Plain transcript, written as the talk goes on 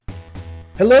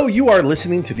Hello, you are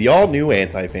listening to the all-new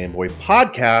Anti-Fanboy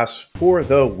podcast for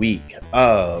the week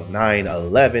of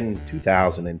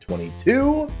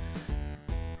 9/11/2022.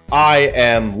 I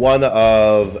am one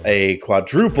of a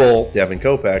quadruple Devin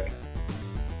Kopeck.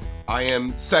 I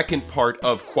am second part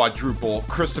of quadruple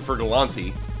Christopher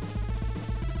Galante.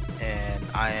 And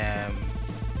I am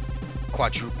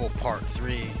quadruple part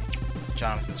 3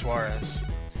 Jonathan Suarez.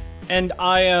 And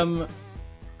I am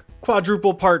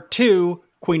quadruple part 2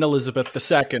 Queen Elizabeth II.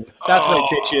 That's right,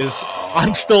 bitches.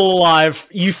 I'm still alive.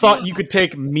 You thought you could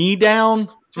take me down?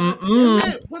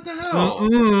 What the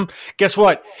hell? Guess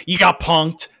what? You got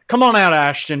punked. Come on out,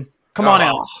 Ashton. Come on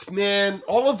out. Man,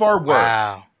 all of our work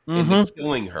Wow. into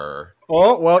killing her.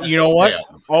 Oh, well, you know what? Yeah.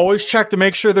 Always check to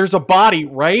make sure there's a body,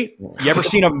 right? You ever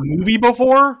seen a movie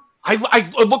before? I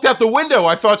looked out the window.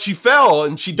 I thought she fell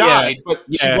and she died, but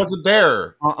she yeah. wasn't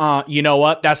there. You know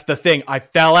what? That's the thing. I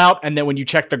fell out, and then when you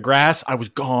check the grass, I was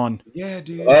gone. Yeah,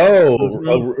 dude. Oh,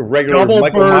 a regular Double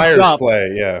Michael birds Myers up. play,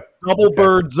 yeah. Double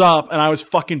birds up, and I was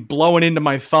fucking blowing into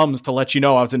my thumbs to let you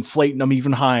know I was inflating them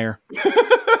even higher.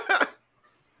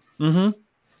 You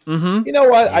know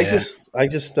what? Yeah. I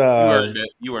just you earned it.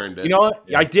 You earned it. You know what?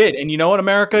 I did. And you know what,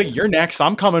 America? You're next.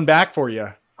 I'm coming back for you.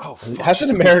 Oh, fuck.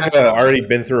 hasn't America already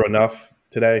been through enough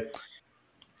today?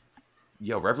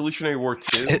 Yo, Revolutionary War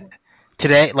 2?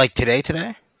 Today?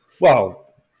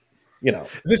 Well, you know.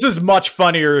 This is much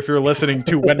funnier if you're listening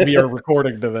to when we are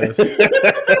recording to this. You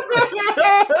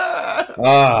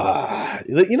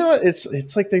know what?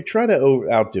 It's like they try to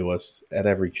outdo us at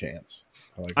every chance.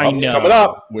 Like, I it's know. coming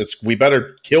up. We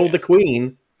better kill the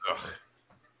queen.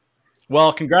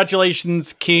 Well,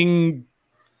 congratulations, King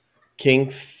King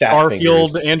Fat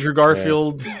Garfield, Fingers. Andrew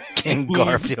Garfield. King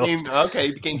Garfield. He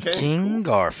became king. King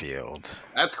Garfield.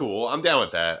 That's cool. I'm down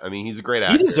with that. I mean, he's a great He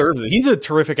actor. deserves it. He's a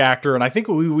terrific actor, and I think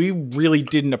we really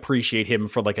didn't appreciate him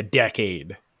for like a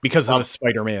decade because of the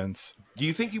Spider-Mans. Do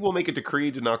you think he will make a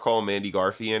decree to not call him Andy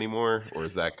Garfy anymore? Or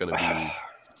is that going to be...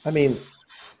 I mean,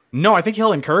 No, I think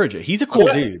he'll encourage it. He's a cool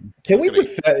dude. can we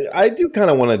defend? I do kind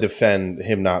of want to defend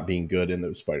him not being good in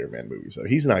those Spider-Man movies, though.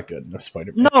 He's not good in the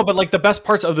Spider-Man. No, but like the best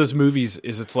parts of those movies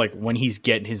is it's like when he's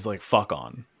getting his like fuck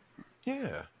on.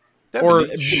 Yeah. Or-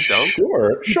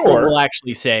 Sure. People will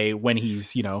actually say when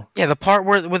he's, you know, Yeah, the part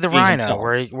with the Being rhino himself.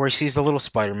 where he sees the little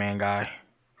Spider-Man guy.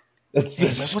 That's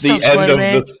He's like, "What's the up, end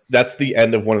Spider-Man? of this. That's the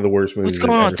end of one of the worst movies. What's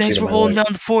going I've on? ever Thanks seen for in my holding life.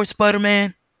 down the fort,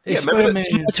 Spider-Man. Hey, Yeah, remember Spider-Man,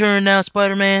 it's my turn now,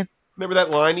 Spider-Man. Remember that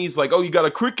line? He's like, "Oh, you got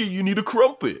a cricket, you need a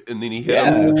crumpet," and then he hit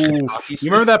Yeah. him with Ooh. the hockey stick.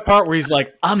 You remember that part where he's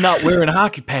like, "I'm not wearing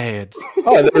hockey pads."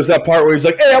 Oh, there was that part where he's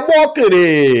like, "Hey, I'm walking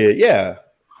it." Yeah,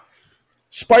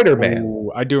 Spider-Man.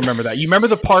 Ooh, I do remember that. You remember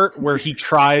the part where he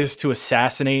tries to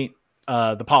assassinate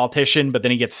the politician, but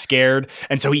then he gets scared,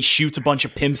 and so he shoots a bunch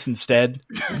of pimps instead.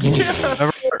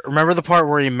 Remember the part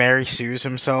where he Mary Sues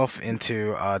himself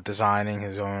into designing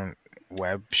his own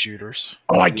web shooters?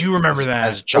 Oh, I do remember that.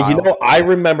 As a child. You know, I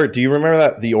remember. Do you remember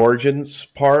that the origins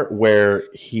part where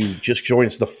he just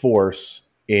joins the force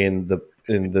in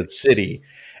the city,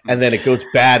 and then it goes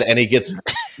bad, and he gets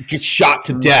shot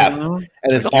to death, and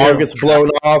his arm gets blown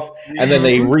off, and then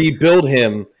they rebuild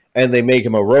him, and they make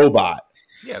him a robot.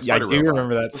 Yeah, I Spider do Robot.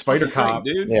 remember that. That's Spider fucking Cop.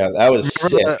 great, dude. Yeah, that was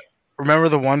sick. Remember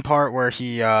the one part where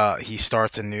he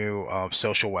starts a new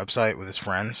social website with his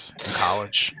friends in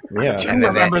college? Yeah, I do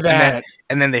remember that.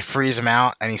 And then they freeze him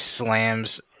out, and he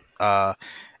slams Lex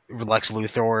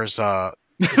Luthor's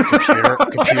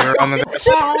computer on the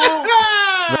desk.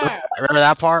 Remember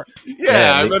that part?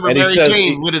 Yeah, I remember and he Mary says-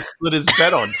 Jane lit his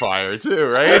bed on fire too,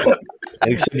 right? And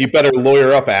he said, "You better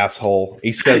lawyer up, asshole."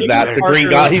 He says that to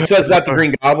Green Goblin. He says that to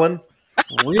Green Goblin.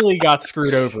 Really got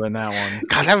screwed over in that one.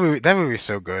 God, that movie is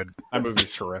so good. That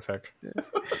movie's terrific. I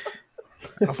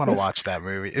want to watch that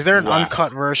movie. Is there an Wow.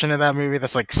 uncut version of that movie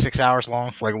that's like 6 hours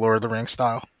long, like Lord of the Rings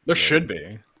style? There should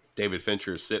be. David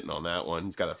Fincher is sitting on that one.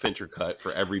 He's got a Fincher cut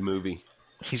for every movie.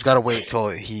 He's got to wait till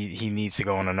he needs to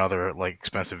go on another like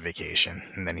expensive vacation,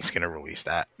 and then he's gonna release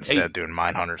that instead of doing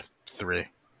Mindhunter 3.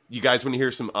 You guys want to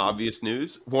hear some obvious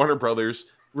news? Warner Brothers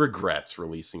regrets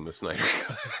releasing the Snyder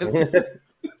Cut.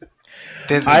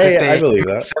 I believe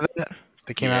that. Said that.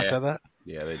 They came out and Yeah. said that.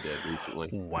 Yeah, they did recently.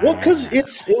 Wow. Well, because it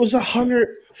was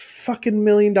 $100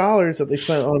 million that they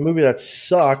spent on a movie that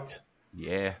sucked,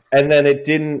 Yeah. and then it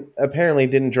apparently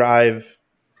didn't drive.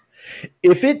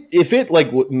 If it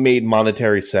like made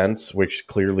monetary sense, which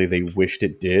clearly they wished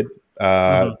it did,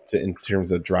 in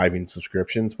terms of driving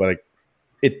subscriptions, but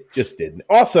it just didn't.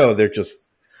 Also, they're just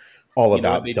all You know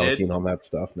about what they did? dunking on that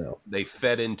stuff now. They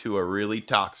fed into a really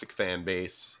toxic fan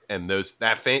base, and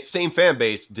same fan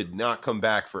base did not come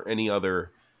back for any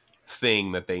other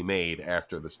thing that they made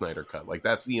after the Snyder Cut. Like,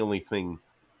 that's the only thing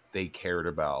they cared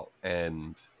about,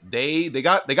 and they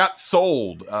got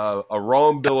sold a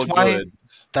wrong bill of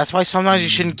goods. That's why sometimes you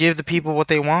shouldn't give the people what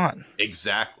they want.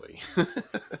 Exactly.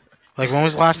 Like, when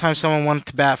was the last time someone went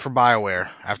to bat for BioWare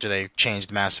after they changed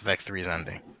Mass Effect 3's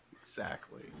ending?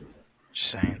 Exactly.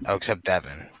 Just saying. Oh, except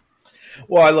Devin.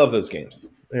 Well, I love those games.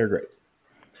 They're great.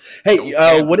 Hey,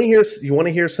 you want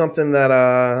to hear something that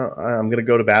I'm going to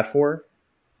go to bat for?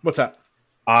 What's that?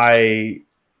 I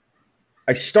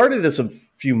started this a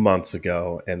few months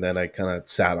ago, and then I kind of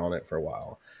sat on it for a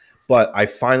while. But I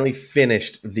finally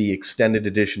finished the extended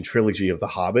edition trilogy of the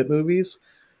Hobbit movies.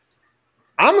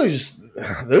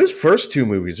 Those first two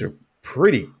movies are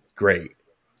pretty great.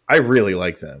 I really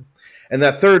like them. And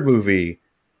that third movie,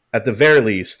 at the very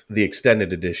least, the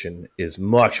extended edition is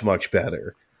much, much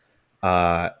better.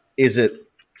 Is it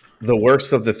the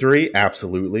worst of the three?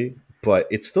 Absolutely. But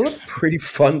it's still a pretty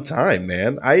fun time,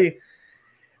 man. I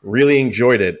really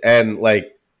enjoyed it. And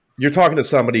like, you're talking to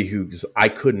somebody I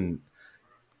couldn't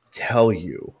tell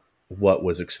you what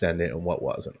was extended and what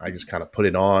wasn't. I just kind of put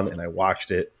it on and I watched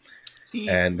it.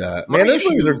 And man, those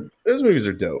movies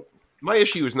are dope. My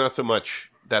issue is not so much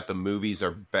that the movies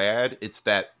are bad; it's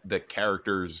that the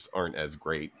characters aren't as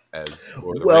great as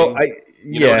Lord of the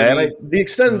Rings. The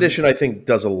extended edition I think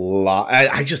does a lot.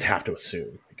 I just have to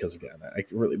assume because again,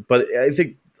 but I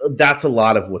think that's a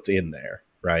lot of what's in there,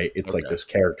 right? It's like those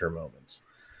character moments.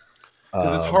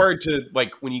 Because it's hard to,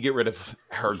 like, when you get rid of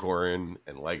Aragorn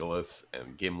and Legolas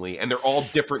and Gimli, and they're all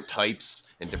different types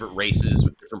and different races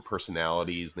with different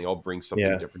personalities, and they all bring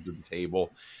something different to the table.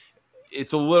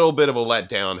 It's a little bit of a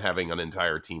letdown having an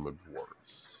entire team of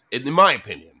dwarves, in my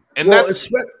opinion. And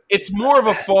it's more of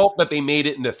a fault that they made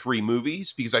it into 3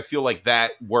 movies, because I feel like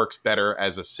that works better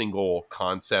as a single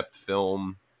concept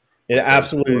film. It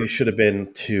absolutely should have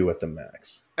been 2 at the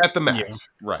max. At the max,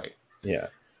 right. Yeah.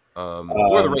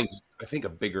 Lord of the Rings, I think, a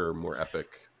bigger, more epic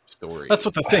story. That's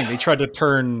what the thing. They tried to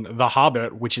turn The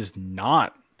Hobbit, which is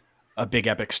not a big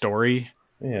epic story.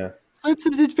 Yeah.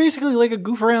 It's basically like a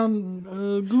goof around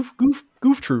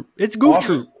goof troop. It's goof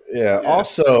troop. Yeah.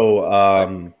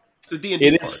 Also, the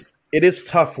D&D it is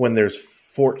tough when there's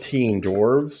 14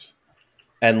 dwarves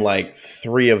and like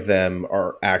 3 of them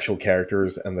are actual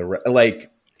characters and they're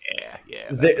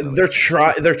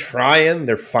trying,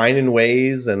 they're finding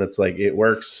ways, and it's like it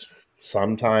works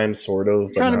sometimes, sort of,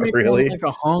 but trying not to make really. like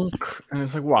a hunk, and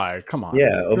it's like, why? Come on.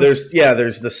 Yeah, well, there's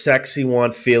the sexy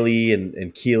one, Philly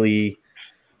and Keely,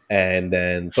 and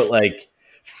then but like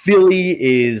Philly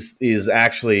is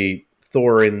actually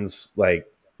Thorin's like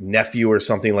nephew or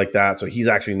something like that, so he's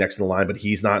actually next in the line, but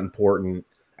he's not important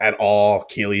at all.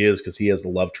 Keely is because he has the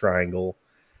love triangle,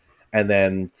 and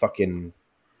then fucking.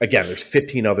 Again, there's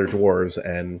 15 other dwarves,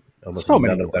 and almost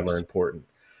none of them are important.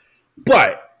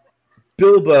 But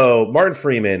Bilbo, Martin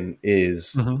Freeman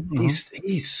is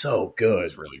he's so good.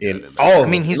 He's really good in all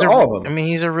of them.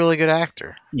 He's a really good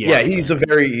actor. Yeah, he's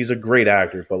a great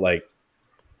actor. But like,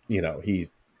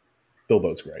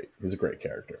 Bilbo's great. He's a great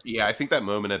character. Yeah, I think that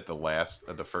moment at the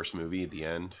first movie at the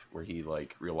end where he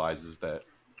like realizes that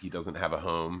he doesn't have a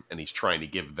home and he's trying to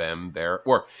give them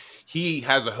he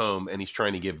has a home and he's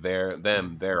trying to give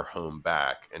them their home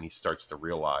back, and he starts to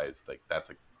realize like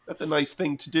that's a nice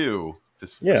thing to do for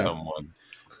someone.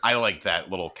 I like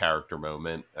that little character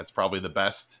moment. That's probably the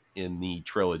best in the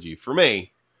trilogy for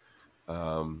me,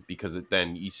 because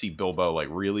then you see Bilbo like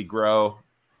really grow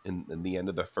in the end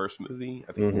of the first movie.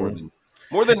 I think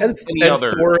more than any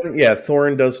other.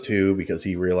 Thorin does too, because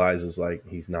he realizes like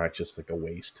he's not just like a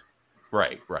waste.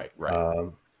 Right.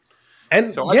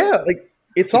 And so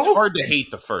it's all hard to hate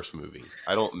the first movie.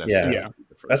 I don't necessarily. Yeah,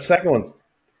 that second one's.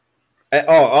 Oh,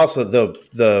 also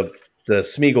the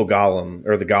Smeagol Gollum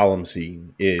or the Gollum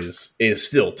scene is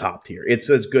still top tier. It's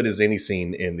as good as any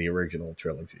scene in the original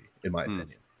trilogy, in my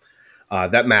opinion.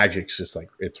 That magic's just like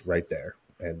it's right there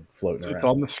and floating around. It's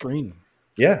on the screen.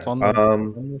 Yeah, it's on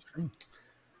the screen.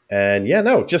 And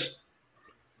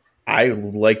I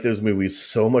like those movies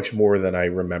so much more than I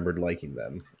remembered liking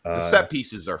them. The set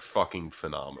pieces are fucking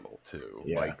phenomenal too.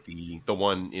 Yeah. Like the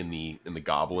one in the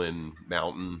Goblin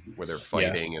Mountain where they're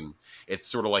fighting, and it's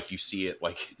sort of like you see it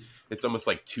like it's almost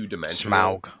like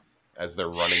 2-dimensional Smaug. As they're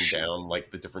running down like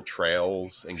the different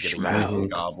trails and getting rid of the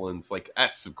goblins. Like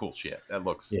that's some cool shit. That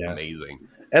looks amazing.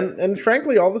 And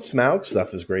frankly, all the Smaug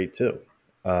stuff is great too.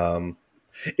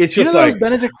 It's just like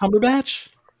Benedict Cumberbatch.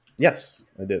 Yes,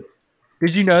 I did.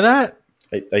 Did you know that?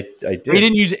 I did. They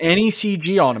didn't use any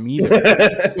CG on him either.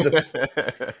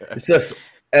 It's just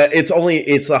it's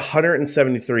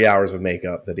 173 hours of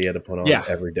makeup that he had to put on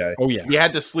every day. Oh yeah, he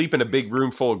had to sleep in a big room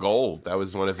full of gold. That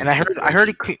was one of his. And I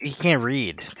heard he can't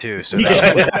read too. So like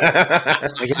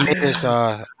he made this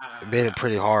made it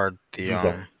pretty hard. He's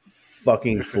a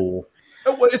fucking fool.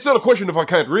 Well, it's not a question if I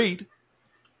can't read.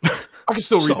 I can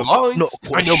still read the lines. no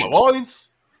I know my lines.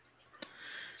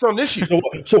 It's not an issue.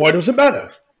 So why does it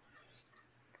matter?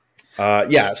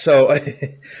 Yeah, so I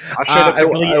show up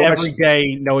every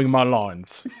day knowing my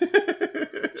lines.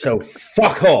 So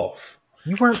fuck off.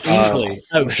 You weren't English.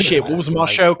 Oh shit! What was my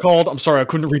show called? I'm sorry, I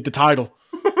couldn't read the title.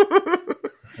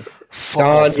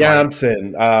 Don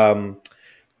Yamson.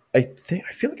 I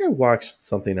feel like I watched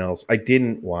something else. I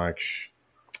didn't watch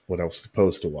what I was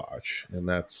supposed to watch, and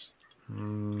that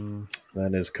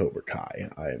is Cobra Kai.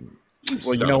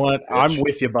 Well, you know what? I'm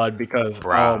with you, bud, because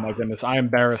oh my goodness, I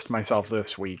embarrassed myself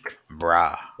this week.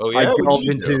 Bruh. Oh, yeah? I delved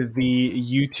into the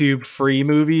YouTube free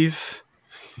movies.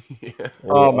 Yeah.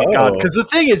 Oh my god! Because the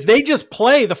thing is, they just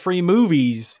play the free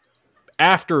movies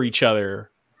after each other.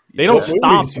 They don't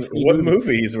stop. What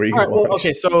movies were you watching? Well,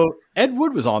 okay, so Ed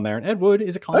Wood was on there, and Ed Wood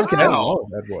is a classic. Ed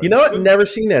Wood. You know what? Never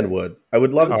seen Ed Wood. I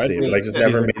would love to see it, but I just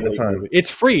never made the time. It's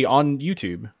free on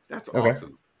YouTube. That's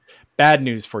awesome. Bad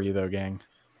news for you, though, gang.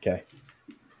 Okay.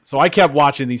 So I kept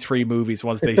watching these free movies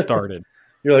once they started.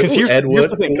 You're like, here's Ed Wood? Here's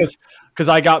the thing, because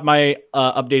I got my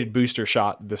updated booster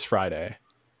shot this Friday,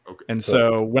 and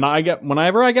so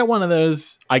whenever I get one of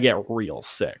those, I get real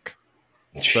sick.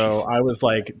 So I was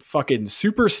like fucking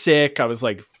super sick. I was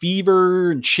like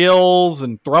fever and chills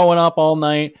and throwing up all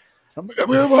night. I'm like,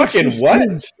 fucking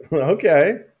what?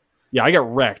 Okay. Yeah, I get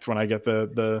wrecked when I get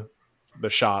the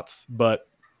shots. But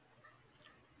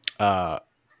so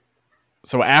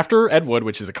after Ed Wood,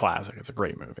 which is a classic, it's a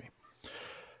great movie.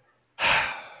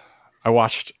 I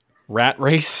watched Rat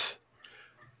Race,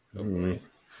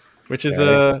 which is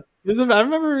I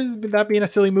remember that being a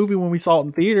silly movie when we saw it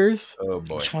in theaters. Oh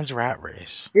boy, which one's Rat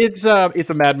Race? It's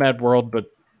a Mad World, but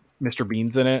Mr.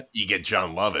 Bean's in it. You get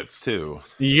John Lovitz too.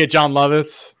 You get John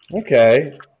Lovitz.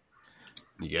 Okay.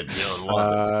 You get John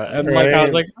Lovitz. And I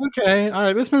was like, okay, all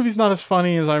right, this movie's not as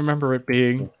funny as I remember it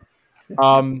being.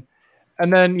 And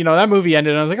then that movie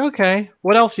ended, and I was like, okay,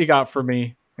 what else you got for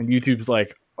me? And YouTube's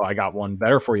like, oh, I got one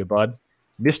better for you, bud.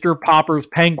 Mr. Popper's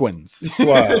Penguins.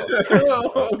 Wow.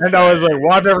 And I was like,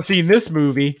 well, I've never seen this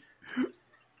movie.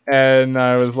 And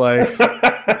I was like,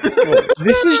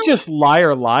 this is just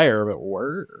Liar Liar, but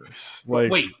worse.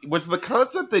 Like, wait, was the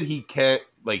concept that he can't,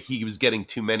 like, he was getting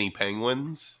too many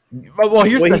penguins? Well,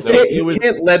 here's the thing. He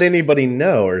can't let anybody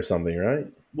know or something, right?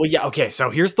 Well, yeah, okay, so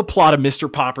here's the plot of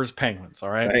Mr. Popper's Penguins, all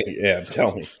right? Yeah,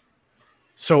 tell me.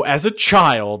 So as a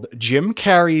child, Jim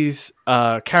Carrey's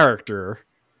character,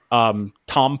 Tom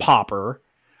Popper,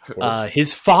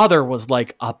 his father was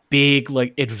like a big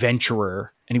like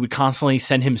adventurer, and he would constantly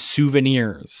send him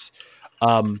souvenirs.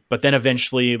 But then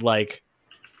eventually like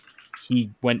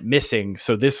he went missing.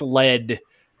 So this led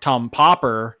Tom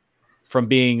Popper from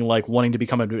being like wanting to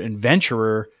become an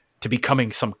adventurer to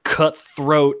becoming some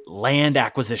cutthroat land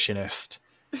acquisitionist.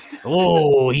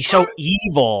 Oh, he's so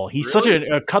evil. He's such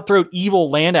a cutthroat,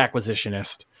 evil land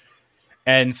acquisitionist.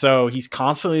 And so he's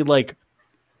constantly like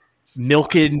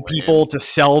milking people to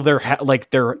sell their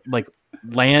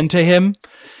land to him.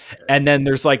 And then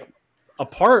there's like a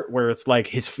part where it's like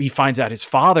he finds out his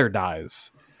father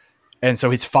dies. And so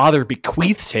his father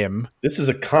bequeaths him. This is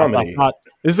a comedy.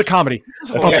 This is a comedy.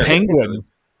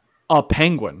 A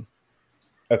penguin.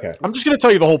 Okay. I'm just going to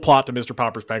tell you the whole plot to Mr.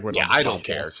 Popper's Penguin. Yeah, I don't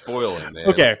care. Spoil it, man.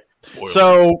 Okay.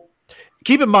 So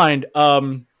keep in mind,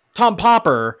 Tom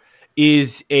Popper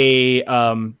is a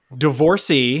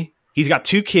divorcee. He's got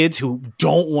 2 kids who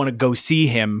don't want to go see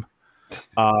him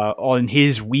on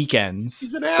his weekends.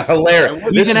 He's an asshole. Hilarious.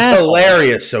 He's This an is asshole.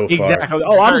 hilarious so far. Exactly.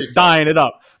 Oh, I'm dying it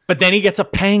up. But then he gets a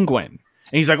penguin.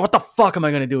 And he's like, what the fuck am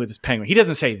I going to do with this penguin? He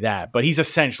doesn't say that, but he's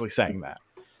essentially saying that.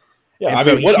 Yeah, And I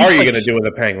so mean, what he are keeps, you like, going to do with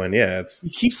a penguin? Yeah, he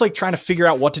keeps like trying to figure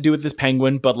out what to do with this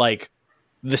penguin, but like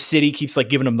the city keeps like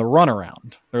giving him the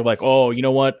runaround. They're like, oh, you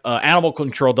know what? Animal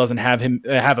control doesn't have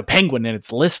a penguin in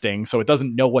its listing, so it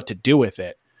doesn't know what to do with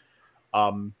it.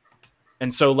 And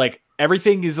so like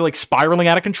everything is like spiraling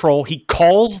out of control. He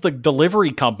calls the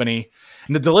delivery company,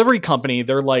 and the delivery company,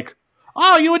 they're like,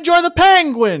 oh, you enjoy the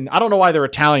penguin. I don't know why they're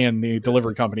Italian, the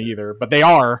delivery company either, but they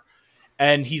are.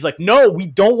 And he's like, no, we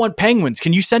don't want penguins.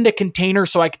 Can you send a container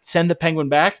so I can send the penguin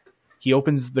back? He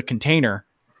opens the container.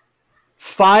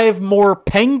 5 more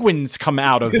penguins come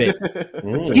out of it.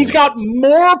 He's got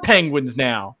more penguins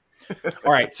now.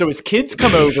 All right, so his kids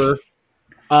come over.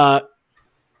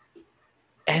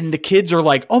 And the kids are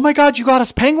like, oh my God, you got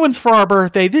us penguins for our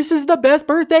birthday. This is the best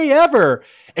birthday ever.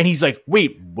 And he's like,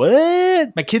 wait,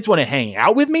 what? My kids want to hang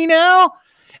out with me now?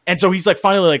 And so he's like,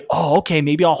 finally like, oh, okay,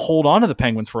 maybe I'll hold on to the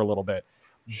penguins for a little bit.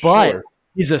 But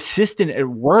his assistant at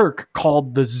work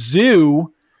called the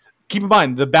zoo keep in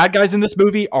mind the bad guys in this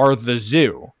movie are the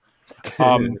zoo.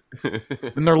 And they're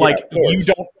Yeah, like, of course.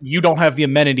 you don't have the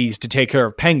amenities to take care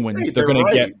of penguins. Hey, they're going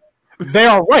right. to get. They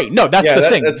are right. No, that's the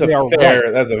thing. That's They are a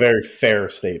fair. That's a very fair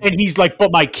statement. And he's like,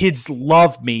 but my kids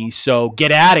love me, so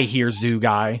get out of here, zoo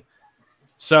guy.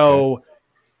 So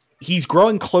he's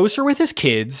growing closer with his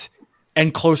kids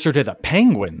and closer to the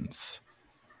penguins.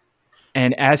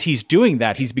 And as he's doing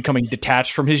that, he's becoming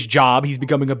detached from his job. He's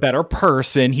becoming a better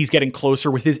person. He's getting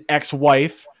closer with his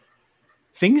ex-wife.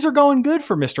 Things are going good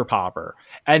for Mr. Popper.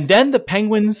 And then the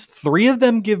penguins, 3 of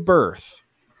them give birth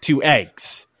to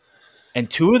eggs. And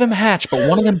 2 of them hatch, but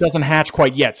one of them doesn't hatch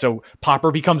quite yet. So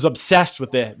Popper becomes obsessed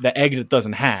with the egg that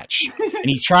doesn't hatch. And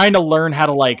he's trying to learn how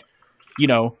to,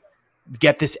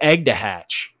 get this egg to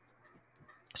hatch.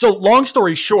 So long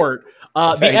story short,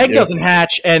 the egg doesn't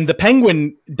hatch and the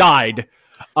penguin died.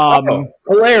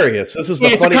 Hilarious. This is the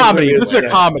It's a funny comedy. movie. This is a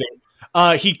comedy.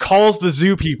 He calls the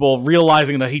zoo people,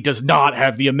 realizing that he does not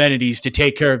have the amenities to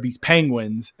take care of these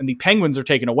penguins, and the penguins are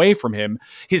taken away from him.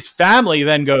 His family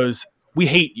then goes, "We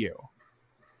hate you.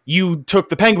 You took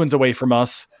the penguins away from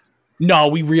us. No,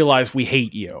 we realize we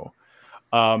hate you."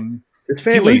 His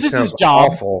family loses sounds his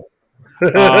job. awful.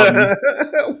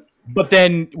 But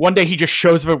then one day he just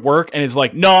shows up at work and is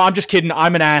like, "No, I'm just kidding.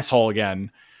 I'm an asshole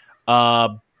again."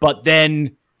 But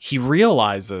then he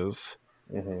realizes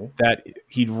that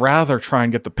he'd rather try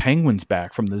and get the penguins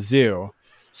back from the zoo.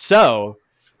 So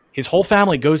his whole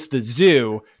family goes to the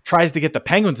zoo, tries to get the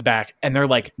penguins back, and they're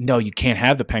like, "No, you can't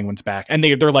have the penguins back." And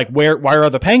they're like, "Why are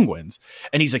the penguins?"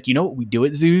 And he's like, "You know what we do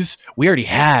at zoos? We already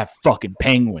have fucking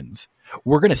penguins.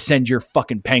 We're going to send your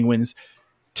fucking penguins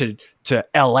to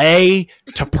LA,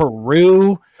 to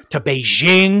Peru, to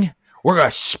Beijing. We're going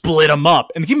to split them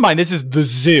up." And keep in mind, this is the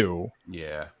zoo.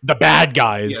 Yeah. The bad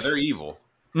guys. Yeah, they're evil.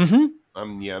 Mm-hmm.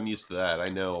 I'm used to that. I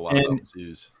know a lot about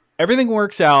zoos. Everything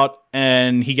works out,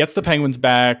 and he gets the penguins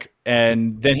back,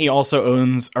 and then he also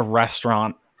owns a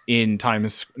restaurant in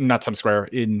not Times Square,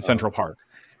 in Central Park.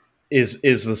 Is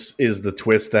the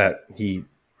twist that he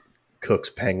cooks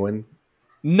penguin?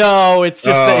 No, it's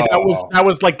just that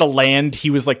was like the land he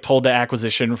was like told to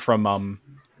acquisition from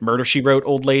Murder, She Wrote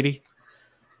old lady.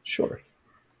 Sure.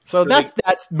 So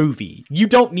that's movie. You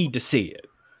don't need to see it.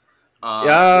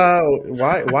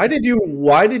 Why did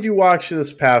you watch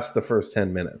this past the first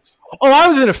 10 minutes? Oh, I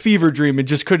was in a fever dream and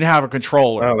just couldn't have a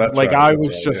controller. Oh, that's like right. I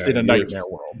was just in a nightmare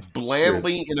world.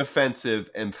 Blandly inoffensive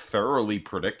and thoroughly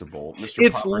predictable. Mr.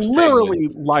 It's Popper's literally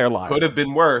Penguins liar. could have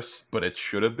been worse, but it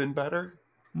should have been better.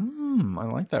 I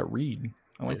like that read.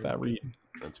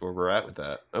 That's where we're at with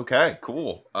that. Okay,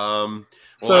 cool.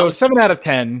 So 7 out of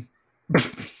 10.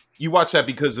 You watched that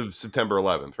because of September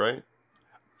 11th, right?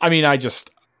 I mean,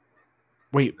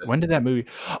 wait, when did that movie?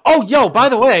 Oh, yo, by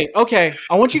the way, okay,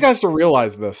 I want you guys to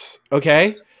realize this,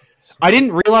 okay? I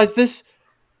didn't realize this,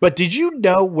 but did you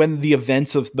know when the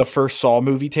events of the first Saw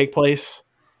movie take place?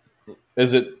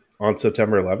 Is it on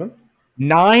September 11th?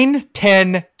 9,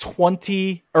 10,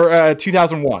 20, or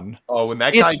 2001. Oh, when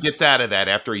that guy gets out of that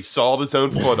after he sawed his own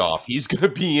foot off, he's going to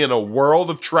be in a world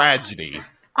of tragedy.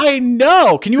 I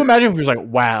know. Can you imagine if he was like,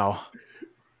 "Wow,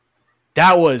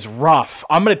 that was rough.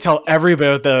 I'm going to tell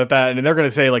everybody about that," and they're going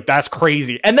to say, like, "That's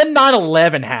crazy." And then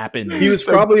 9/11 happened. He was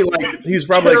probably like,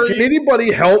 "Can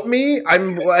anybody help me?"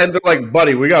 And they're like,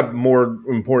 "Buddy, we got more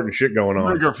important shit going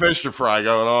on." Bigger fish to fry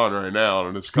going on right now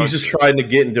in this country. He's just trying to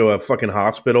get into a fucking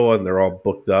hospital, and they're all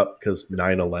booked up because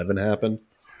 9/11 happened.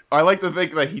 I like to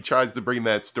think that he tries to bring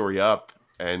that story up,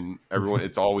 and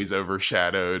it's always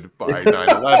overshadowed by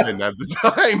 9/11 at the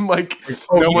time. Like,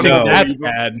 no one knows that's him.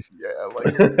 bad. Yeah,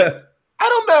 like. I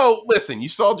don't know. Listen, you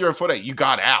sawed your own foot out. You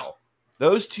got out.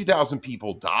 Those 2,000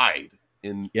 people died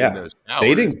in those hours.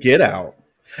 They didn't get out.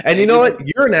 And you know what?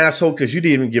 You're an asshole because you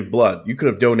didn't even give blood. You could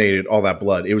have donated all that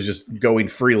blood. It was just going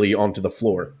freely onto the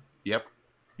floor. Yep.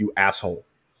 You asshole.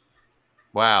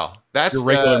 Wow. That's your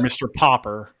regular Mr.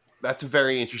 Popper. That's a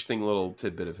very interesting little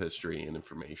tidbit of history and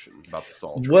information about the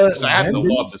Saw.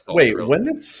 When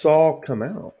did Saw come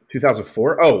out?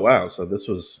 2004? Oh, wow. So this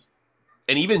was...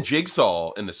 And even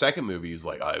Jigsaw in the second movie is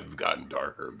like, "I've gotten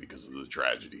darker because of the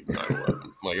tragedy of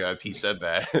 9/11." Like he said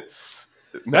that.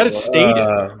 That is stated.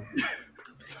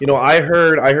 I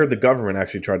heard the government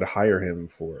actually tried to hire him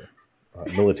for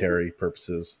military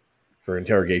purposes for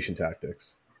interrogation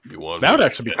tactics. That would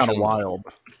actually be kind of wild.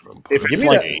 If Give it's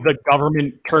me like that. the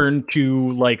government turned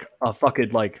to like a fucking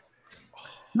like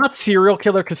not serial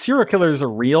killer, because serial killers are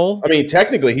real. I mean,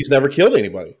 technically, he's never killed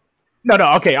anybody. No,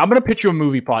 okay. I'm gonna pitch you a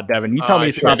movie plot, Devin. You tell me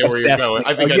it's not the best.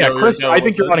 Chris, I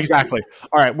think you're on exactly.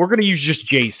 All right, we're gonna use just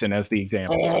Jason as the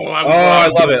example. I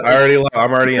love it.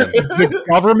 I'm already in. The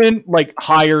government like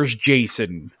hires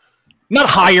Jason not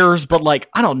hires, but like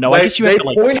I don't know. I guess you have to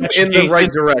like point catch in the Jason.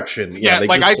 right direction. Yeah, they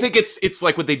like just- I think it's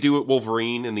like what they do at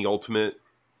Wolverine in the Ultimate.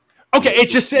 Okay,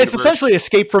 it's essentially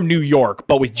Escape from New York,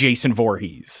 but with Jason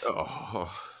Voorhees.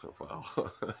 Oh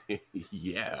well,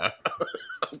 yeah.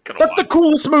 That's the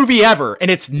coolest movie ever, and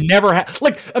it's never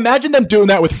like imagine them doing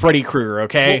that with Freddy Krueger.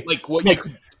 Okay, Like what? like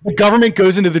the government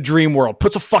goes into the dream world,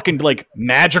 puts a fucking like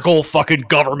magical fucking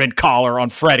government collar on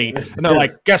Freddy, and they're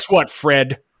like, "Guess what,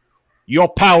 Fred? Your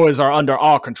powers are under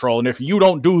our control, and if you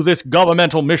don't do this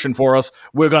governmental mission for us,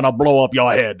 we're gonna blow up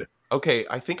your head." Okay,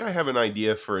 I think I have an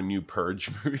idea for a new Purge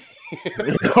movie.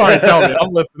 All right, tell me. I'm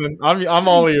listening. I'm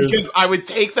all ears. Because I would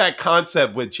take that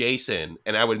concept with Jason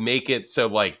and I would make it so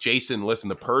like Jason, listen,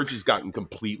 the Purge has gotten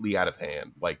completely out of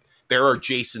hand. Like there are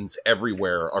Jasons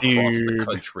everywhere across the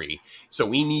country. So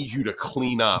we need you to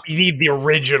clean up. You need the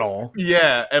original.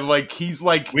 Yeah, and like he's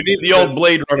like we need the old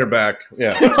Blade Runner back.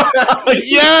 Yeah.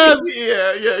 Yes.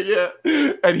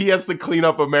 Yeah. And he has to clean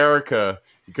up America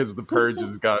because the Purge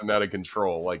has gotten out of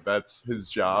control. Like that's his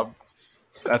job.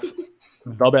 That's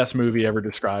the best movie ever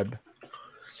described.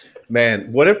 Man,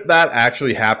 what if that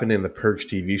actually happened in the Purge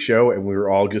TV show and we were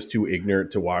all just too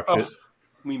ignorant to watch it?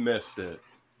 We missed it.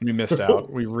 We missed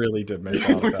out. We really did miss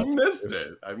out. We If that's missed the case.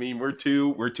 it. I mean, we're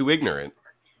too ignorant.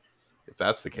 If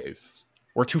that's the case.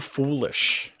 We're too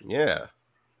foolish. Yeah.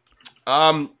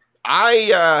 I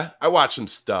watched some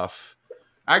stuff.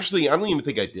 Actually, I don't even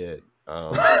think I did. I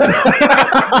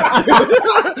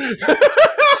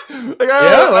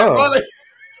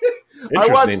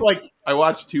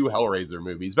watched 2 Hellraiser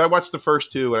movies, but I watched the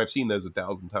first 2 and I've seen those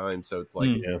 1,000 times, so it's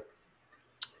like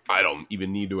I don't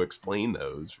even need to explain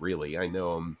those really. I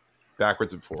know them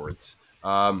backwards and forwards.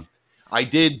 I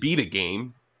did beat a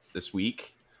game this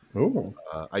week. Ooh.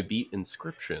 I beat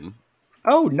Inscription.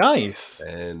 Oh, nice.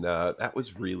 And that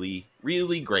was really,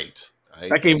 really great.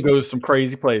 That game goes some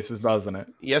crazy places, doesn't it?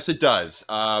 Yes, it does.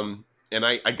 And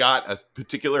I got a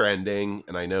particular ending,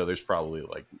 and I know there's probably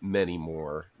like many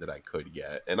more that I could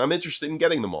get. And I'm interested in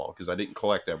getting them all because I didn't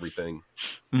collect everything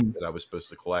that I was supposed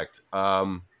to collect.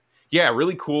 Yeah,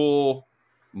 really cool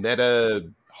meta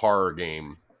horror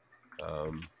game.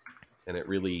 And it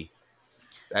really...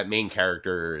 That main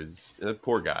character is a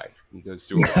poor guy. He goes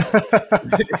through a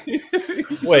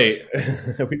lot. Wait,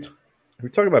 are we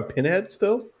talking about Pinhead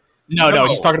still? No,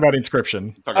 he's talking about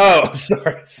Inscription. Oh,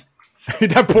 sorry.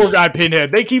 That poor guy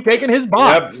Pinhead. They keep taking his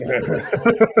box. Yep.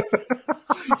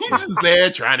 He's just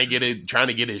there trying to get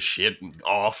his shit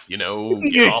off, you know.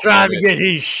 He's trying to get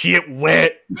his shit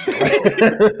wet.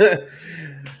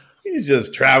 He's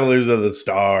just travelers of the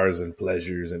stars and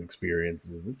pleasures and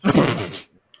experiences. It's fine.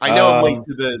 I know I'm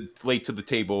late to the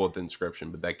table with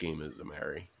Inscription, but that game is a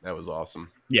Mary. That was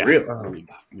awesome. Yeah, Really,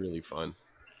 really fun.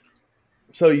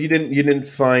 So you didn't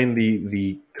find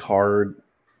the card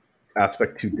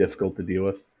aspect too difficult to deal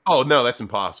with? Oh no, that's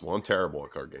impossible. I'm terrible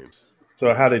at card games.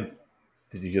 So how did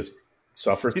you just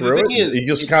suffer See, through the it? thing is, you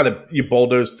just kind of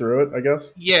bulldoze through it, I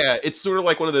guess. Yeah, it's sort of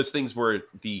like one of those things where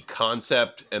the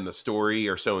concept and the story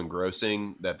are so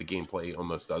engrossing that the gameplay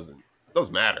almost doesn't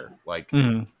matter. Like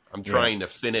I'm trying to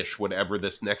finish whatever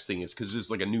this next thing is because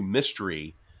there's like a new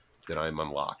mystery that I'm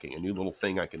unlocking, a new little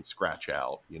thing I can scratch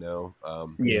out. You know?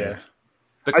 Yeah.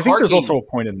 The I think there's game, also a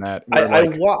point in that. I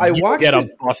you watched get a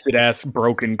it. busted ass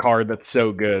broken card that's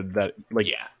so good that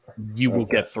you will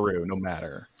get through no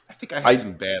matter. I think I had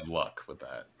some bad luck with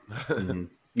that. Mhm.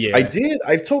 Yeah, I did.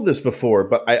 I've told this before,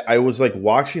 but I was like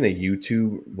watching a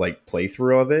YouTube like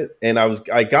playthrough of it, and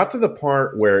I got to the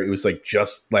part where it was like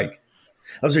just like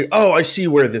I was like, oh, I see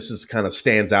where this is kind of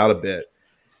stands out a bit,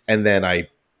 and then I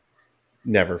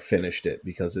never finished it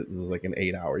because it was like an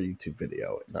 8-hour YouTube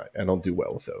video, and I don't do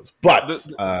well with those. But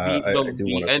I do the want to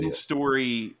see end it.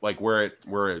 story, like where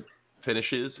it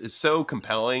finishes, is so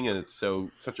compelling, and it's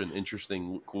such an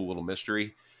interesting, cool little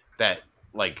mystery that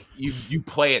like you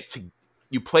play it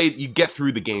you get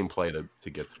through the gameplay to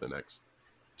get to the next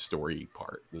story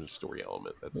part, the story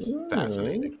element. That's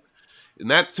fascinating,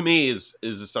 and that to me is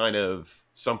a sign of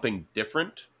something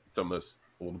different. It's almost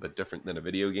a little bit different than a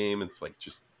video game. It's like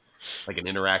just like an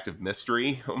interactive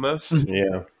mystery almost.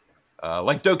 Yeah.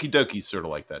 Like Doki Doki's sort of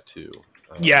like that too.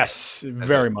 yes,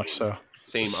 very much so.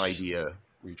 Same idea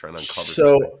where you're trying to uncover.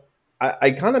 So something.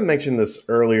 I kind of mentioned this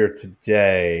earlier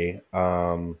today.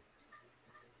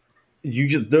 You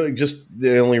just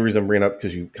the only reason I'm bringing it up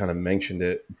because you kind of mentioned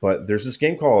it, but there's this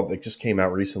game called that just came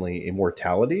out recently,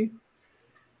 Immortality,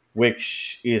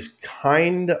 which is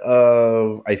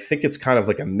I think it's kind of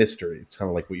like a mystery. It's kind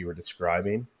of like what you were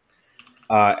describing.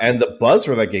 And the buzz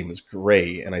for that game is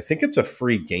great, and I think it's a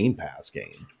free Game Pass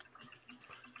game.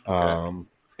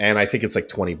 And I think it's like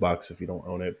 $20 if you don't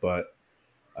own it. But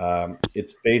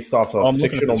It's based off Oh, a I'm looking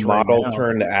at fictional this right model now.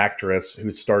 turned actress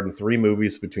who starred in 3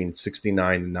 movies between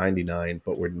 69 and 99,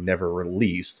 but were never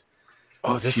released.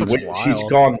 Oh, this looks wild. She's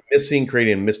gone missing,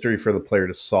 creating a mystery for the player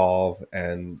to solve,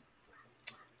 and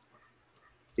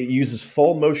it uses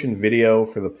full motion video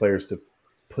for the players to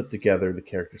put together the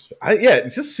characters. It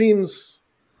just seems.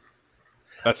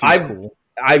 That seems cool.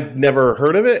 I've never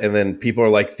heard of it, and then people are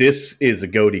like, "This is a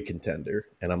GOTY contender,"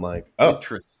 and I'm like, "Oh,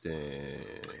 Interesting.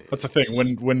 That's the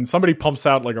thing. When somebody pumps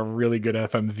out like a really good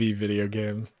FMV video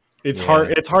game, it's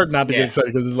hard. It's hard not to get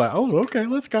excited because it's like, oh, okay,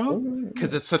 let's go.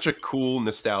 Because it's such a cool,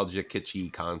 nostalgic,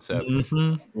 kitschy concept,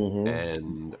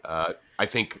 and I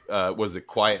think was it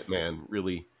Quiet Man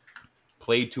really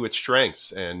played to its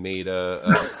strengths and made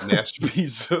a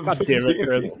masterpiece of. God damn it,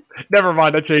 Chris! Never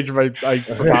mind. I changed my. I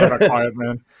forgot about Quiet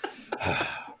Man.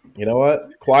 You know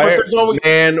what? Quiet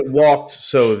Man walked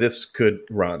so this could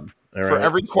run. All right? For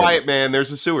every quiet man,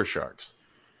 there's a sewer sharks,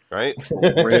 right?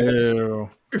 Real.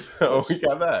 Oh, we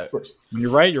got that. When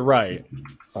you're right, you're right.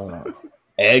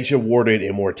 Edge awarded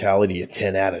Immortality a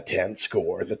 10 out of 10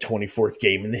 score, the 24th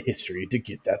game in the history to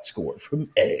get that score from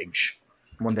Edge.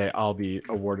 One day I'll be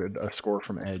awarded a score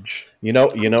from Edge. You know,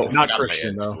 Not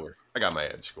Christian though. Score. I got my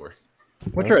Edge score.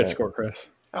 What's your Edge score, Chris?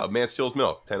 Oh, Man Steals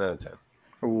Milk, 10 out of 10.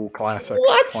 Ooh, classic.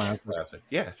 What? Classic.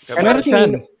 Yeah. 10 out of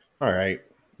 10. All right.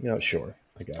 Sure.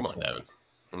 I guess. Come on, Devin.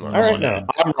 All right, no,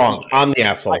 I'm wrong. I'm the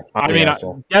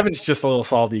asshole. Devin's just a little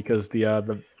salty because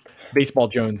the Baseball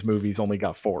Jones movies only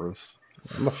got 4s.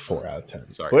 I'm a 4 out of 10.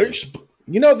 Sorry.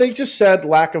 But, they just said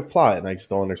lack of plot, and I just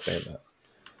don't understand that.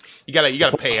 You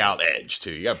gotta pay out Edge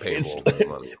too. You gotta pay a little bit of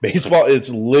money. Baseball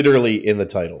is literally in the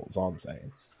title. Is all I'm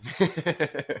saying.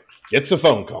 It's a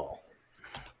phone call.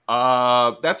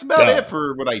 That's about it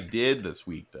for what I did this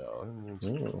week, though. I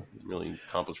didn't really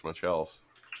accomplish much else.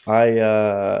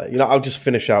 I'll just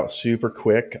finish out super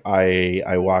quick.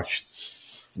 I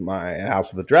watched my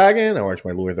House of the Dragon. I watched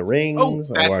my Lord of the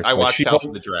Rings. I watched House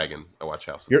of the Dragon. I watched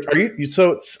House of the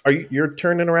Dragon. You're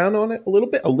turning around on it a little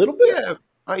bit? Yeah.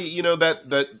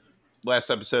 That last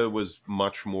episode was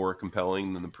much more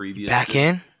compelling than the previous. Back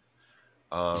in.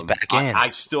 He's back in.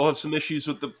 I still have some issues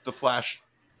with the flash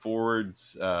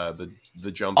forwards,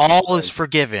 the jump. All is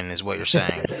forgiven, is what you're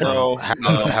saying. No, how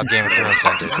Game of Thrones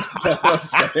ended. Is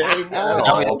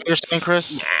that what you're saying,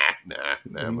 Chris?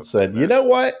 Nah. He said, you know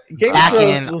what? Game of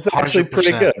Thrones was actually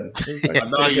pretty good. I'm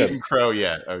not eating crow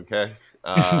yet. Okay.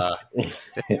 I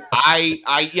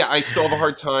still have a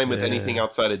hard time with anything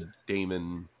outside of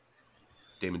Daemon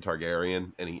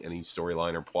Targaryen, any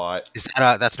storyline or plot. Is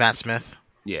that that's Matt Smith?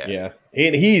 Yeah,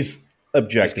 and he's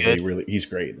objectively he's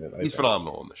great in it. He's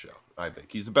phenomenal in the show. I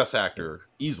think he's the best actor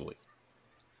easily,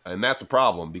 and that's a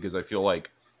problem because I feel like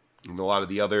in a lot of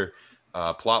the other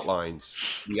plot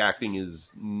lines, the acting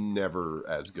is never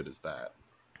as good as that.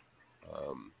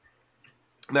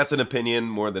 And that's an opinion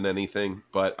more than anything,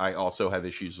 but I also have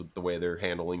issues with the way they're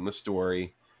handling the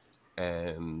story.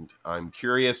 And I'm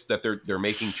curious that they're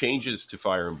making changes to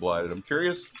Fire and Blood. And I'm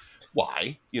curious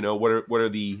why. What are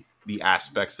the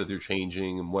aspects that they're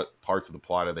changing, and what parts of the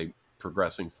plot are they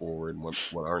progressing forward, and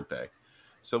what aren't they?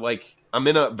 So I'm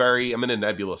in a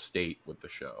nebulous state with the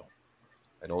show.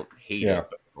 I don't hate it,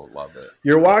 but I don't love it.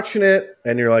 You're watching it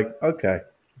and you're like, okay,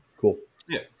 cool.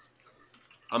 Yeah.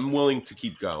 I'm willing to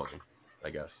keep going,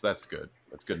 I guess. That's good.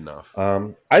 That's good enough.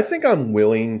 I think I'm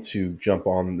willing to jump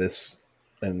on this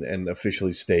and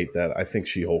officially state that I think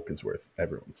She-Hulk is worth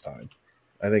everyone's time.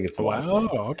 I think it's a lot of fun.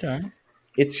 Oh, okay.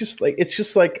 It's just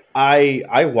like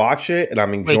I watch it and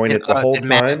I'm enjoying it the whole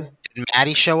time. Did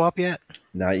Maddie show up yet?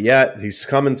 Not yet. He's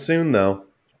coming soon though.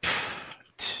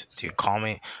 Dude, call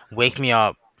me. Wake me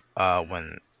up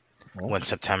when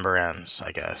September ends,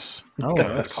 I guess. Oh,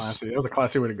 that's classy. That was a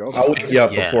classy way to go. I'll wake you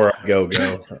up before I go.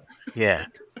 Yeah.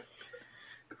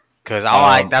 Because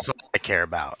that's what I care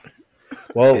about.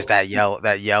 Well, is that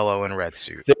yellow and red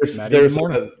suit?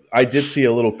 I did see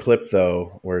a little clip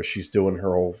though where she's doing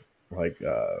her whole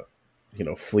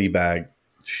Fleabag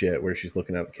shit where she's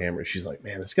looking at the camera. She's like,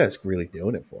 man, this guy's really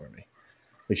doing it for me.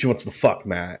 Like she wants to fuck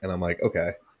Matt, and I'm like,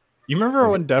 okay. You remember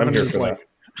when Devin was like,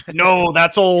 no,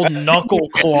 that's old Knuckle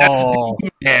Claw.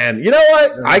 And you know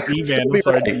what? I could still be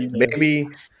right. Maybe.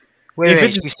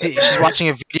 Wait, she's watching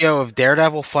a video of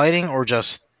Daredevil fighting, or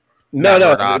just no,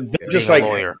 they're just like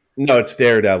lawyer? No, it's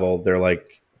Daredevil.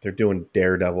 They're doing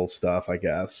Daredevil stuff, I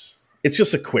guess. It's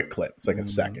just a quick clip. It's like a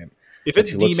second. If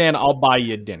it's D-Man, I'll buy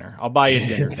you dinner.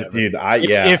 Dude.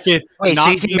 If it's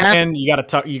not D-Man, you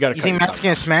gotta. You think Matt's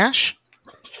gonna smash?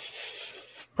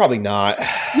 Probably not.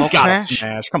 He's gotta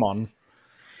smash. Come on.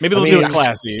 Maybe they'll I do mean, it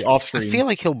classy off I screen. feel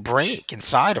like he'll break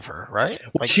inside of her, right?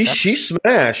 Well, Like she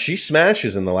that's-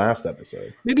 smashes in the last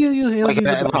episode. Maybe he'll like use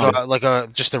a, it. like a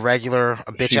just a regular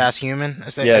bitch ass human,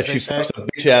 as they She say. fucks a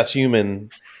bitch ass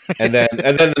human, and then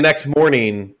the next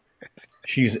morning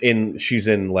she's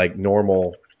in like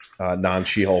normal non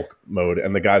She-Hulk mode,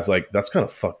 and the guy's like, "That's kind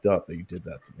of fucked up that you did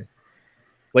that to me."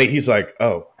 Like he's like,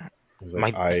 "Oh." He's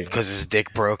like, Because his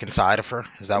dick broke inside of her.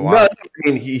 Is that No, why? I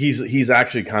mean, he's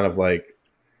actually kind of like,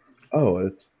 oh,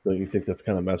 don't you think that's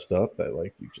kind of messed up that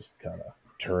like you just kind of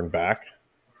turn back?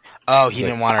 Oh, he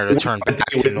didn't want her to turn back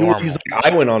to normal. He's like,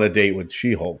 I went on a date with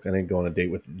She-Hulk. I didn't go on a date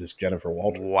with this Jennifer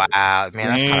Walters. Wow, man,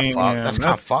 that's kind of fucked. That's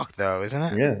kind of fucked, though, isn't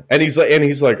it? Yeah, and he's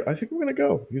like, I think we're gonna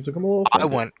go. He's like, I'm a little. I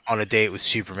went on a date with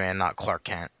Superman, not Clark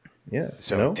Kent. Yeah,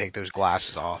 So take those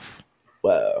glasses off,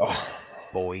 well,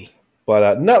 boy.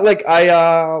 But not like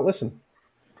I listen.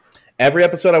 Every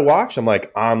episode I watch, I'm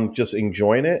like, I'm just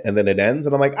enjoying it, and then it ends,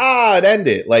 and I'm like, it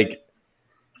ended. Like,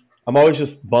 I'm always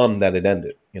just bummed that it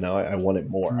ended. You know, I want it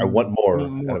more. I want more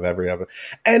out of every episode.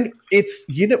 And it's,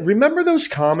 remember those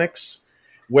comics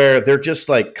where they're just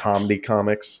like comedy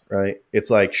comics, right? It's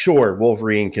like, sure,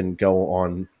 Wolverine can go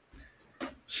on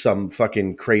some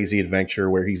fucking crazy adventure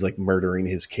where he's like murdering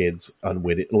his kids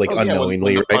unknowingly.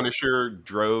 When the right? Punisher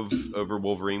drove over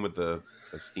Wolverine with a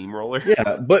steamroller.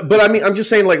 Yeah, but I mean, I'm just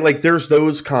saying, like there's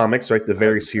those comics, right? The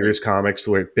very serious comics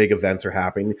where big events are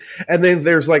happening, and then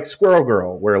there's like Squirrel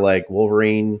Girl, where like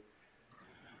Wolverine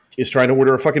is trying to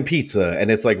order a fucking pizza, and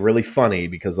it's like really funny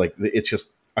because like it's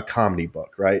just a comedy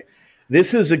book, right?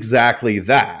 This is exactly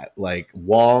that. Like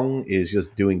Wong is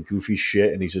just doing goofy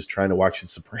shit, and he's just trying to watch The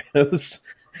Sopranos.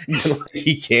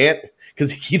 He can't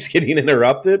because he keeps getting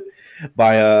interrupted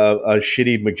by a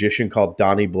shitty magician called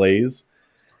Donnie Blaze.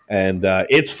 And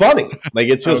it's funny, like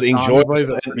it's just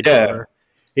enjoyable. Yeah,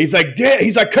 he's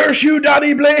like, curse you,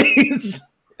 Donnie Blaze.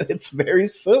 It's very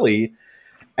silly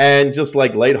and just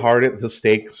like lighthearted. The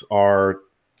stakes are,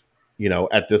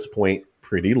 at this point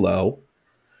pretty low.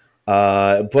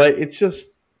 But it's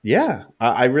just,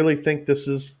 I really think this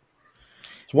is.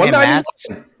 It's one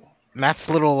Matt's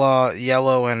little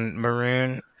yellow and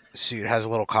maroon suit has a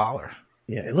little collar.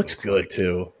 Yeah, it looks good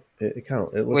too. It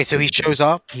kind of. Wait, so he shows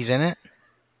up? He's in it?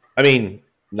 I mean,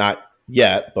 not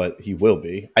yet, but he will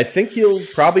be. I think he'll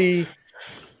probably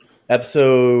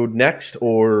episode next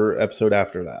or episode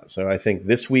after that. So I think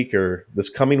this week or this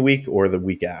coming week or the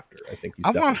week after. I think he's.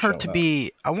 I want her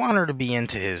to be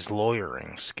into his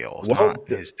lawyering skills, not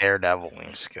his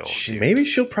daredeviling skills. Maybe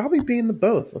she'll probably be into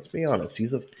both. Let's be honest.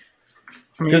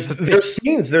 Because there's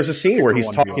scenes. There's a scene where he's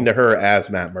talking to her as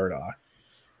Matt Murdock,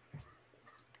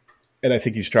 and I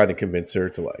think he's trying to convince her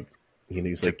to like.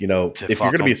 He's like, if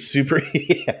you're going to be a super,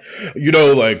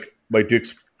 like my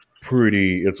dick's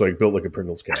pretty, it's like built like a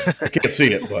Pringles can. I can't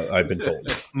see it, but I've been told.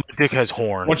 My dick has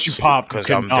horns. Once you pop, because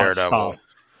I'm Daredevil. Stop.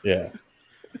 Yeah.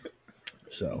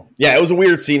 So, it was a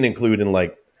weird scene to include in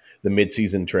like the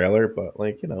mid-season trailer, but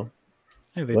like, hey,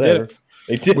 they whatever. did it.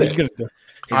 They did What it. are you gonna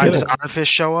do? Does Iron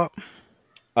Fist show up?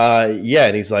 Yeah,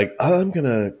 and he's like, I'm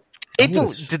gonna.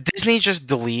 Did Disney just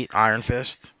delete Iron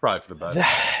Fist? Probably for the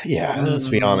best. Yeah, let's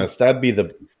be honest. That'd be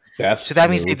the best. So that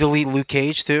means they delete Luke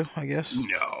Cage too, I guess?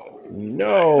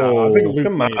 No, I think Luke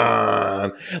come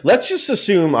on. Let's just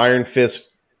assume Iron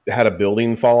Fist had a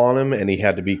building fall on him and he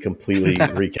had to be completely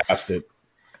recasted.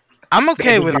 I'm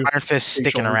okay with Iron Fist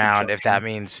sticking around if that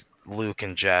means Luke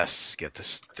and Jess get to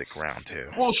stick around too.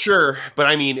 Well, sure, but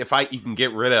I mean, if you can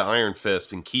get rid of Iron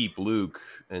Fist and keep Luke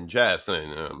and Jess,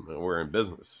 then we're in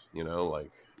business.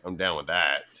 Like I'm down with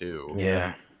that too.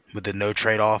 Yeah, with the no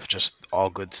trade-off, just all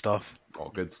good stuff. All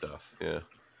good stuff. Yeah.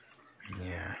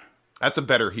 Yeah. That's a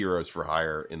better Heroes for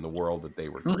Hire in the world that they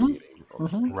were creating.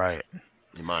 Mm-hmm. Right.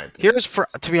 In my opinion.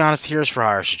 To be honest, Heroes for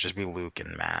Hire should just be Luke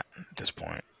and Matt at this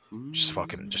point. Just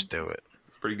do it.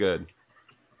 It's pretty good.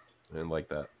 I didn't like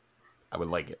that. I would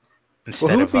like it.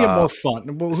 Instead of more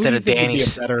fun. Instead of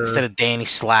Danny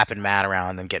slapping Matt around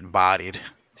and then getting bodied.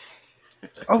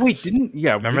 Oh wait,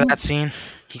 remember that scene?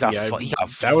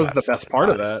 That was the best part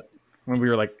of that when we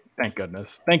were like, thank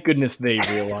goodness they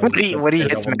realized. What he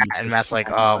hits Matt and Matt's like,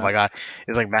 oh my god!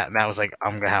 It's like Matt was like,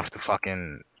 I'm gonna have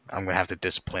to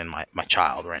discipline my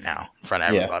child right now in front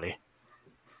of everybody. Yeah.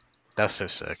 That was so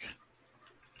sick.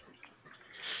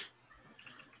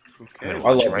 Okay, I'm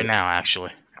gonna watch it right now.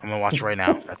 Actually, I'm gonna watch it right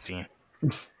now. That scene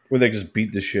where they just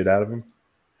beat the shit out of him.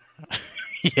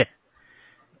 Yeah.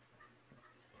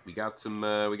 We got some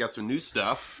new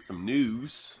stuff. Some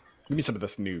news. Give me some of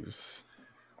this news.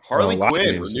 Harley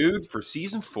Quinn renewed for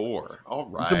season 4. All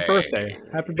right. It's a birthday.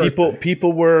 Happy birthday.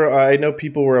 People were. I know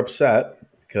people were upset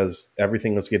because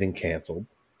everything was getting canceled.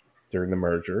 during the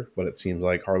merger, but it seems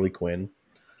like Harley Quinn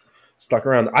stuck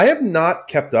around. I have not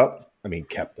kept up. I mean,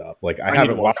 like I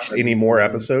haven't watched any more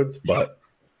episodes, but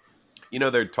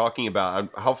they're talking about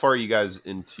how far are you guys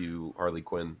into Harley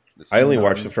Quinn? I only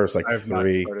watched the first I have 3.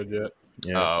 not started yet.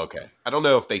 Yeah. Oh, okay. I don't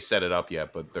know if they set it up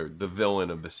yet, but the villain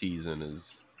of the season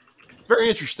is very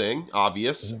interesting,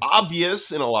 obvious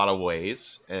in a lot of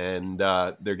ways, and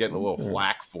they're getting a little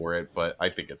flack for it, but I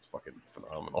think it's fucking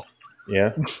phenomenal.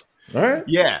 Yeah. All right.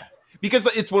 Yeah, because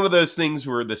it's one of those things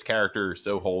where this character is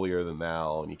so holier than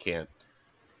thou, and you can't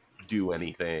do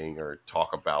anything or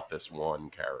talk about this one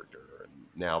character. And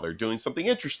now they're doing something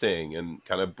interesting and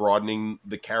kind of broadening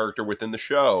the character within the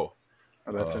show.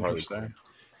 Oh, that's interesting.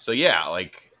 So yeah,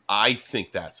 like I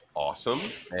think that's awesome,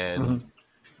 and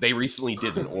they recently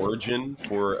did an origin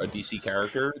for a DC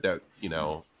character that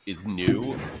is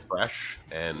new, fresh,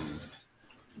 and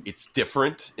it's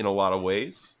different in a lot of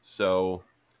ways. So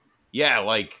yeah,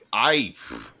 like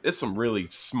there's some really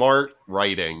smart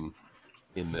writing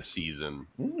in this season.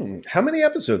 How many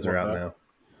episodes are out now?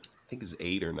 I think it's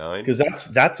 8 or 9. Because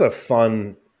that's a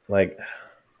fun, like,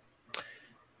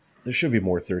 there should be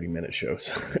more 30-minute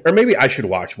shows. Or maybe I should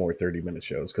watch more 30-minute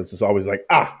shows because it's always like,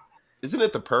 Isn't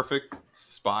it the perfect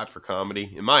spot for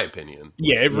comedy, in my opinion?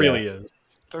 Yeah, it really is.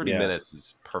 30 minutes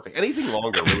is perfect. Anything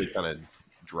longer really kind of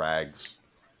drags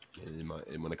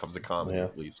when it comes to comedy,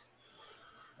 at least.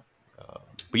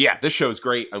 But yeah, this show is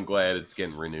great. I'm glad it's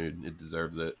getting renewed. It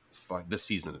deserves it. This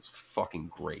season is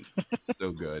fucking great. It's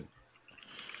so good.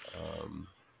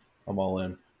 I'm all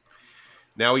in.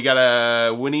 Now we got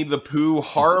a Winnie the Pooh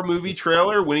horror movie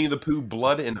trailer. Winnie the Pooh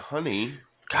Blood and Honey.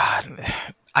 God,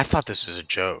 I thought this was a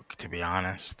joke, to be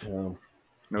honest.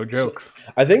 No joke.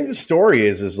 I think the story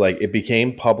is like it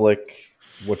became public.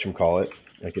 Whatchamacallit?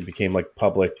 Like it became like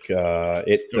public.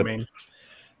 Domain.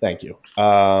 Thank you.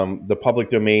 The public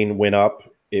domain went up.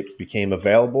 It became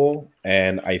available,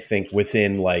 and I think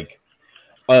within like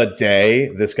a day,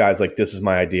 this guy's like, "This is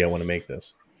my idea. I want to make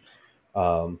this."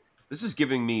 This is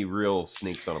giving me real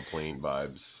Snakes on a Plane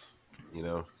vibes.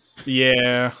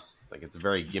 Yeah. Like it's a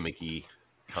very gimmicky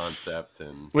concept,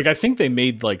 and Like I think they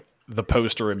made like the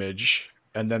poster image,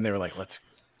 and then they were like, "Let's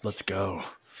go."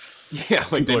 yeah,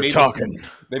 like People are talking.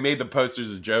 They made the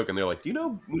posters a joke, and they're like, "Do you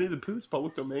know Winnie the Pooh's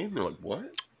public domain?" And they're like,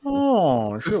 "What?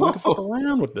 Oh, shit, we can fuck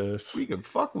around with this. We can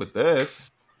fuck with this."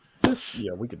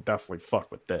 We could definitely fuck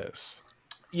with this.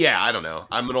 Yeah, I don't know.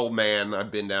 I'm an old man.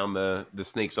 I've been down the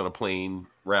Snakes on a Plane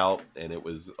route, and it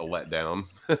was a letdown.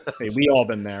 Hey, we all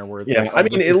been there. Where it's I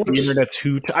mean, it looks. The internet's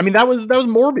I mean, that was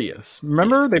Morbius.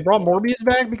 Remember, they brought Morbius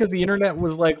back because the internet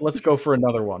was like, "Let's go for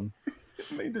another one."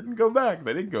 They didn't go back.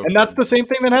 They didn't go. And that's the same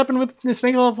thing that happened with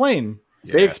Snakes on a Plane.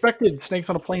 Yeah. They expected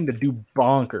Snakes on a Plane to do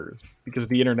bonkers because of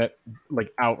the internet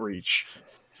like outreach.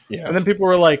 Yeah, And then people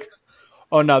were like,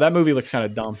 "Oh no, that movie looks kind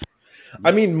of dumb."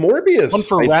 I mean, Morbius. One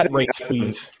for I rat think, race,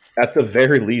 please. At the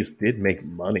very least, did make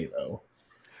money though.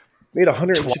 Made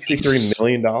 $163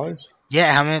 million.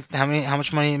 Yeah, how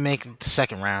much money did it make the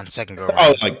second go round?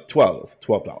 Oh, like $12.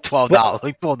 $12,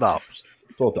 like $12.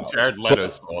 $12. Jared Leto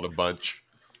sold a bunch.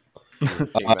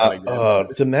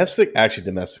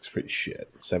 Domestic's pretty shit.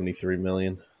 73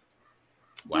 million.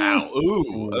 Wow.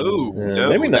 Ooh. No,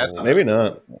 maybe not. Maybe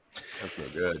not. That's no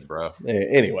good, bro.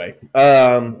 Anyway,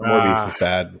 Morbius is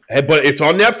bad. Hey, but it's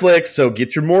on Netflix, so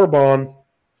get your Morbon.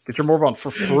 Get your Morbon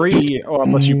for free,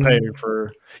 unless you pay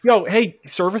for. Yo, hey,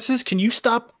 services, can you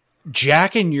stop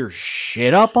jacking your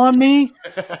shit up on me?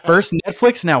 First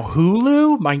Netflix, now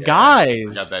Hulu. My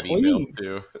guys, I got that please, email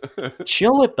too.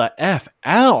 chill it the f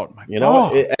out. My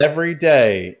God. Every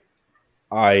day,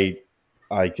 I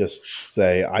just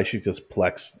say I should just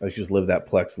Plex. I should just live that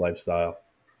Plex lifestyle.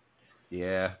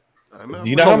 Yeah. Do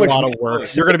you know how much a lot of work?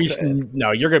 You're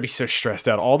gonna be so stressed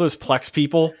out. All those Plex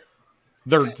people.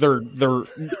 They're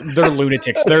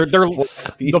lunatics. They're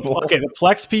the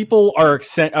Plex people are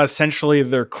essentially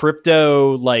they're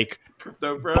crypto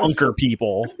bunker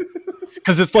people.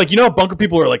 Because it's like, bunker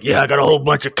people are like, yeah, I got a whole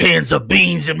bunch of cans of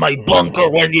beans in my bunker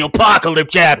when the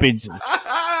apocalypse happens.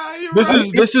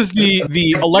 This is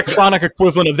the electronic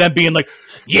equivalent of them being like,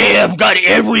 yeah, I've got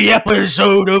every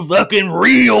episode of fucking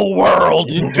Real World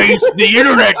in case the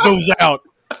internet goes out.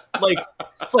 Like,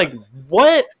 it's like,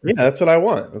 what? Yeah, that's what I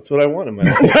want. That's what I want in my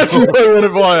life. That's what I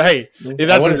want. Hey, if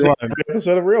that's what you want. Every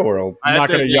episode of Real World. I'm not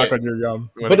going to yuck on your yum.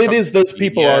 But it is, those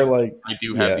people are like... I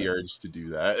do have the urge to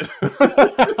do that.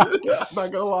 I'm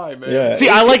not going to lie, man. Yeah. See,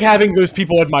 I like having those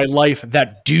people in my life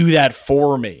that do that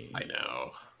for me. I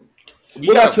know.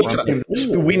 Well, that's the thing.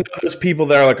 We know those people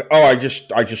that are like, oh, I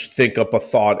just think up a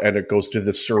thought and it goes to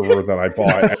the server that I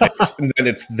bought and then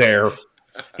it's there.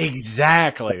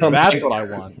 Exactly. That's what I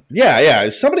want. Yeah.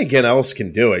 If somebody else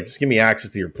can do it, just give me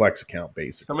access to your Plex account,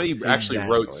 basically. Somebody actually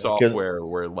wrote Exactly. software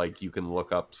where like you can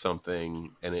look up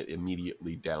something and it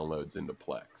immediately downloads into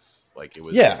Plex. Like it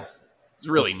was it's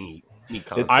really neat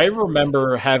concept. I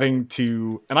remember having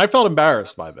to, and I felt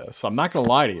embarrassed by this. I'm not going to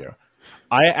lie to you.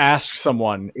 I asked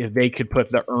someone if they could put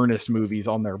the Ernest movies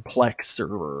on their Plex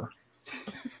server.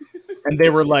 And they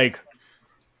were like,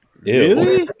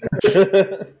 really?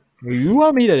 You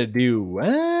want me to do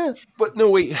what? But no,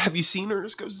 wait, have you seen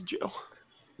Ernest Goes to Jail?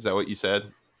 Is that what you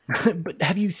said? But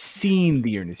have you seen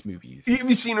the Ernest movies? Have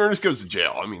you seen Ernest Goes to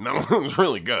Jail? I mean, that one was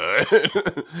really good.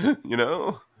 You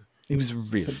know? It was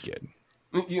really good.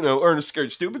 You know, Ernest Scared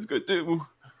Stupid's good too.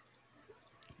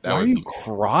 Why are you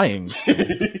crying,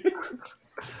 Steve?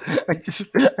 I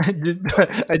just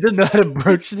didn't know how to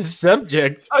broach the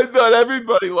subject. I thought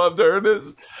everybody loved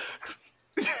Ernest.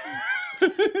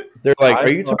 They're like, are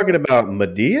you talking about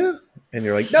Medea? And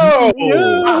you're like, no!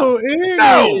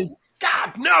 No!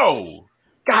 God, no!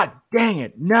 God dang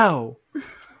it, no.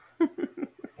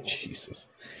 Jesus.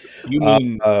 You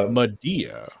mean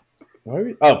Medea?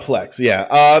 Plex,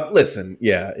 yeah. Listen,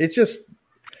 yeah, it's just,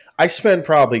 I spend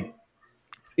probably,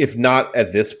 if not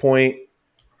at this point,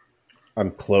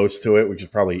 I'm close to it, which is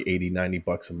probably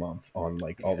 $80-$90 a month on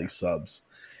like all these subs.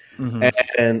 Mm-hmm.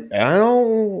 And I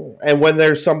don't. And when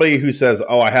there's somebody who says,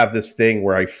 "Oh, I have this thing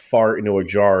where I fart into a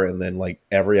jar," and then like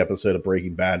every episode of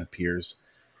Breaking Bad appears.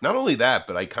 Not only that,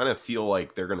 but I kind of feel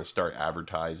like they're going to start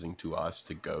advertising to us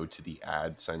to go to the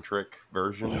ad-centric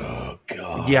version. Oh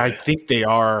God! Yeah, I think they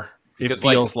are. Because, it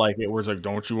feels like it was like,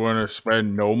 don't you want to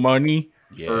spend no money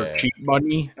or cheap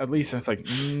money? At least it's like, I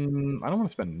don't want to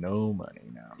spend no money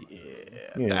now.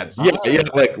 Yeah.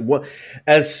 Like what?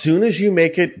 As soon as you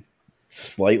make it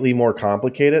slightly more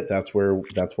complicated, that's when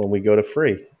we go to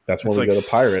free. That's when we go to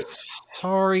pirate.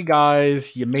 Sorry,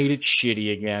 guys, you made it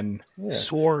shitty again. Yeah.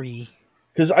 Sorry.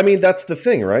 Because I mean, that's the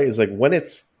thing, right? Is like when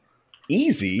it's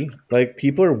easy, like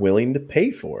people are willing to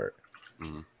pay for it.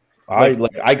 Mm. I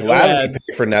gladly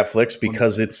pay for Netflix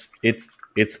because it's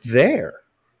there.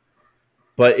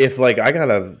 But if like I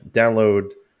gotta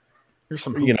download,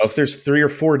 if there's 3 or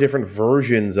 4 different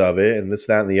versions of it and this,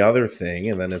 that, and the other thing,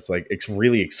 and then it's like it's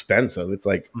really expensive. It's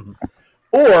like,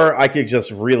 or I could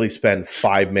just really spend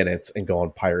 5 minutes and go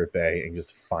on Pirate Bay and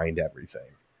just find everything.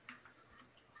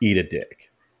 Eat a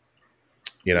dick,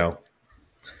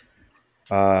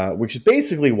 which is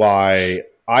basically why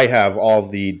I have all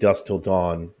the Dusk Till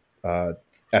Dawn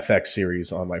FX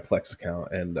series on my Plex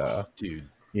account, and dude,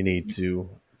 you need to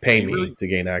pay me to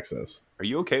gain access. Are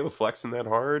you okay with flexing that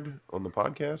hard on the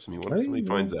podcast? I mean, what if somebody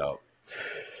finds out?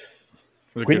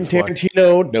 Quentin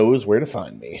Tarantino knows where to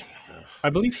find me. I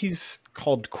believe he's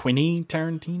called Quinny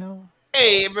Tarantino.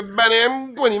 Hey, everybody,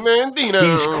 I'm Quentin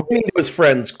Tarantino. He's Quentin to his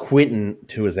friends, Quentin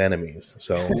to his enemies.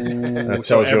 So that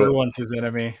tells you everyone's his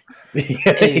enemy.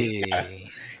 Yeah.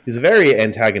 He's a very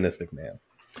antagonistic man.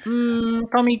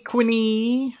 Call me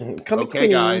Quinny. Okay,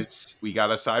 guys, we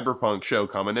got a cyberpunk show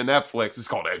coming to Netflix. It's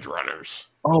called Edge Runners.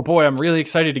 Oh boy, I'm really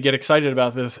excited to get excited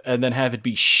about this and then have it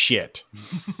be shit.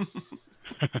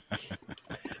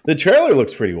 The trailer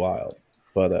looks pretty wild,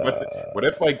 but what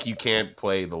if like you can't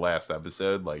play the last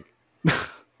episode? Like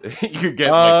you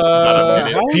get like about a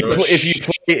minute.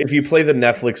 If you play the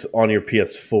Netflix on your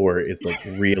PS4, it's like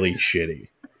really shitty.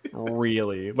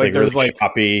 Really, it's like there's really like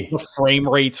choppy. The frame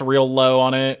rate's real low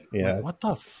on it. Yeah, like, what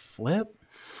the flip?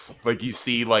 Like you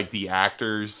see like the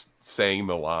actors saying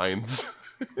the lines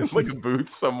in like a booth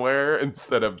somewhere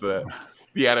instead of the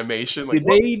animation. Like, did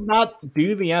they not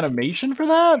do the animation for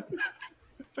that?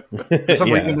 For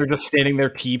some reason, they're just standing there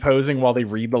T-posing while they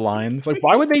read the lines. Like,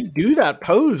 why would they do that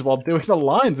pose while doing the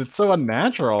lines? It's so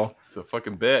unnatural. It's a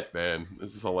fucking bit, man.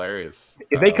 This is hilarious.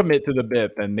 If they commit to the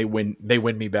bit, then they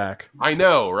win me back. I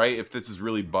know, right? If this is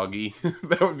really buggy,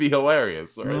 that would be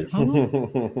hilarious, right?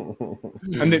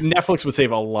 Mm-hmm. And Netflix would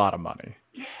save a lot of money.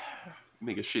 Yeah.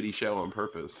 Make a shitty show on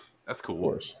purpose. That's cool. Of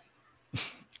course.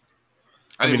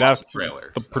 I mean, that's the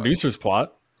trailer. The producer's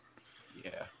plot.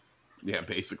 Yeah. Yeah,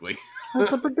 basically.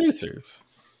 That's the producers.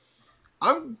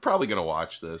 I'm probably going to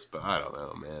watch this, but I don't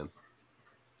know, man.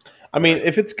 I mean,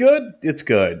 if it's good, it's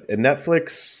good. And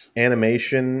Netflix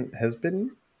animation has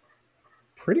been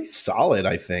pretty solid,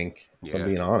 I think, if I'm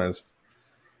being honest.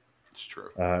 It's true.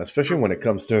 Especially when it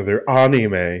comes to their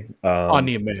anime.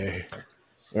 Their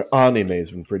anime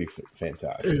has been pretty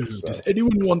fantastic. Ooh, so. Does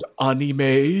anyone want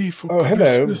anime for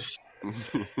Christmas?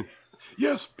 Hello.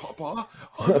 Yes, Papa.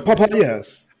 Papa,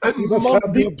 yes. And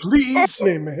Mother, please.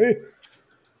 Anime.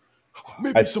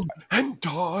 Maybe some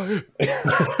hentai.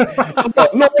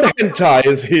 Lord Hentai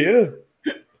is here.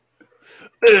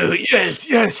 Oh,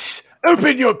 yes.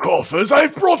 Open your coffers.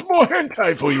 I've brought more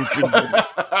hentai for you, children.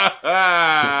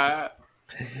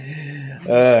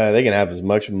 They can have as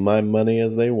much of my money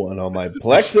as they want on my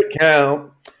Plex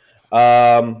account.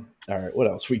 All right, what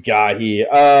else we got here?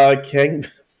 King.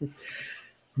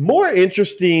 More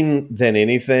interesting than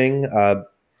anything,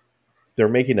 they're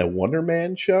making a Wonder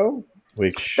Man show,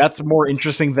 which That's more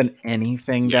interesting than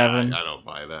anything, Devin. I don't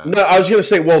buy that. no, I was going to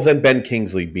say, well, then Ben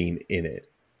Kingsley being in it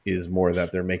is more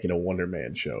that they're making a Wonder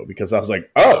Man show because I was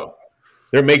like, oh,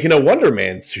 they're making a Wonder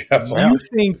Man show. You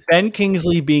think Ben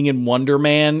Kingsley being in Wonder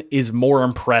Man is more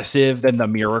impressive than the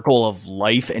miracle of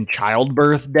life and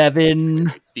childbirth,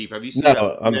 Devin? Steve, have you seen No,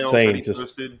 that I'm email saying that he just-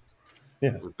 posted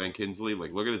Yeah. with Ben Kingsley?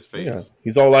 Like, look at his face. Yeah.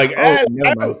 He's all like, Oh,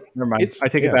 never mind. It's- I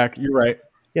take it back. You're right.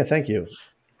 Yeah, thank you.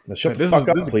 Now shut the This fuck is,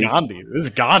 up, this is please. Gandhi. This is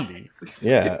Gandhi.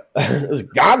 Yeah, this is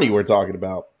Gandhi we're talking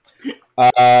about.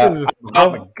 This is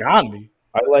Mahatma Gandhi.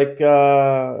 I like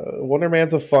Wonder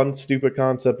Man's a fun, stupid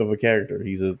concept of a character.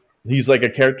 He's like a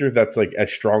character that's like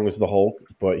as strong as the Hulk,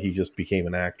 but he just became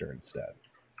an actor instead,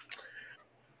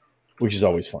 which is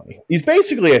always funny. He's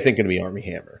basically, I think, going to be Army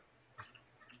Hammer.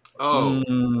 Oh,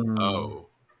 Mm. oh,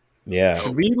 Yeah,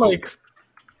 Should we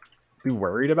be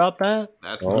worried about that?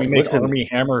 that's Well, Did we not make listen- Army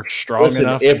Hammer strong listen.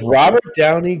 enough? If Robert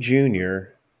Downey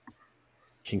Jr.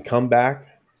 can come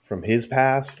back from his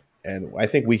past, and I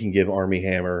think we can give Army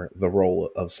Hammer the role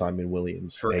of Simon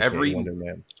Williams For aka every- Wonder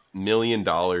Man. $1 million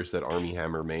that Army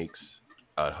Hammer makes,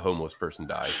 a homeless person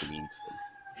dies and eats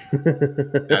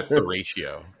them. That's the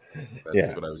ratio. That's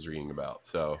Yeah. what I was reading about.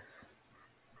 So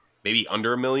maybe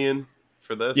under $1 million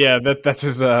for this. yeah, that's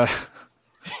his.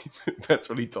 That's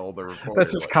what he told the reporter.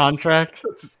 That's his like, contract.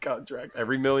 That's his contract.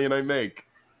 Every $1 million I make,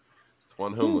 it's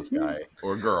one homeless guy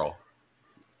or girl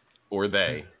or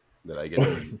they that I get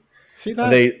to See that?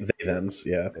 They thems,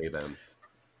 yeah. pay them.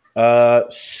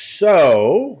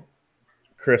 So,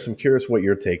 Chris, I'm curious what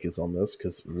your take is on this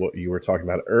because what you were talking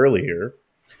about earlier.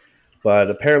 But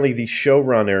apparently, the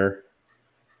showrunner,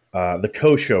 the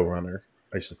co-showrunner,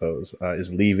 I suppose,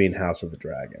 is leaving House of the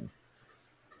Dragon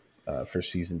for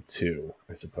season 2.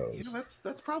 I suppose.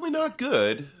 That's probably not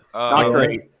good. Not Uh,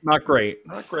 great. Not great.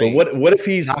 Not But great. what if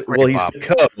he's Not great, well? He's Bob.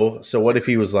 the co. So what if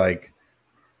he was like,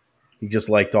 he just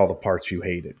liked all the parts you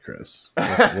hated, Chris?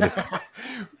 What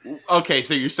if, Okay,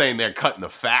 so you're saying they're cutting the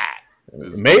fat.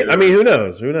 I mean, who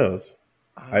knows? Who knows?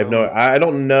 I have no. I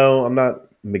don't know. I'm not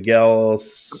Miguel.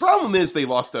 The problem is they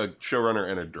lost a showrunner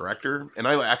and a director, and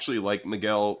I actually like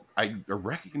Miguel. I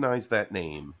recognize that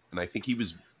name, and I think he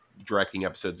was directing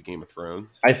episodes of Game of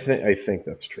Thrones. I think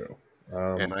that's true.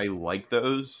 And I like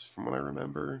those from what I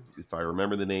remember. If I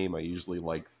remember the name, I usually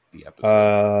like the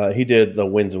episode. He did the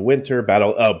Winds of Winter,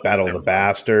 Battle of the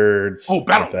Bastards.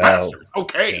 Battle of Bastards.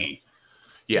 Okay.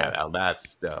 Yeah, now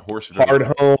that's the horse. Hard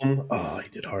Home. Oh, he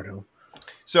did Hard Home.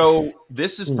 So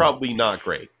this is probably not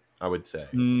great, I would say.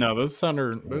 No, those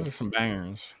are some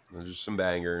bangers. There's some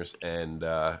bangers, and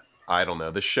I don't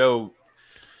know. The show.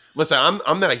 Listen,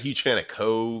 I'm not a huge fan of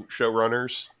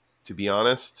co-showrunners, to be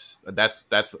honest. That's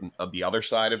the other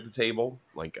side of the table.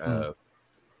 Like,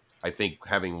 I think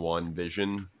having one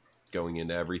vision going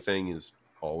into everything is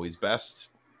always best.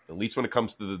 At least when it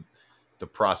comes to the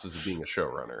process of being a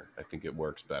showrunner, I think it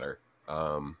works better.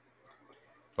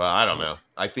 But I don't know.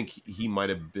 I think he might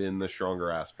have been the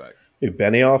stronger aspect. Dude,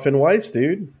 Benioff and Weiss,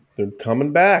 dude, they're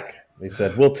coming back. They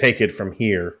said we'll take it from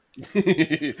here.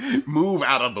 Move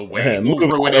out of the way. Yeah, We'll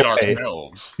move ruin out it of the way.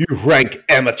 ourselves. You rank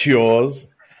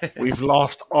amateurs. We've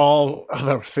lost all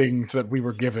other things that we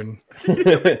were given.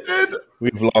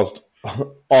 We've lost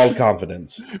all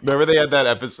confidence. Remember they had that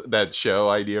episode, that show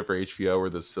idea for HBO where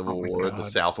the Civil Oh my War, the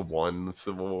God. South won the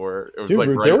Civil War. It was Dude, like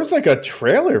there was like a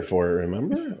trailer for it,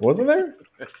 remember? Wasn't there?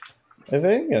 I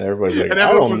think. And everybody's like, and I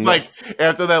everyone don't was know. like,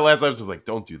 after that last episode, was like,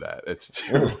 don't do that. It's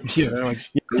terrible. Yeah, they're like,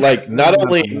 Like not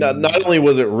only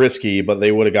was it risky, but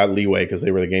they would have got leeway because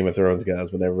they were the Game of Thrones guys.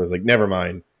 But everyone's like, never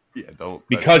mind, Yeah, don't.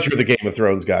 because you're the Game of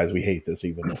Thrones guys, we hate this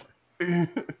even more. And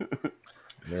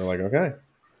they're like, okay,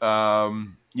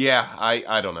 yeah,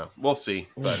 I don't know. We'll see.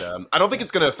 But I don't think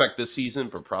it's going to affect this season,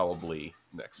 but probably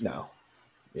next season. no.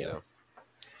 You know?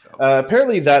 So,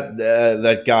 Apparently,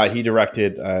 that guy he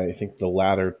directed, I think the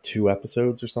latter 2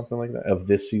 episodes or something like that of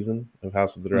this season of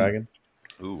House of the Dragon.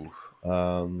 ooh.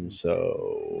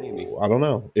 So Maybe. I don't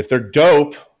know if they're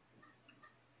dope.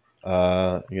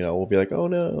 We'll be like, oh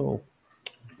no.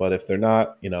 But if they're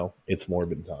not, it's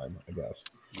Morbin time, I guess.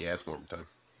 Yeah, it's Morbin time.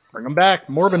 bring them back,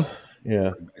 Morbin.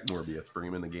 Yeah. Morbius, bring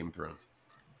him in the Game of Thrones.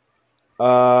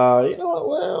 You know what?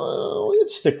 Well, we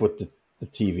could stick with the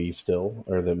TV still,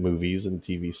 or the movies and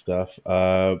TV stuff.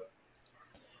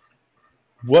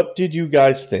 What did you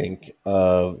guys think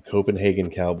of Copenhagen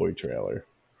Cowboy trailer?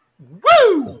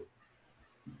 Woo!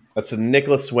 That's a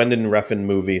Nicholas Winding Refn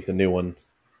movie, the new one.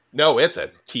 No, it's a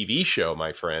TV show,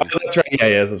 my friend. Oh, that's right.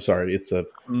 Yeah. I'm sorry. It's a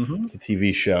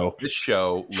TV show. This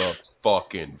show looks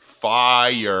fucking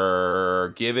fire.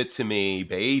 Give it to me,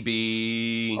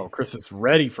 baby. Oh, Chris is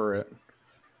ready for it.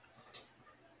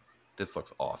 This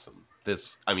looks awesome.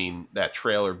 That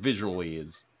trailer visually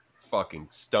is fucking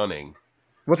stunning.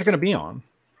 What's it going to be on?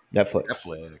 Netflix.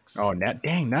 Oh,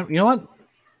 dang. You know what?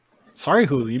 Sorry,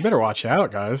 Hulu. You better watch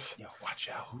out, guys. Yo, watch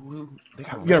out, Hulu. You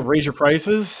got to raise your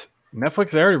prices.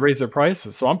 Netflix, they already raised their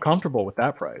prices, so I'm comfortable with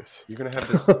that price. You're going to have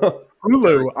this.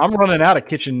 Hulu, I'm running out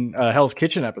of Hell's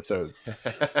Kitchen episodes.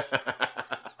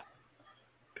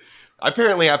 I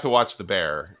apparently have to watch The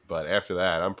Bear, but after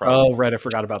that, I'm probably... Oh, right. I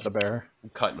forgot about The Bear.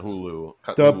 Cutting Hulu.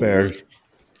 The Bear.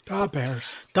 The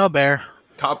Bears. The Bear.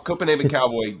 Copenhagen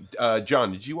Cowboy.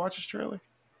 John, did you watch this trailer?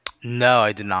 No,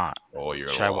 I did not. Oh, you're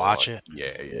gonna Should I watch it?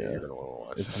 Yeah. You're gonna want to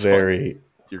watch it. It's very.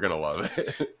 You're gonna love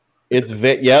it. It's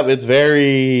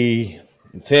very.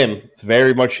 It's him. It's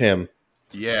very much him.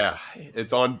 Yeah,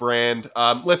 it's on brand.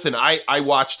 Listen, I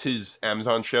watched his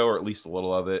Amazon show, or at least a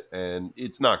little of it, and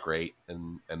it's not great.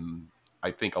 And I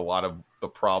think a lot of the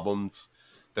problems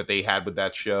that they had with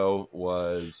that show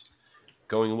was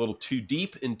going a little too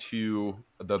deep into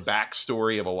the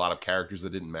backstory of a lot of characters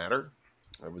that didn't matter.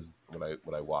 That was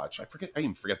what I watched. I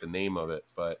even forget the name of it,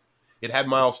 but it had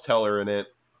Miles Teller in it.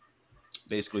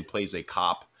 Basically plays a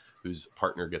cop whose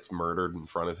partner gets murdered in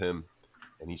front of him,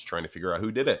 and he's trying to figure out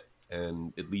who did it.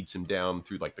 And it leads him down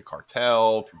through like the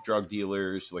cartel, through drug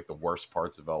dealers, like the worst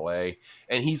parts of LA.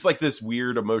 And he's like this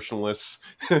weird emotionless,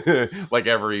 like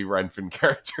every Renfin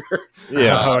character.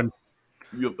 Yeah.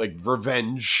 Like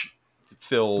revenge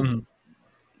filled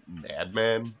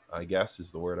madman, I guess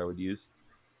is the word I would use.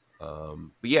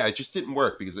 But yeah, it just didn't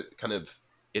work because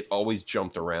it always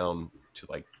jumped around to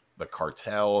like the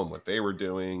cartel and what they were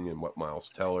doing and what Miles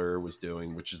Teller was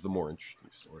doing, which is the more interesting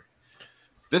story.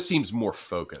 This seems more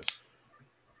focused,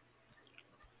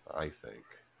 I think.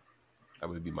 That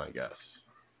would be my guess.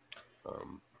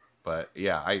 But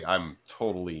yeah, I'm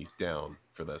totally down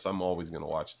for this. I'm always going to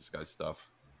watch this guy's stuff.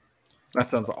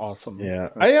 That sounds awesome. Yeah.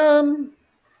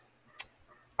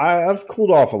 I've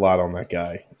cooled off a lot on that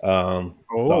guy. So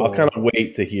I'll kind of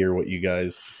wait to hear what you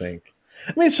guys think.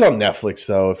 I mean, it's on Netflix,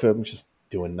 though. If I'm just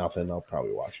doing nothing, I'll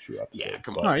probably watch a few episodes. Yeah,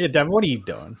 come All on. right, yeah, Devin, what are you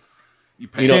doing?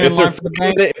 You know, if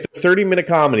they're 30-minute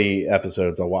comedy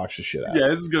episodes, I'll watch the shit out. Yeah,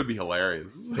 this is going to be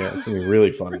hilarious. Yeah, it's going to be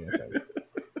really funny, I think.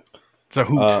 It's a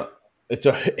hoot. It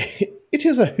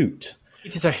is a hoot.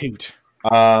 It is a hoot.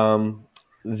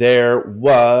 There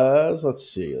was,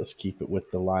 let's keep it with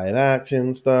the live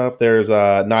action stuff. There's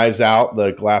Knives Out,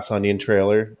 the Glass Onion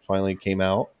trailer finally came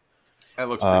out. That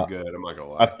looks pretty good, I'm not going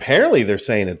to lie. Apparently they're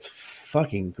saying it's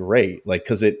fucking great, like,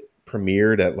 because it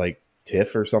premiered at like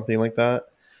TIFF or something like that.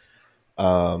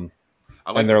 And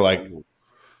they're like the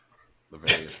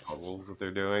various puzzles that they're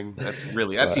doing.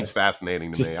 That seems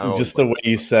fascinating to me. Just the way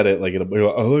you said it, like I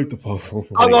like the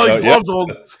puzzles. I like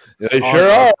puzzles. Yeah, they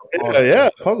sure are. Yeah,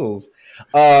 puzzles.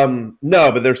 No,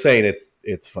 but they're saying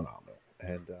it's phenomenal,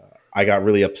 and I got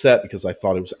really upset because I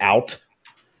thought it was out,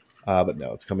 but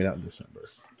no, it's coming out in December.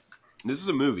 This is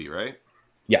a movie, right?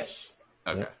 Yes.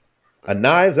 Okay. Yeah. A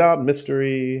Knives Out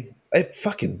mystery. It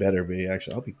fucking better be.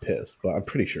 Actually, I'll be pissed, but I'm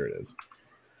pretty sure it is.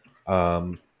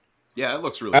 Yeah, it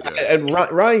looks really good. And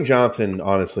Rian Johnson,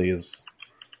 honestly, is,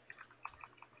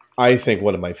 I think,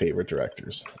 one of my favorite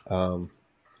directors.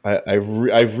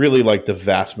 I've really liked the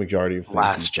vast majority of things.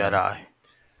 Last Jedi.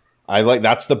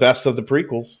 That's the best of the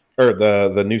prequels or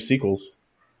the new sequels.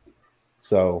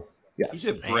 So yes,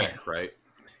 he did Brick, right?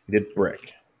 He did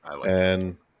Brick. I like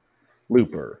and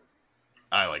Looper.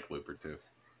 I like Looper too.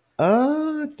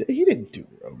 He didn't do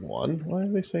Rogue One. Why are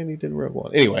they saying he did Rogue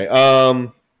One? Anyway,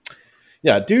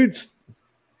 yeah, dude's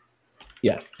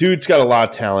got a lot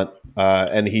of talent,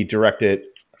 and he directed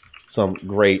some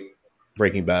great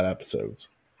Breaking Bad episodes.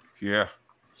 Yeah.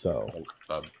 So,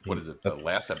 what is it? The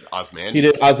last episode, Ozymandias. He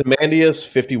did Ozymandias,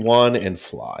 51, and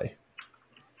Fly.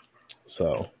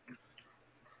 So,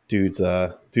 dude's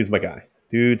my guy.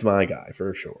 Dude's my guy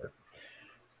for sure.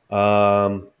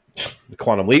 The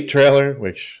Quantum Leap trailer,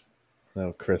 which,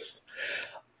 Chris,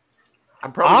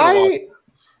 I'm probably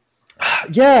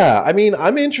yeah, I mean,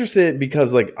 I'm interested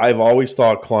because like I've always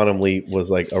thought Quantum Leap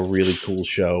was like a really cool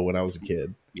show when I was a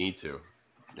kid. Me too.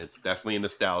 It's definitely a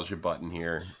nostalgia button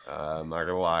here. I'm not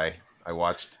gonna lie. I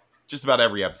watched just about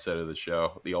every episode of the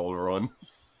show, the older one.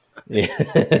 Yeah.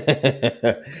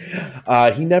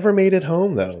 He never made it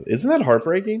home though. Isn't that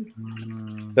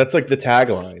heartbreaking? That's like the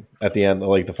tagline at the end,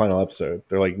 like the final episode.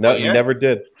 They're like, no, Oh, yeah? he never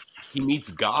did. He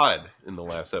meets God in the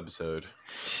last episode.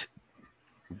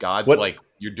 God's What- like,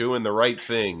 you're doing the right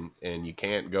thing, and you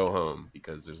can't go home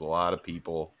because there's a lot of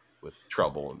people with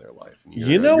trouble in their life. And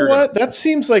You know what? That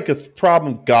seems like a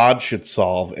problem God should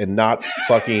solve and not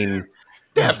fucking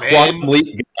Quantum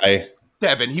Leap guy.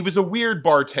 Devin, he was a weird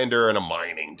bartender in a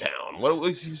mining town. He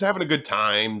was having a good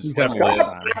time. Just let him live.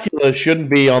 Scott Dracula shouldn't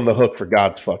be on the hook for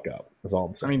God to fuck up. That's all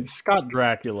I'm I saying. mean, Scott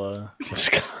Dracula.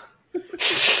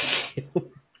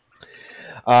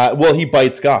 Well, he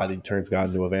bites God. He turns God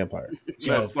into a vampire.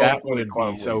 Yo, That's that all would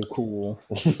Quantum be so Leap. cool.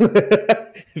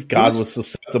 If God was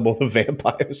susceptible to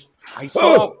vampires. I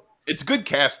saw it's good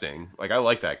casting. Like I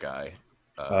like that guy.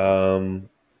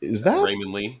 Is that?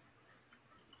 Raymond Lee?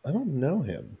 I don't know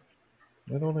him.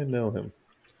 Why don't I know him?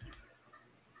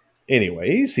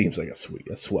 Anyway, he seems like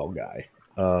a swell guy.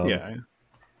 Yeah.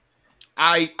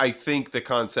 I think the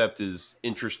concept is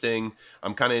interesting.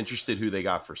 I'm kind of interested who they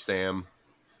got for Sam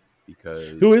because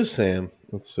Who is Sam?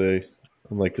 Let's see.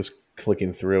 I'm like just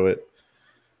clicking through it.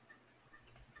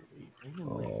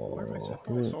 Where am I? I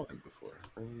thought I saw him before.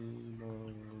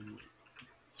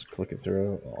 Just clicking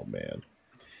through it. Oh man,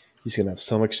 he's gonna have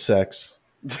so much sex.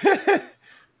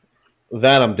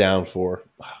 That I'm down for.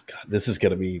 Oh god, this is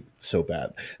gonna be so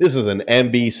bad. This is an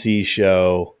NBC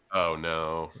show. Oh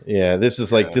no! Yeah, this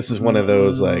is one of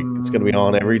those like it's gonna be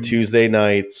on every Tuesday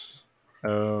nights.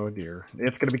 Oh dear,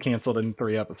 it's gonna be canceled in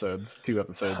 2 episodes. Or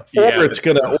it's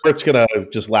gonna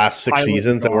just last 6 Pilot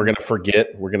seasons and gone.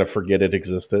 we're gonna forget it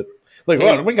existed. Like,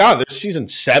 oh my god, there's season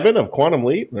 7 of Quantum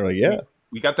Leap. And they're like, yeah.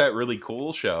 We got that really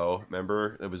cool show.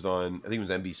 Remember, it was on. I think it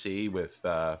was NBC with.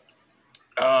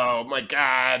 Oh my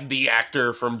god, the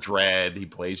actor from Dredd. He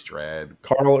plays Dredd.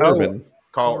 Carl Urban.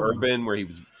 Carl Urban, where he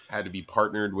had to be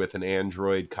partnered with an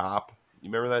android cop. You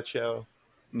remember that show?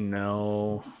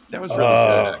 No, That was really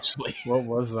good, actually. what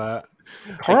was that?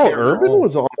 Carl can't Urban recall.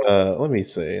 was on. Let me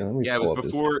see. Let me Yeah, it pull was up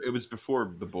his- before. It was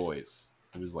before The Boys.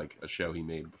 It was like a show he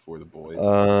made before The Boys.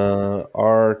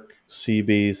 Ark,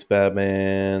 Seabeast,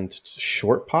 Batman,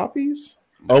 Short Poppies,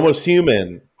 Almost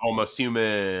Human. Almost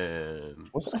Human. I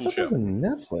Cool thought that show. was a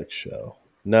Netflix show.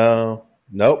 No,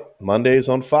 nope. Mondays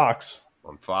on Fox.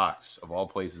 On Fox of all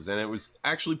places, and it was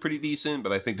actually pretty decent.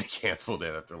 But I think they canceled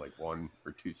it after like 1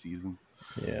 or 2 seasons.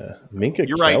 Yeah, Minka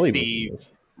You're right, Kelly was in Steve.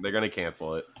 this. They're gonna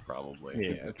cancel it probably.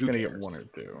 Yeah, it's Who gonna get cares? 1 or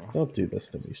 2. Don't do this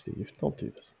to me, Steve. Don't do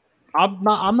this. I'm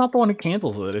not the one who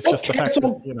cancels it. It's Don't just the fact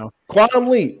cancel. that Quantum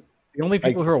Leap. the only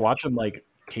people who are watching like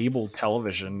cable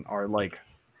television are like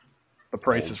the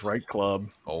Price is Right Club.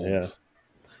 Old. Yeah.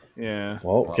 Yeah.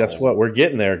 Well, Wow. guess what? We're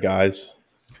getting there, guys.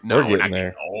 No, We're we're getting not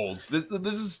there. getting old.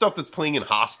 This is stuff that's playing in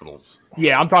hospitals.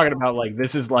 Yeah, I'm talking about like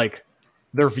this is like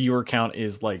their viewer count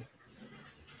is like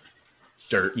It's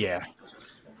dirt. yeah.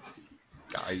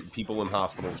 People in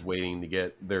hospitals waiting to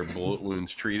get their bullet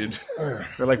wounds treated. They're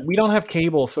like we don't have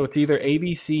cable, so it's either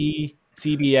ABC,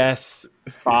 CBS,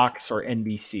 Fox, or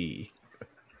NBC.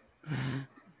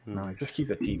 No, just keep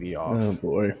the TV off. Oh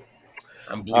boy.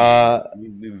 I'm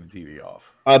leaving the TV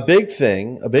off. A big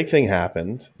thing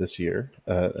happened this year,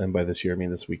 and by this year I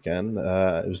mean this weekend.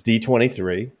 It was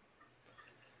D23.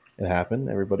 It happened.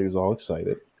 Everybody was all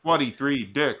excited. 23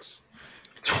 dicks.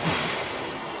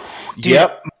 Dude,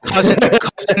 Yep.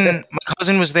 my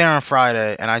cousin was there on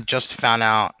Friday, and I just found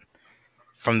out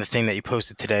from the thing that you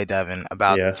posted today, Devin,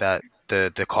 about Yeah. that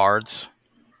the cards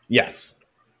Yes.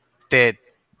 that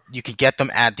you could get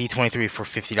them at D23 for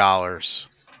 $50,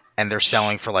 and they're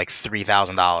selling for like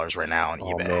 $3,000 right now on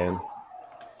Oh eBay. man.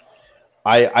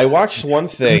 I watched one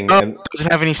thing, No, and it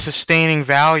doesn't have any sustaining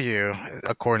value,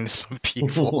 according to some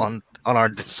people on our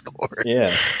Discord.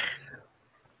 yeah.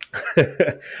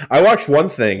 I watched one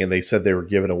thing, and they said they were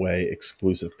giving away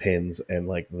exclusive pins, and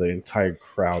like the entire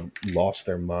crowd lost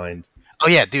their mind. Oh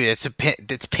yeah, dude,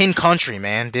 it's pin country,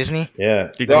 man. Disney, Yeah.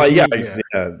 Did Oh, you yeah. see-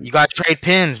 Yeah. you got to trade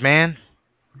pins, man,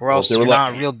 or Well, else they were you're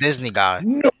like- not a real Disney guy.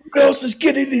 No one else is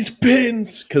getting these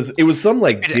pins because it was some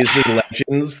like Disney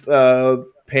Legends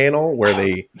panel where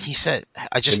they. He said,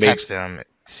 I just They made- texted him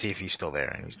to see if he's still there,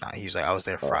 and he's not. He was like, I was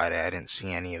there Friday. I didn't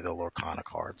see any of the Lorcana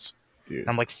cards. Dude, And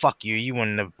I'm like, fuck you. You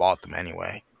wouldn't have bought them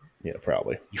anyway. yeah,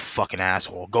 probably. You fucking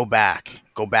asshole. Go back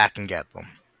and get them.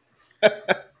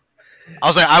 I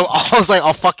was like,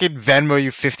 I'll fucking Venmo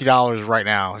you $50 right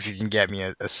now if you can get me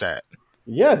a set.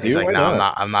 Yeah, dude. He's like, why no,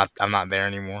 not? I'm not there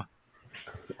anymore.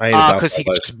 I ain't about Because that he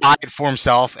could life. just buy it for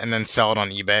himself and then sell it on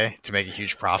eBay to make a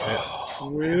huge profit.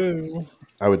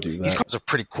 I would do These that. cards are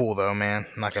pretty cool though, man.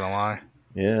 I'm not gonna lie.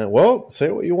 Yeah. Well, say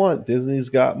what you want. Disney's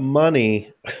got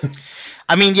money.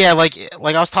 I mean, yeah, like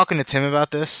I was talking to Tim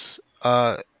about this,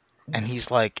 and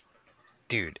he's like,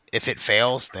 dude, if it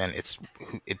fails, then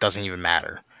it doesn't even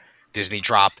matter. Disney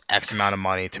dropped X amount of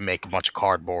money to make a bunch of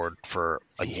cardboard for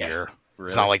a year. Really?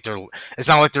 It's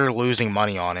not like they're losing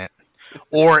money on it.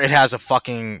 Or it has a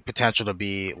fucking potential to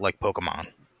be like Pokemon,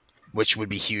 which would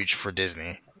be huge for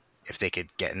Disney if they could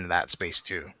get into that space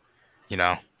too. You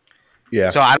know? Yeah.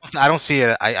 So I don't see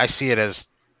it. I see it as,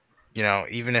 you know,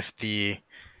 even if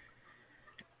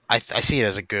I see it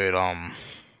as a good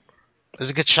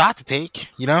shot to take.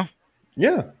 You know?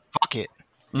 Yeah. Fuck it.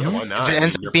 Yeah, why not? If it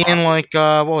ends up being like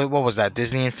what was that,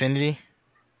 Disney Infinity?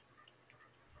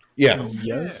 Yeah.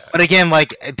 Yes. But again,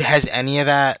 like, has any of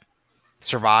that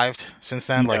survived since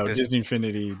then? No, Like Disney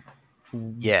Infinity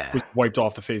yeah, was wiped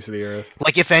off the face of the earth.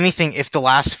 like if anything, if the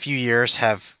last few years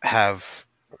have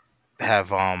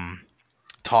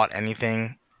taught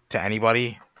anything to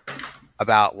anybody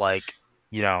about, like,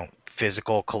 you know,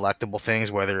 physical collectible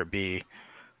things, whether it be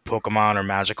Pokemon or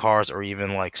Magic cards or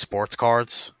even like sports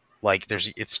cards, like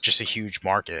it's just a huge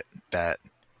market that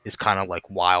is kind of like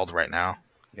wild right now.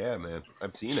 Yeah, man,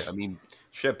 I've seen it. I mean,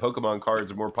 shit, Pokemon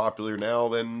cards are more popular now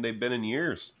than they've been in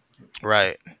years.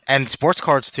 Right. And sports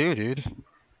cards too, dude.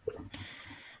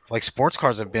 Like, sports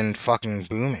cards have been fucking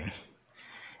booming.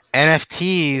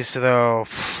 NFTs, though,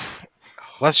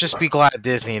 let's just be glad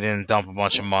Disney didn't dump a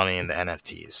bunch of money into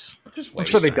NFTs. I'm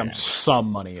sure they dumped some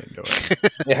money into it.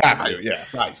 They have to, yeah.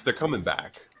 Guys, they're coming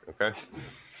back. Okay.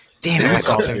 Damn it, That's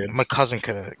all good. my cousin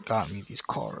could have got me these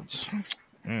cards.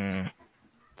 Mm.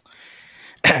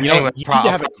 You know, Anyway, you need to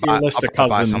have a tier list of I'll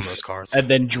buy some of cousins those cards. and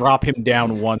then drop him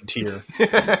down one tier.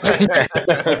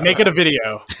 Like, make it a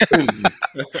video.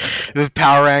 With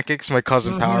power rankings, my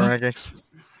cousin power rankings.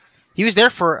 He was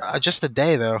there for just a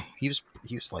day, though. He was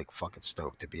like fucking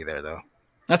stoked to be there, though.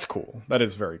 That's cool. That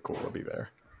is very cool to be there.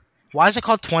 Why is it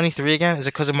called 23 again? Is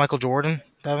it because of Michael Jordan,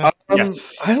 Devin?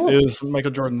 Yes, I don't- it was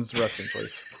Michael Jordan's resting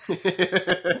place. I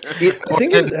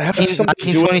think it has something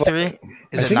to do with, 1923? like,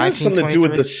 Is I it think it has something to do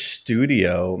with 1923? the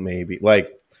studio, maybe.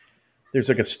 Like, there's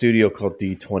like a studio called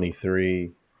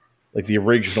D23, like the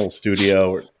original studio.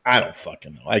 Or, I don't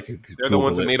fucking know. I could. They're the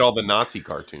ones that Google it. made all the Nazi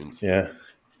cartoons. Yeah.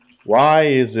 Why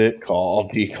is it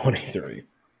called D23?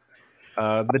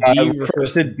 The D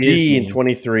refers to D Disney. in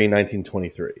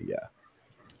 1923. Yeah.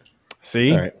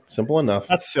 See, All right. Simple enough.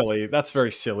 that's silly. That's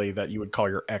very silly that you would call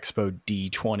your Expo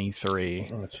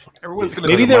D23. Oh, that's fucking Everyone's gonna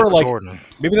Maybe Because they of were Michael like, Jordan.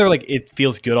 maybe they were like, it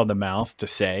feels good on the mouth to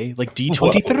say, like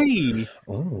D23.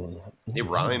 Oh. It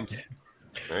rhymes,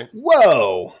 right?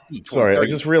 Whoa. Sorry, I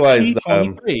just realized.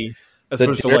 D23, as the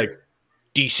opposed to Jer- like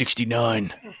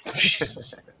D69.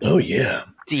 Jesus. Oh yeah.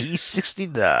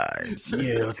 D69.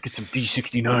 Yeah, let's get some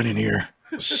D69 in here.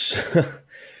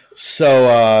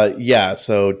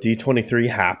 So D23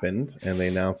 happened, and they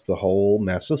announced the whole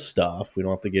mess of stuff. We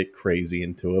don't have to get crazy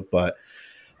into it, but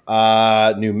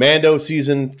new Mando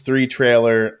season 3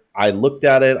 trailer. I looked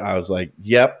at it. I was like,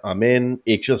 "Yep, I'm in."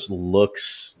 It just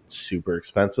looks super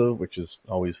expensive, which is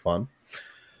always fun.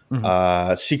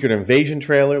 Secret Invasion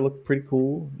trailer looked pretty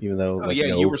cool, even though.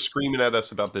 You were screaming at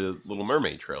us about the Little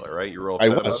Mermaid trailer, right? You were all I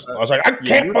upset was. about I was like, I Yeah,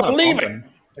 can't you're not believe it. pumping.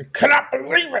 I cannot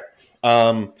believe it.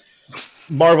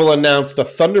 Marvel announced a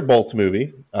Thunderbolts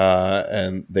movie,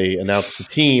 and they announced the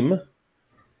team,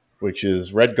 which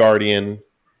is Red Guardian,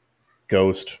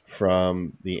 Ghost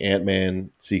from the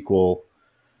Ant-Man sequel,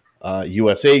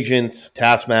 U.S. Agent,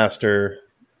 Taskmaster,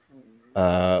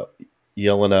 Yelena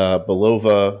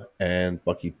Belova, and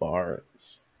Bucky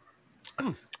Barnes.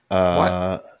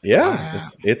 What? Yeah,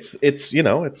 it's you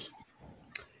know it's.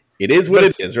 It is what But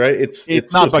it is, right? It's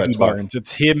not Suicide Bucky Squad. Barnes.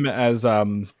 It's him as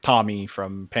Tommy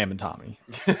from Pam and Tommy.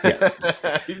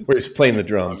 Where he's playing the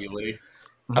drums. Tommy Lee.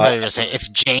 I thought you were going to say it's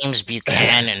James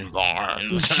Buchanan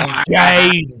Barnes.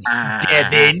 James,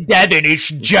 Devin, it's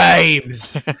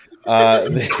James.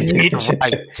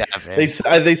 Right, Devin.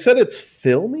 They said it's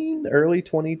filming early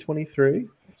 2023.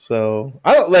 So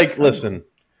I don't like. Listen,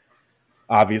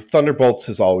 obvious Thunderbolts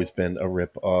has always been a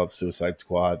rip of Suicide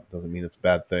Squad. Doesn't mean it's a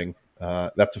bad thing.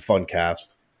 That's a fun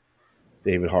cast.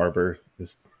 David Harbour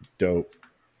is dope.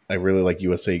 I really like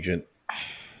U.S. Agent.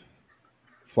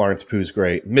 Florence Pugh's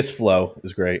great. Miss Flo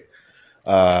is great.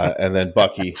 And then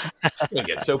Bucky. I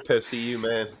get so pissed at you,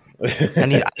 man.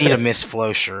 I need a Miss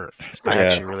Flo shirt. I Yeah.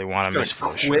 actually really want a Miss Flo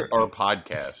Quit shirt. our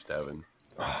podcast, Evan.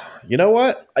 You know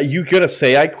what? You're going to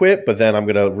say I quit, but then I'm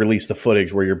going to release the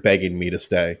footage where you're begging me to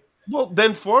stay. Well,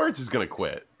 then Florence is going to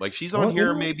quit. Like, she's on Well,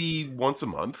 here yeah. maybe once a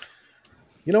month.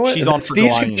 You know what? She's on for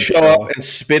Steve's going Goliath, to show so- up and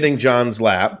spit in John's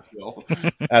lap Well,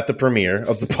 at the premiere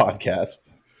of the podcast.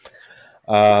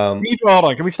 Hold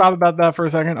on. Can we stop about that for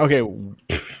a second? Okay,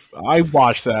 I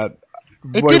watched that.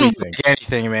 It What do you didn't think? look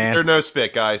anything, spit or man. no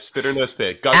spit, guys. Spit or no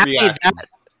spit. Gut Actually, reaction.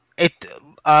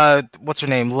 What's her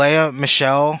name? Leia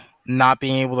Michelle not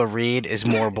being able to read is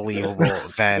more believable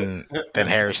than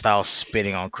Harry Styles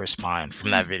spitting on Chris Pine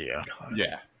from that video.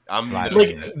 Yeah.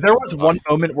 There was one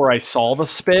moment where I saw the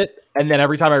spit, and then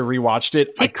every time I rewatched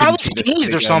it, he probably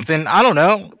sneezed or something. I don't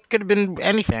know. Could have been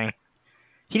anything.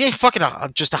 He didn't fucking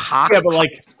just a hawk. Yeah, but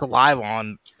like saliva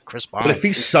on Chris Pine. But if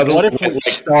he suddenly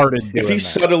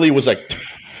suddenly was like,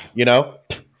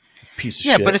 piece of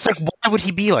shit. Yeah, but it's like, why would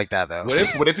he be like that though?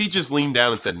 What if he just leaned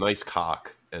down and said "nice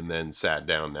cock" and then sat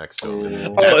down next to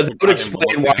him? That would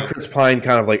explain why Chris Pine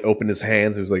kind of like opened his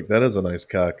hands. He was like, "That is a nice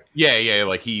cock." Yeah,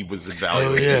 like he was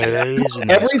evaluating.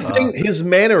 Everything, his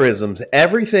mannerisms,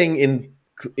 everything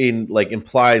in like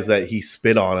implies that he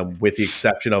spit on him, with the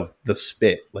exception of the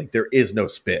spit. Like there is no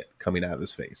spit coming out of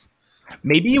his face.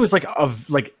 Maybe it was like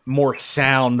more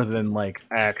sound than like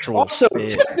actual. Also,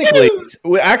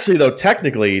 spit.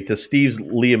 technically, to Steve's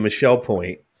Leah Michelle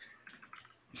point,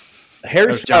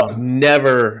 Harry Styles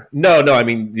never. No. I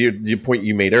mean, your point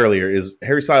you made earlier is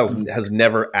Harry Styles has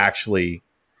never actually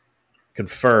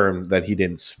confirmed that he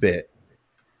didn't spit.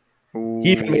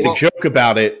 He even made a joke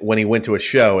about it when he went to a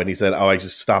show, and he said, "Oh, I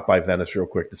just stopped by Venice real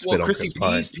quick to spit on Chris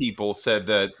Pine." P's people said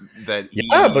that but you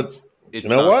know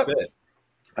what? Spit.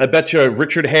 I bet you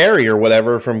Richard Harry or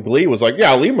whatever from Glee was like,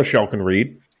 "Yeah, Lee Michelle can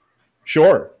read,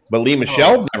 sure," but Lee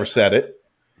Michelle never said it.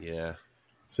 Yeah,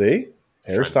 see,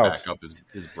 Harry Styles, back up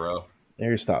his bro.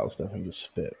 Harry Styles definitely just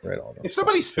spit right on. If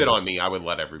somebody spit on me, I would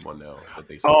let everyone know that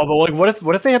they. But like,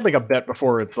 what if they had like a bet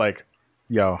before? It's like,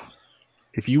 yo,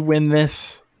 if you win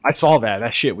this. I saw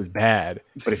that shit was bad.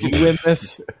 But if you win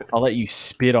this, I'll let you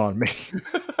spit on me.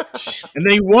 And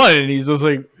then he won, and he's just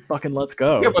like, fucking let's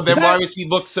go. Yeah, but then why was he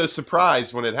look so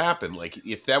surprised when it happened? Like,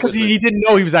 if that was... Because he didn't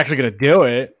know he was actually going to do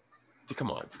it. Come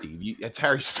on, Steve. It's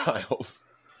Harry Styles.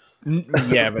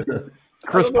 Yeah, but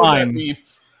Chris Pine...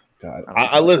 God,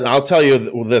 I'll tell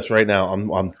you this right now.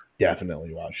 I'm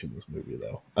definitely watching this movie,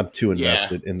 though. I'm too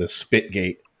invested in the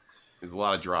Spitgate. There's a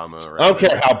lot of drama around. I don't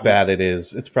care how bad it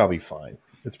is. It's probably fine.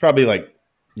 It's probably like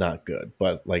not good,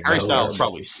 but like Harry Styles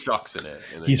probably sucks in it.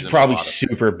 He's probably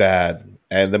super bad,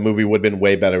 and the movie would have been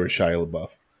way better with Shia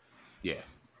LaBeouf. Yeah.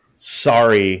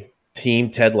 Sorry, Team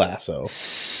Ted Lasso.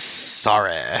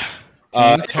 Sorry.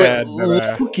 Ted.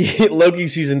 Loki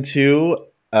season 2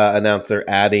 announced they're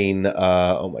adding.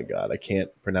 Oh my god, I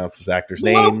can't pronounce this actor's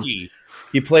name.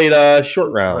 He played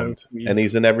Short Round, and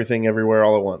he's in Everything Everywhere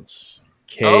All at Once.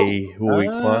 Hui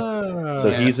Kwan.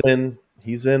 So he's in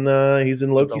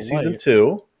Loki season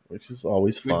 2, which is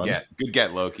always fun. Good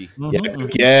get, Loki.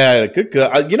 Yeah, good.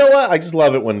 You know what? I just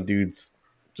love it when dudes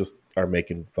just are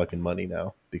making fucking money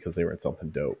now because they were in something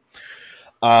dope.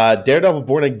 Daredevil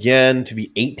Born Again to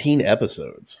be 18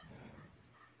 episodes.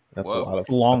 That's a lot of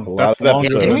long. That's a lot of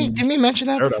episodes. Didn't we mention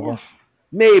that before?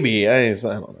 Maybe I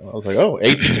don't know. I was like,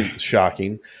 18 is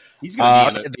shocking. He's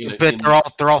gonna but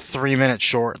they're all 3-minute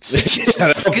shorts.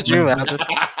 Could you imagine?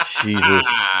 Jesus.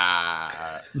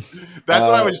 That's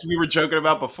what we were joking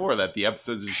about before, that the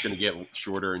episodes are just going to get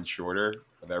shorter and shorter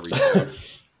with every show.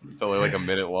 It's only like a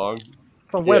minute long.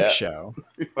 It's a web show.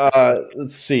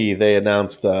 Let's see. They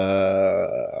announced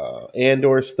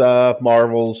Andor stuff.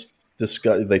 Marvel's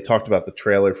they talked about the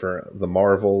trailer for the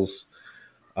Marvels.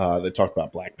 They talked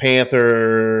about Black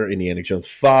Panther, Indiana Jones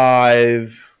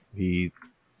 5.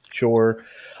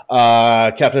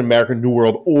 Captain America: New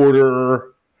World Order.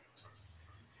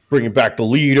 Bringing back the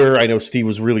leader. I know Steve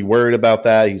was really worried about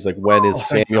that. He's like, when is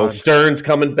Samuel Stearns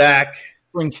coming back?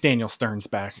 Bring Daniel Stearns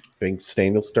back.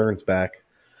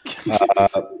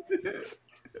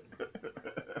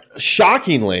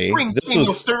 Shockingly, this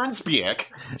was Stearns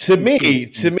back. to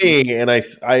me, and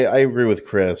I agree with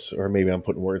Chris, or maybe I'm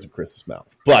putting words in Chris's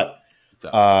mouth. But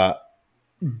the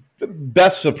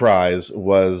best surprise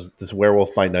was this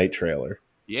Werewolf by Night trailer.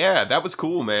 Yeah, that was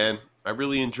cool, man. I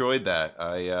really enjoyed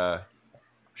that.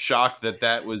 Shocked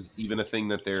that was even a thing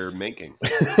that they're making.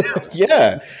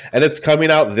 Yeah, and it's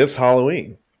coming out this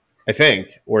Halloween, I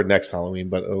think, or next Halloween.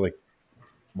 But like,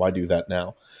 why do that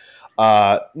now?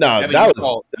 You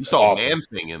saw awesome. Man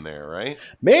Thing in there, right?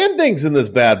 Man Thing's in this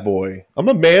bad boy. I'm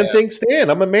a Man Thing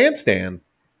stan. I'm a man stan.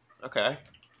 Okay.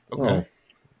 Well,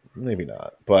 maybe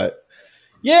not, but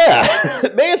yeah,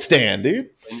 man stan, dude.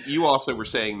 And you also were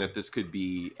saying that this could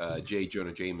be J.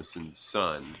 Jonah Jameson's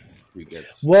son.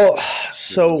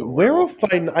 So Werewolf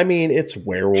it's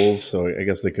werewolves, so I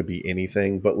guess they could be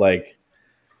anything, but like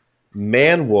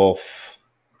Man-Wolf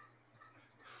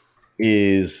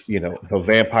is, the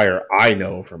vampire I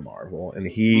know from Marvel, and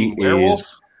he is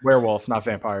Werewolf, not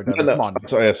vampire. Devin. No, Come on.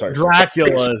 sorry.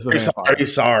 Dracula is the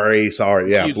vampire.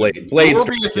 Sorry. Yeah, Blade's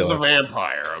Morbius is Dracula. a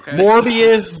vampire. Okay.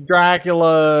 Morbius,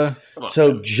 Dracula. Come on,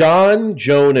 So man. John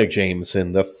Jonah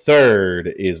Jameson the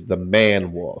third is the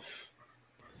Man Wolf.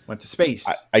 Went to space.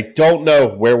 I don't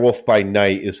know if Werewolf by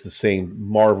Night is the same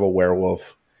Marvel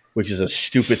Werewolf, which is a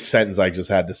stupid sentence I just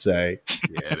had to say.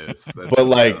 Yeah, it is. But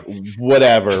like,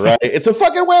 whatever, right? It's a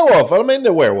fucking werewolf. I'm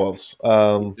into werewolves.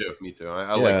 Me too.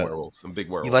 I like werewolves. I'm a big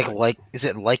werewolf. You like? Is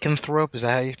it lycanthrope? Is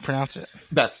that how you pronounce it?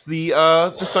 That's the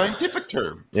scientific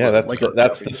term. Yeah,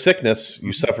 that's the sickness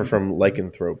you suffer from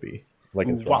lycanthropy.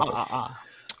 Lycanthropy. Wow.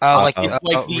 Like like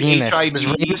the Remus. HIV. Was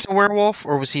Remus a werewolf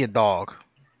or was he a dog?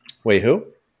 Wait, who?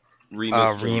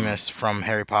 Remus from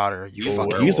Harry Potter. You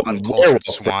fucking He's a uncultured werewolf.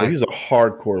 swine. He's a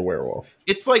hardcore werewolf.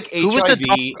 It's like Who was HIV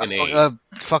the and dog?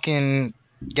 AIDS. Fucking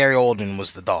Gary Oldman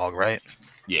was the dog, right?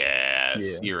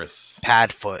 Yes, Iris.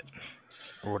 Padfoot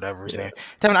or whatever his name.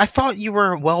 Devin, I thought you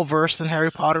were well versed in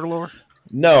Harry Potter lore.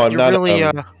 No, I'm You're not. really.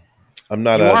 I'm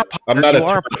not you a. are I'm not you a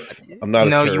are turf. I'm not a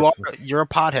No, turf. you are. You're a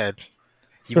pothead.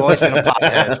 You've always been a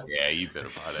pothead. Yeah, you've been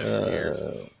about it for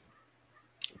years.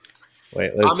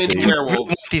 Wait, let's I'm into see.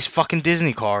 werewolves. These fucking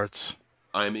Disney cards.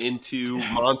 I'm into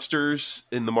monsters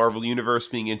in the Marvel Universe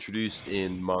being introduced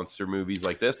in monster movies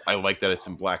like this. I like that it's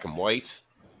in black and white.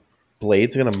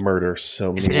 Blade's gonna murder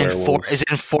so Is many it in werewolves. Is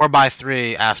it in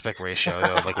 4:3 aspect ratio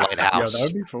though, like Yeah, Lighthouse? that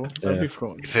would be cool. That'd be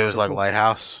cool. If it was like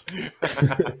Lighthouse, It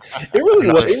really was.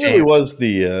 Another It really fan. was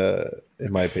the.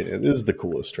 In my opinion, this is the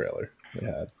coolest trailer they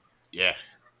had. Yeah,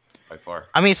 by far.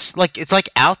 I mean, it's like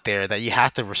out there that you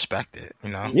have to respect it.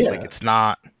 You know, Yeah. like it's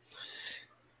not.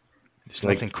 There's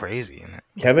Like- nothing crazy in it.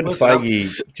 Kevin Listen,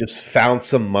 Feige just found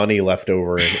some money left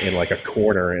over in like a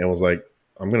corner and was like,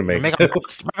 "I'm gonna make Make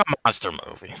this. a monster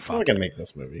movie. I'm Fuck. gonna make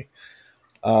this movie."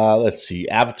 Let's see.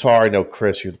 Avatar. I know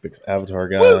Chris, you're the big Avatar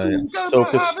guy. Woo! Ahsoka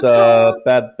Avatar! stuff.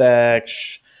 Bad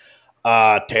Batch.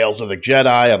 Tales of the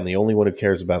Jedi. I'm the only one who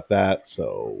cares about that,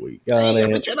 so we got Hey,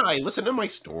 I'm a it. Jedi. Listen to my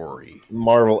story.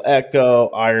 Marvel Echo,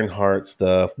 Ironheart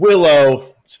stuff.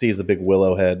 Willow. Steve's the big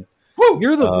Willow head.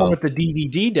 You're the one with the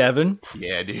DVD, Devin.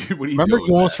 Yeah, dude. What are you Remember, doing?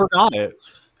 you almost forgot it.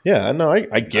 Yeah, I know. I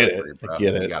get it. I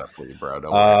get You it. got it for you, bro.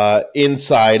 Don't worry.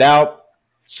 Inside Out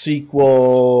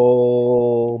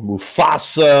sequel.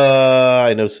 Mufasa.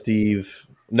 I know Steve.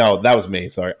 No, that was me.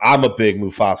 Sorry, I'm a big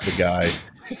Mufasa guy.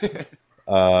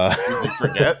 You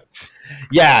forget?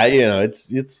 Yeah, you know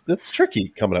it's tricky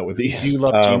coming up with these. You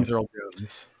love James Earl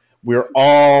Jones. We're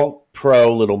all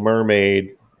pro Little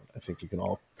Mermaid. I think we can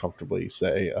all comfortably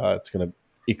say it's going to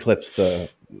eclipse the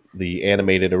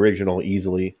animated original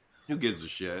easily. Who gives a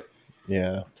shit?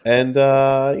 Yeah, and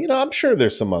I'm sure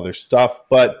there's some other stuff,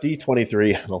 but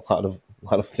D23 had a lot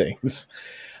of things,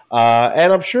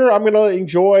 and I'm sure I'm going to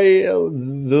enjoy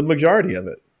the majority of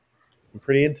it. I'm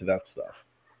pretty into that stuff.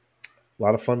 A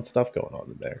lot of fun stuff going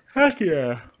on in there. Heck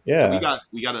yeah. Yeah, So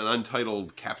we got an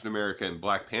untitled Captain America and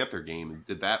Black Panther game.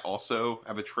 Did that also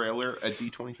have a trailer at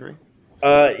D23?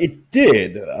 It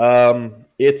did.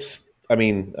 It's. I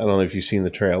mean, I don't know if you've seen the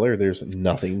trailer. There's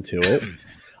nothing to it.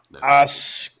 No.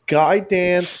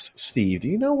 Skydance, Steve. Do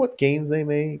you know what games they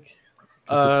make?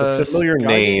 'Cause it's a familiar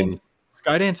name.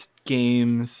 Skydance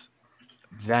Games.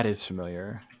 That is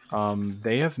familiar.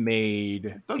 They have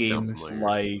made Does sound games familiar.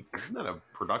 like. Isn't that a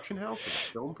production house? A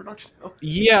film production house?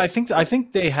 Yeah, I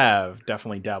think they have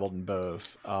definitely dabbled in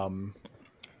both.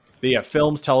 But yeah,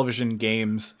 films, television,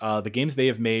 games. The games they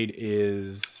have made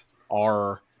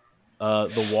are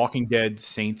The Walking Dead,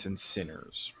 Saints and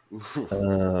Sinners.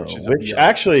 Which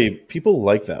actually people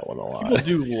like that one a lot. People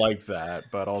do like that,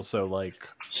 but also like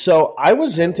So I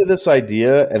was into this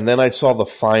idea, and then I saw the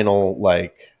final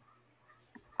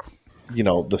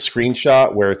the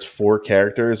screenshot where it's 4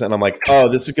 characters, and I'm like, oh,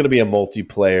 this is going to be a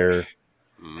multiplayer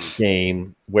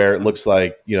game where it looks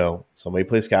like somebody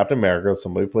plays Captain America,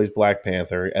 somebody plays Black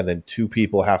Panther, and then 2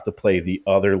 people have to play the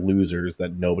other losers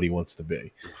that nobody wants to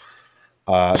be.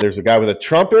 There's a guy with a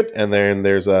trumpet, and then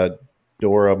there's a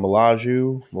Dora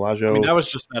Milaje. I mean, that was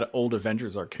just that old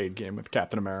Avengers arcade game with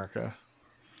Captain America.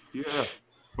 Yeah.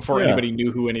 Before Yeah. anybody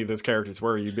knew who any of those characters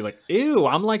were, you'd be like, ew,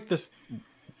 I'm like this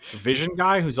Vision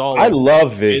guy who's all I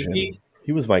love Vision. Disney.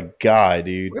 He was my guy,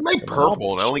 dude. It made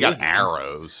purple and I only got Disney.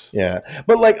 arrows. Yeah,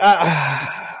 but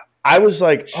I was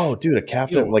like, oh, dude, a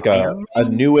Captain, Yo, like Iron a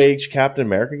Man? new age Captain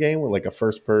America game with like a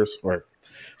first person or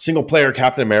single player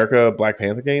Captain America Black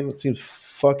Panther game. That seems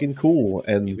fucking cool.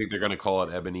 You And think they're going to call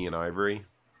it Ebony and Ivory?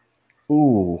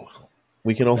 ooh,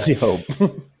 we can only hope.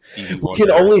 Stevie We Wonder?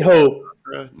 can only hope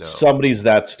No. somebody's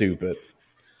that stupid.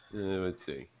 Let's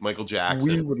see. Michael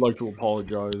Jackson. We would like to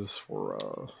apologize for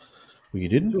We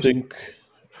didn't think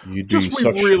You'd be Just we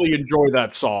really enjoy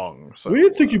that song. So. We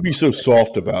didn't think you'd be so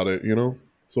soft about it, you know?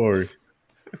 Sorry.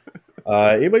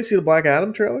 Anybody see the Black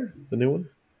Adam trailer? The new one?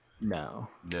 No.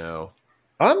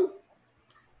 I'm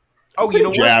you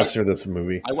know jazzed what? for this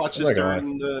movie. I watched this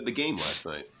during the game last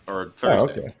night. Or Thursday. Oh,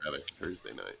 okay.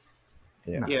 Thursday night.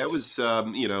 Yeah. Yeah, it was,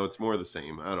 it's more of the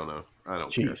same. I don't know. I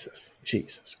don't care.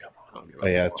 Jesus, come on. Oh,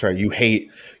 yeah, that's right. You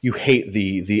hate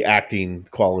the acting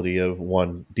quality of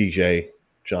one DJ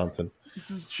Johnson.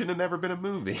 Should have never been a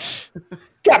movie.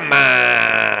 Come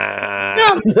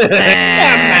on.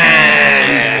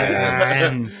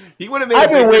 He would have made I've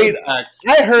been waiting. impact.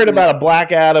 I heard about a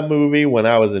Black Adam movie when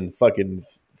I was in fucking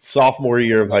sophomore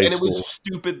year of high school. And it was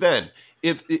stupid then.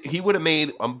 If he would have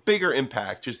made a bigger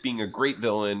impact just being a great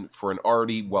villain for an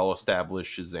already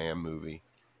well-established Shazam movie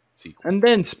sequel. And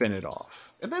then spin it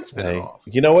off. It off.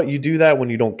 You know what? You do that when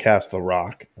you don't cast The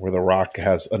Rock, where The Rock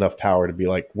has enough power to be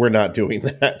like, we're not doing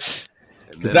that.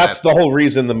 Because that's the whole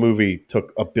reason the movie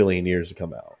took 1 billion years to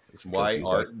come out. It's why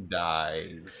art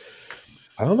dies.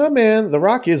 I don't know, man. The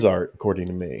Rock is art, according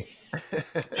to me.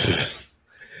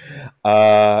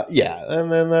 Yeah.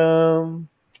 And then,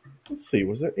 let's see.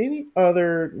 Was there any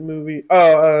other movie?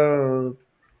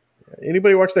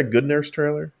 Anybody watch that Good Nurse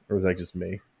trailer? Or was that just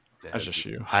me? That's just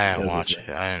you. I didn't watch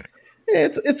it.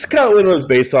 It's kind of one of those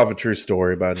based off a true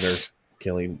story about a nurse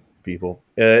killing people.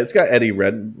 It's got Eddie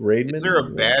Redmayne. Is there a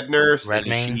bad nurse?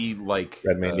 Redmayne? Is she like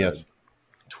Redmayne, yes.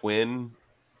 Twin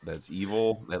that's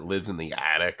evil that lives in the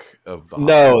attic of the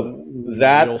No,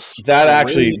 that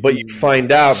actually, but you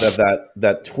find out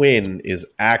that twin is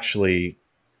actually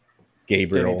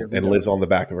Gabriel and lives on the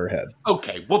back of her head.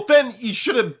 Okay, well then you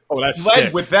should have led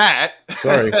sick. with that.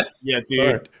 Sorry. Yeah,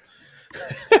 dude.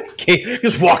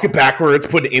 Just walking backwards,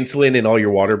 putting insulin in all your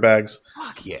water bags.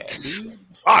 Fuck yeah.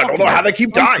 I don't know how they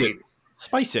keep dying.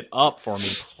 Spice it up for me,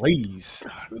 please.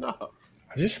 Enough.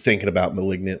 I was just thinking about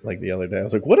Malignant like the other day. I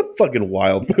was like, what a fucking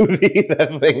wild movie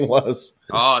that thing was.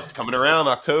 Oh, it's coming around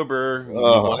October.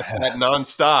 Watch that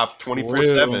nonstop,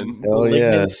 24/7. Oh,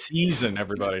 yeah. Season,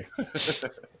 everybody.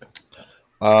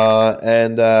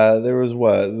 And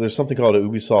there's something called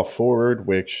Ubisoft Forward,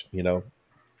 which, you know,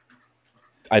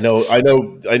 I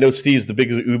know Steve's the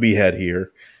biggest Ubi head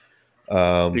here.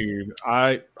 Dude,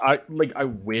 I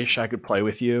wish I could play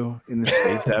with you in the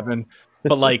Space 7,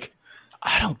 but like,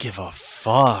 I don't give a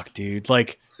fuck, dude.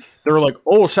 Like, they were like,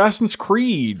 oh, Assassin's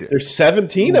Creed. There's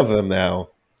 17 of them now.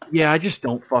 Yeah, I just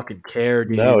don't fucking care,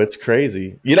 dude. No, it's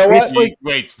crazy. You know what?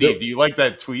 Wait, Steve, do you like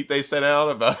that tweet they sent out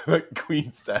about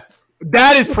Queen's death?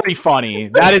 That is pretty funny.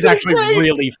 That is actually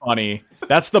really funny.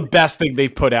 That's the best thing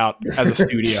they've put out as a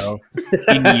studio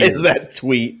in years. Is that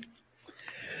tweet?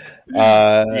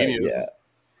 Yeah.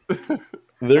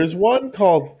 There's one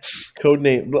called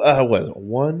Codename. What is it?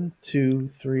 1, 2,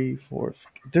 3, 4.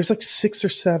 There's like 6 or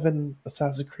 7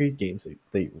 Assassin's Creed games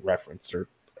they referenced or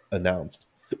announced.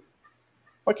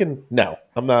 Fucking no,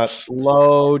 I'm not.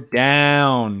 Slow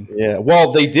down. Yeah,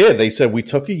 well, they did. They said we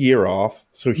took a year off,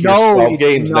 so here's 12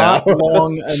 games not now.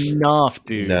 long enough,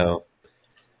 dude. No.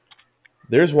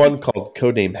 There's one called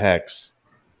Codename Hex,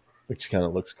 which kind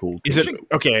of looks cool. Is it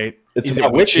okay? It's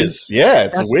about witches. Yeah,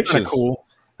 it's witches. Cool.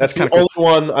 That's the only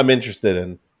one I'm interested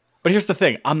in. But here's the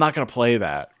thing: I'm not going to play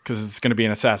that because it's going to be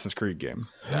an Assassin's Creed game.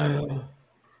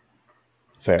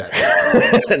 Fair.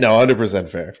 No, 100%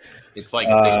 fair. It's like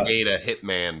if they made a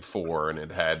Hitman 4 and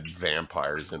it had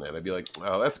vampires in it. I'd be like,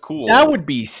 oh, that's cool. That would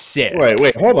be sick.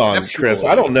 Wait, hold on, That's Chris.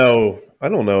 cool. I don't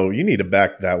know. You need to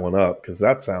back that one up because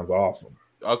that sounds awesome.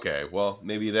 Okay, well,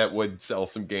 maybe that would sell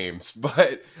some games,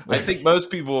 but I think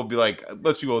most people will be like,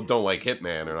 most people who don't like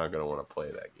Hitman are not going to want to play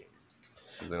that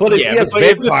game. But if he has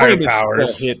vampire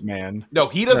powers, Hitman. No,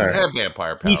 he doesn't have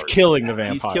vampire powers. He's killing the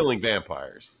vampires. He's killing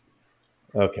vampires.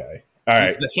 Okay, all right.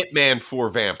 He's the Hitman for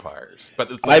vampires,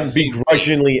 but it's like I'm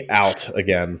begrudgingly out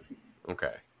again.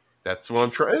 Okay, that's what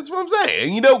I'm trying. That's what I'm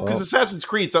saying. You know, because Assassin's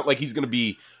Creed, it's not like he's going to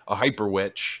be a hyper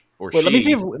witch. Wait, let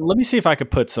me see if I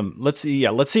could put some. Let's see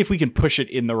if we can push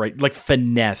it in the right, like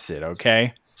finesse it.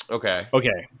 Okay.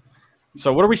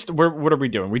 So what are we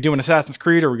doing? We doing Assassin's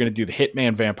Creed, or are we going to do the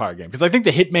Hitman vampire game? Because I think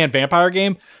the Hitman vampire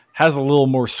game has a little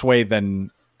more sway than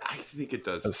I think it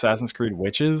does. Assassin's Creed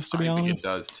Witches, to be honest.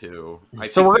 I think it does too.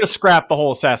 So we're going to scrap the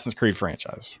whole Assassin's Creed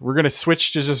franchise. We're going to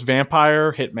switch to just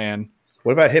vampire Hitman.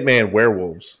 What about Hitman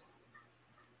Werewolves?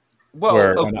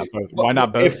 Well, why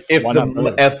not both? If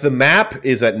the map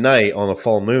is at night on a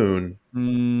full moon,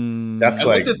 that's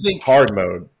like hard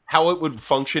mode. How it would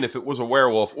function if it was a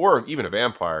werewolf or even a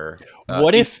vampire.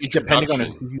 What if, depending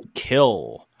on who you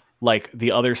kill, like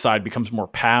the other side becomes more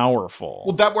powerful?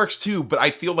 Well, that works too, but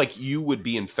I feel like you would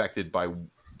be infected by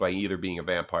by either being a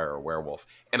vampire or a werewolf.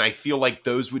 And I feel like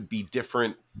those would be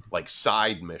different, like,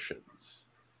 side missions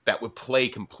that would play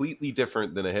completely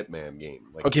different than a Hitman game.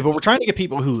 Like, Okay, but we're trying to get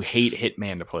people who hate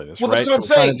Hitman to play this, Well, right? that's what I'm we're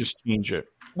trying saying. to just change it.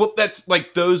 well, that's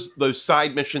like those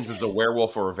side missions as a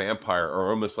werewolf or a vampire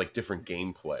are almost like different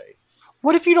gameplay.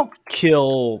 What if you don't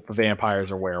kill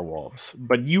vampires or werewolves,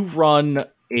 but you run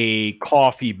a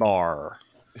coffee bar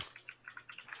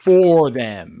for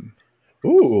them?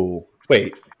 Ooh,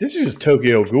 wait, this is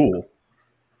Tokyo Ghoul.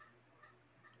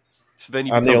 So then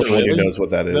you I'm the become, only one who really- knows what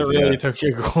that Is is. that really yeah.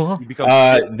 Tokyo Ghoul? you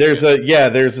become There's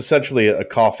essentially a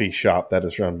coffee shop that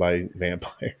is run by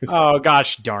vampires. Oh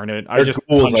gosh darn it! I They're just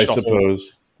ghouls, I punched,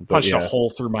 suppose. But punched yeah. a hole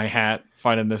through my hat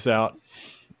finding this out.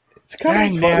 It's kind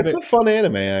Dang, of fun. man, It's a fun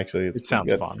anime, actually. It's It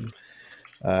sounds pretty fun.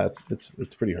 good.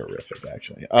 It's pretty horrific,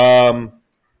 actually.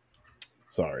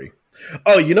 Sorry.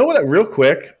 Oh, you know what? Real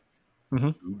quick,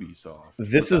 Ubisoft.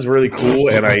 this is really cool,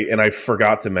 and I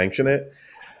forgot to mention it.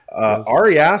 Yes.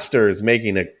 Ari Aster is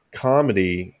making a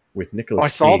comedy with Nicolas Oh, I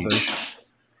saw Cage. this.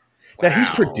 Now he's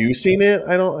Wow. producing it.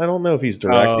 I don't know if he's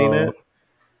directing Oh. it.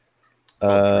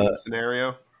 Uh,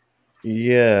 Scenario.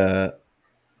 yeah,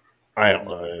 I don't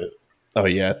know. Oh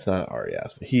yeah, it's not Ari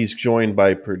Aster. He's joined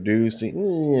by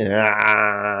producing.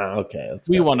 Yeah, okay.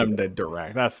 We want him to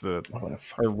direct. That's the I want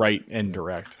to or write and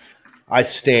direct. I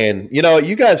stand. You know,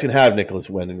 you guys can have Nicholas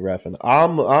Winding Refn.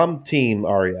 I'm team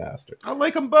Ari Aster. I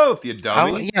like them both, you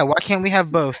dummy. Yeah, why can't we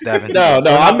have both, Devin? No,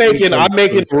 They're I'm not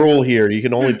making mutually a rule here. You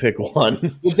can only pick one.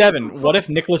 Well, Devin, what if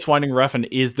Nicholas Winding Refn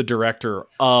is the director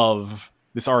of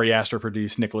this Ari Aster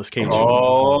produced Nicolas Cage?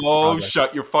 Oh, project?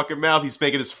 shut your fucking mouth. He's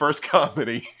making his first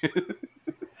comedy.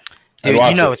 Dude,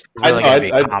 watch you know it. it's really gonna be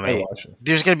a I'd comedy. watch it.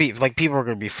 There's gonna be like people are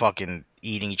gonna be fucking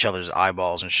eating each other's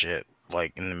eyeballs and shit,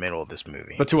 like in the middle of this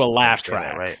movie. But to a laugh Say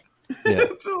that, track, right? Yeah.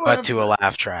 But to a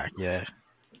laugh track, yeah.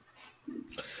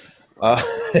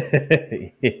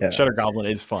 Yeah. Shutter Goblin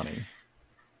is funny.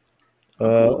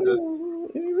 Sounds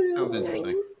interesting.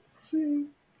 Let's see.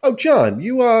 Oh, John,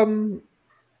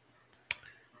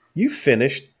 you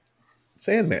finished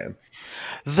Sandman.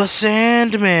 The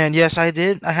Sandman. Yes, I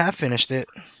did. I have finished it.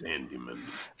 Sandyman.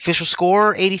 Official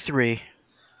score 83.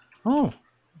 Oh,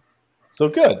 So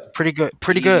good. Pretty good.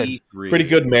 Pretty good. Pretty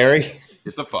good, Mary.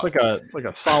 It's a fuck. like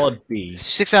a solid B.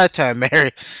 6 out of 10,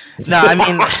 Mary. No, I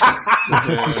mean,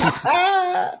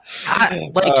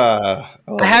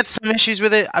 I had some issues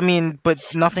with it. I mean, but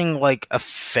nothing like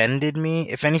offended me.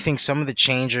 If anything, some of the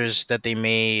changes that they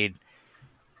made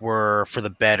were for the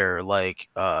better. Like,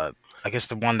 I guess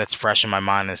the one that's fresh in my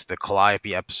mind is the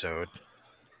Calliope episode.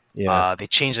 Yeah. They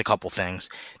changed a couple things.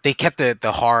 They kept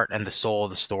the heart and the soul of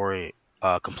the story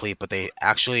complete, but they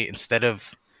actually instead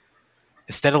of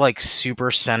like super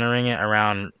centering it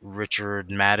around Richard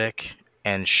Maddock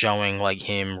and showing like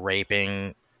him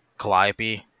raping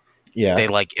Calliope, Yeah. they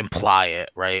like imply it,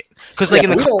 right? Because like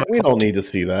Yeah, in the we don't need to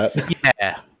see that.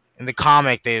 yeah, in the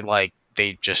comic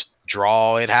they just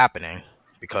draw it happening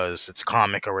because it's a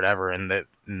comic or whatever in the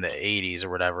 80s or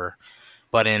whatever.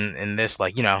 But in this,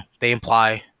 like, you know, they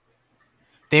imply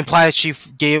that she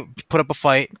put up a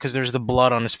fight because there's the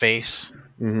blood on his face,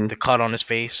 Mhm. the cut on his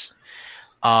face.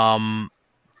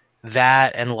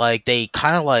 That and like they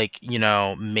kind of like, you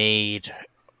know, made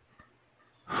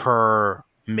her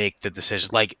make the decision.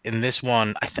 Like in this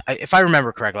one, if I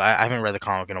remember correctly, I haven't read the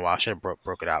comic in a while. I should have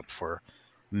broke it out before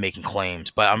making claims,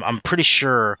 but I'm pretty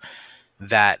sure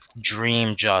that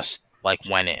Dream just like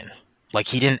went in. Like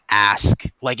he didn't ask.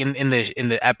 Like in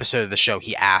the episode of the show,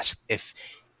 he asked if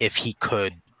he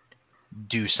could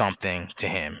do something to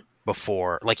him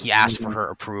before. Like he asked for her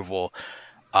approval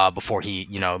before he,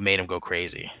 you know, made him go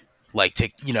crazy. Like to,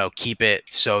 you know, keep it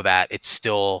so that it's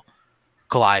still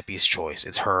Calliope's choice.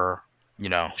 It's her, you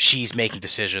know, she's making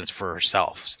decisions for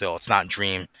herself still. It's not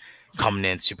Dream coming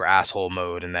in super asshole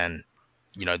mode and then,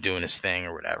 you know, doing his thing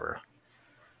or whatever.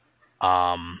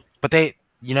 But they,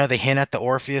 you know, they hint at the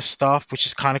Orpheus stuff, which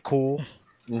is kind of cool.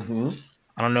 Mm-hmm.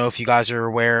 I don't know if you guys are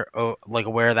aware of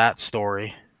that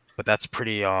story, but that's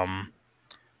pretty. I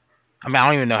mean, I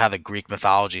don't even know how the Greek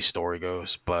mythology story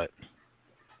goes, but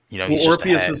you know, he's Well, just a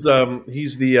Orpheus head.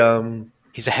 is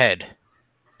He's a head.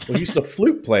 he's the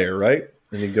flute player, right?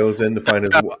 And he goes in to find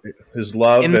his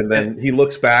love, In and then he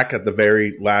looks back at the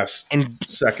very last And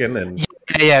second, and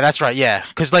yeah, that's right. Yeah,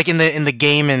 because like in the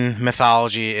game in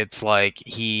mythology, it's like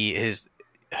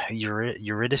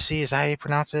Eurydice, is that how you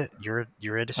pronounce it?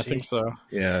 Eurydice. I think so.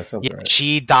 yeah, that sounds Yeah, right.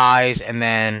 she dies, and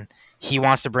then he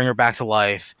wants to bring her back to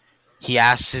life. He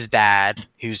asks his dad,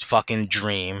 who's fucking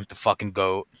Dream, the fucking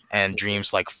goat, and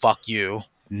Dream's like, "Fuck you,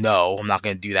 no, I'm not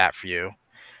gonna do that for you."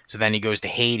 So then he goes to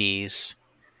Hades,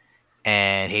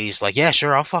 And Hades like, yeah,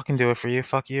 sure, I'll fucking do it for you.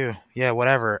 Fuck you. Yeah,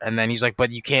 whatever. And then he's like,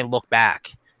 but you can't look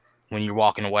back when you're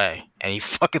walking away. And he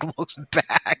fucking looks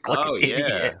back like an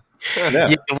idiot. Yeah.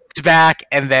 He looks back,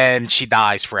 and then she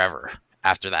dies forever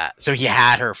after that. So he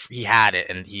had it,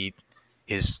 and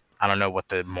I don't know what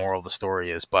the moral of the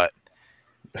story is, but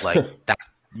like that,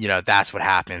 that's what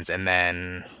happens. And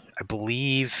then I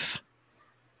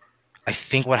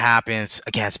think what happens,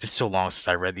 again, it's been so long since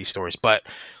I read these stories, but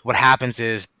what happens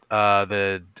is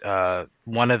the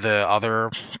one of the other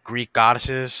Greek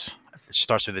goddesses, it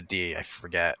starts with a D, I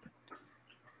forget.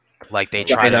 Like they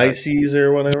try Dionysus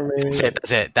or whatever, maybe.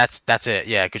 That's it.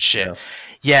 Yeah, good shit.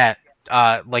 Yeah,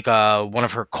 like one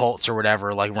of her cults or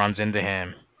whatever like runs into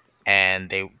him, and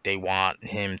they want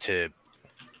him to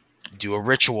do a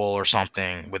ritual or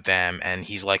something with them, and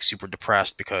he's like super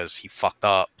depressed because he fucked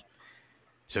up.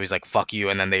 So he's like, fuck you,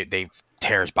 and then they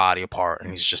tear his body apart, and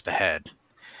he's just a head.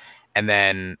 And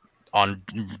then on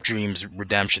Dream's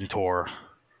redemption tour,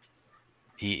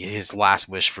 his last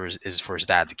wish is for his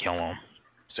dad to kill him.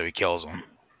 So he kills him.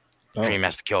 Oh. Dream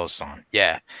has to kill his son.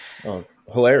 Yeah. Oh,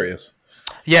 hilarious.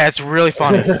 Yeah, it's really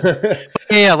funny.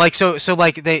 Yeah, like so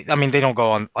like they don't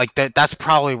go on like that. That's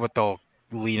probably what they'll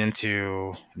lead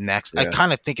into next. Yeah. I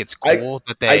kind of think it's cool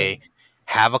that they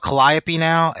have a Calliope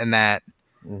now, and that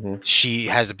she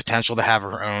has the potential to have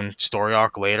her own story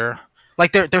arc later.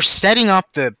 Like they're setting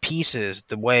up the pieces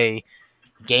the way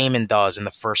Gaiman does in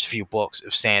the first few books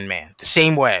of Sandman, the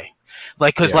same way.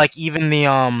 Like because like even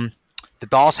the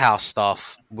Doll's House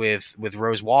stuff with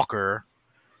Rose Walker,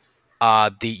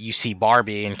 you see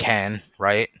Barbie and Ken,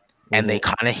 right? And they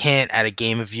kind of hint at a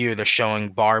Game of View. They're showing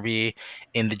Barbie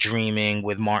in the Dreaming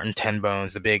with Martin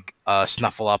Tenbones, the big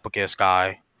Snuffleupagus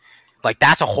guy. Like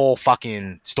that's a whole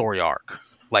fucking story arc.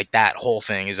 Like that whole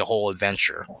thing is a whole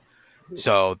adventure.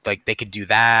 So like they could do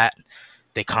that.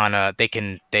 They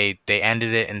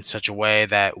ended it in such a way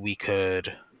that we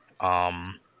could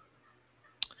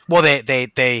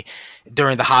they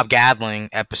during the Hobgadling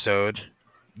episode,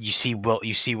 you see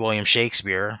William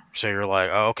Shakespeare, so you're like,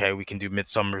 oh, okay, we can do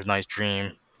Midsummer Night's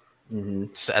Dream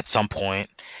at some point,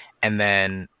 and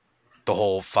then the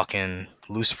whole fucking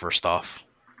Lucifer stuff,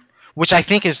 which I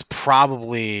think is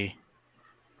probably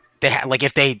like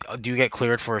if they do get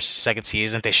cleared for a second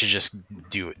season, they should just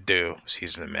do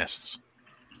Season of Mists.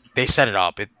 They set it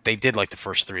up. They did like the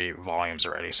first 3 volumes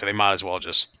already, so they might as well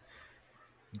just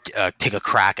take a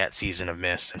crack at Season of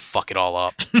Mist and fuck it all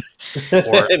up.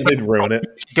 And they'd ruin it.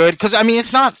 Good, because I mean,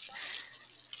 it's not.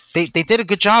 They did a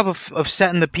good job of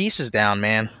setting the pieces down,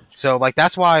 man. So like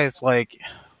that's why it's like,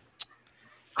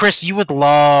 Chris, you would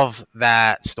love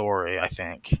that story. I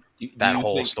think that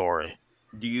whole story.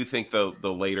 Do you think the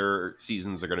later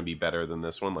seasons are going to be better than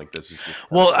this one? Like this is just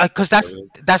because that's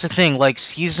the thing. Like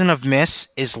Season of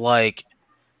Mist is like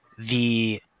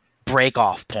the break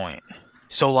off point.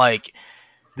 So like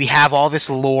we have all this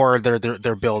lore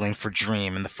they're building for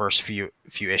Dream in the first few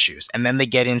issues, and then they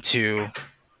get into,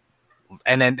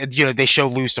 and then they show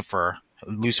Lucifer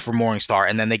Morningstar,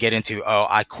 and then they get into, oh,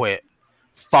 I quit,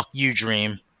 fuck you,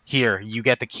 Dream. Here, you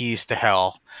get the keys to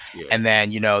hell. Yeah. And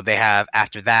then, they have,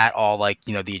 after that, all like,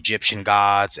 the Egyptian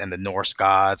gods and the Norse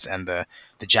gods and the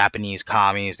Japanese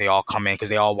commies, they all come in because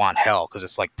they all want hell because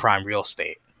it's like prime real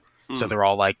estate. So they're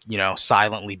all like,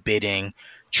 silently bidding,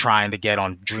 trying to get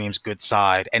on Dream's good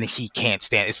side. And he can't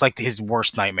stand. It's like his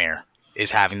worst nightmare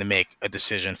is having to make a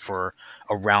decision for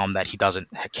a realm that he doesn't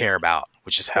care about,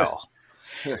 which is hell.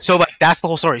 So like, that's the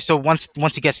whole story. So once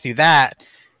he gets through that,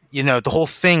 the whole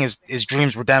thing is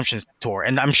Dream's redemption tour.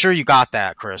 And I'm sure you got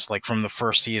that, Chris, like from the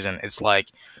first season. It's like,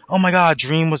 oh my God,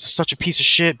 Dream was such a piece of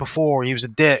shit before. He was a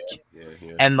dick.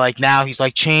 Yeah. And like now he's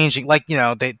like changing, like,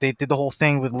 they did the whole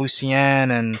thing with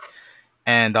Lucien and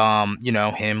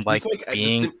him like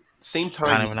being at the same time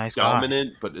kind of a nice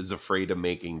dominant, guy, but is afraid of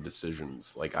making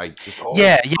decisions. Like he's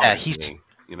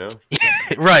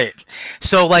right.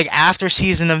 So like after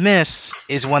Season of Mists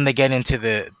is when they get into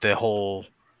the whole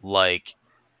like,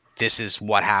 this is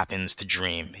what happens to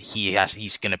Dream.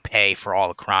 He's gonna pay for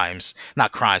all the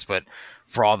not crimes, but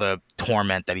for all the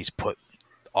torment that he's put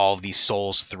all of these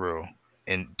souls through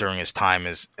during his time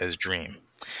as Dream.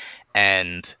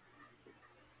 And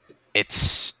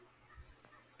it's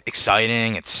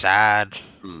exciting, it's sad,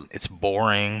 it's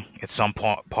boring at some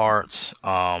parts.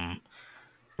 But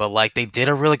like they did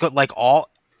a really good, like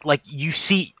you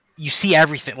see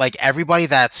everything, like everybody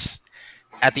that's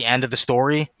at the end of the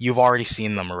story, you've already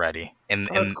seen them already in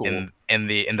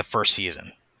the first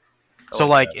season. So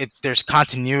like there's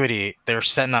continuity. They're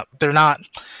setting up. They're not.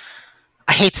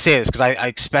 I hate to say this because I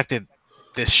expected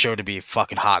this show to be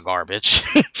fucking hot garbage.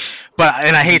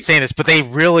 And I hate saying this, but they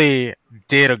really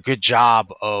did a good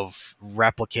job of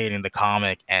replicating the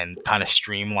comic and kind of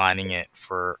streamlining it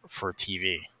for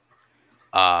TV.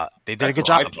 They did a good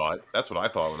job. That's what I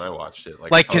thought when I watched it. I'm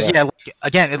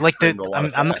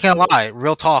not gonna lie,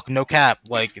 real talk, no cap.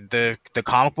 Like the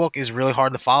comic book is really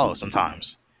hard to follow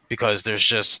sometimes because there's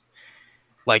just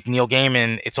like Neil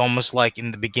Gaiman. It's almost like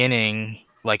in the beginning,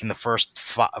 like in the first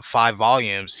 5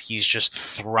 volumes, he's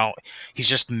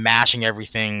just mashing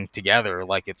everything together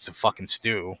like it's a fucking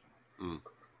stew.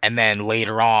 And then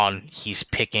later on, he's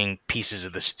picking pieces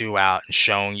of the stew out and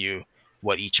showing you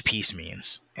what each piece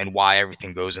means and why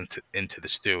everything goes into the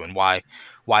stew and why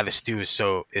the stew is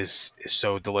so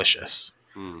delicious.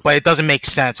 But it doesn't make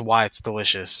sense why it's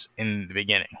delicious in the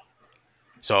beginning.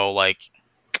 So like,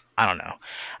 I don't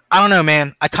know,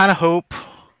 man. I kind of hope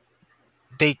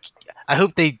they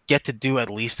get to do at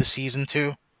least a season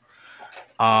 2.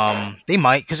 They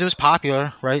might, because it was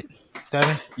popular, right,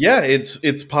 Devin? Yeah,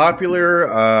 it's popular.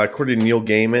 According to Neil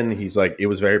Gaiman, he's like, it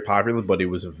was very popular, but it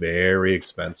was very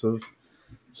expensive.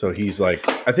 So he's like,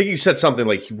 I think he said something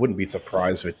like he wouldn't be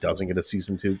surprised if it doesn't get a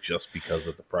season 2 just because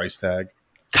of the price tag.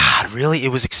 God, really? It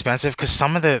was expensive because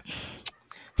some of the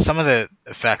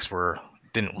effects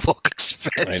didn't look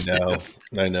expensive.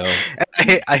 I know.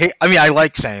 I mean, I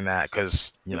like saying that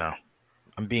because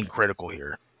I'm being critical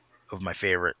here of my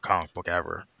favorite comic book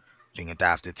ever being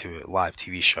adapted to a live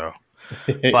TV show.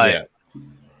 But yeah.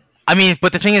 I mean,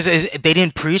 but the thing is they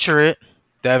didn't Preacher it,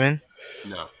 Devin.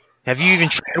 No. Have you even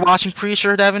tried watching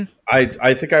Preacher, Devin?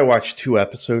 I think I watched 3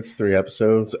 episodes,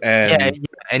 and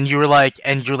and you're like,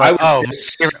 oh,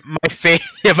 my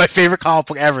favorite comic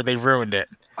book ever. They ruined it.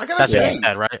 That's what you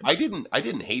said, right? I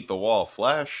didn't hate The Wall of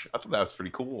Flesh. I thought that was pretty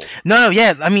cool. No,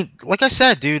 yeah. I mean, like I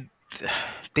said, dude,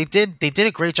 they did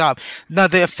a great job. No,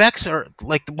 the effects are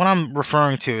like what I'm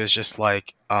referring to is just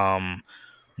like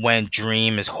when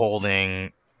Dream is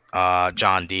holding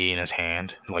John D in his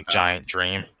hand, like giant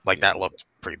Dream, like that looked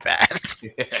pretty bad.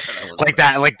 Yeah, like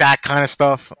that kind of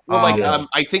stuff. Well,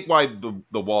 I think why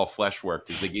the Wall of Flesh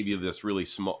worked is they gave you this really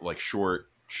small, like short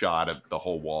shot of the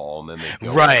whole wall, and then they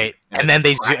right, and then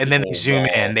they zoom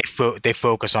in. They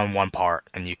focus on one part,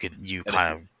 and you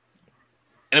kind of.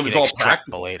 And it was all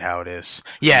extrapolate practical. How it is.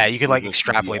 Yeah, you could like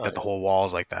extrapolate that the whole wall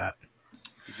is like that.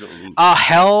 It's really neat.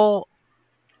 Hell,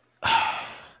 I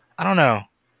don't know.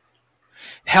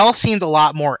 Hell seemed a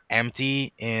lot more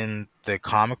empty in the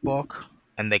comic book,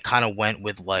 and they kind of went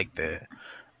with like the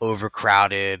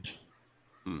overcrowded,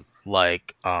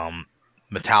 like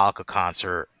Metallica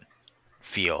concert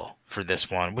feel for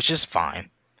this one, which is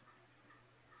fine.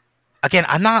 Again,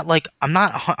 I'm like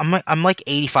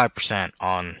 85%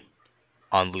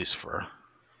 on Lucifer.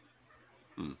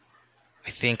 I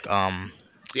think See, I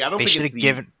don't they think should have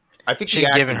given. I think should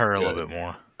have given her a little bit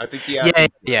more. I think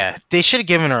yeah. They should have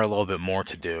given her a little bit more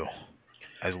to do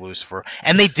as Lucifer,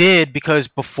 and they did because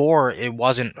before it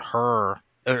wasn't her,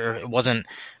 or it wasn't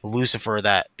Lucifer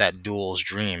that duels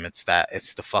Dream. It's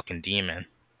the fucking demon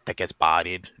that gets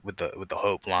bodied with the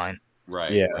hope line.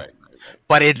 Right. Yeah. Right.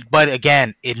 But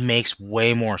again, it makes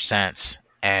way more sense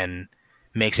and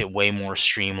makes it way more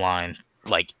streamlined.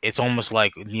 Like it's almost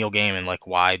like Neil Gaiman. Like,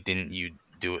 why didn't you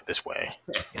do it this way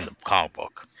in the comic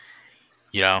book?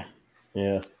 You know?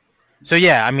 Yeah. So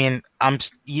yeah, I mean, I'm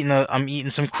eating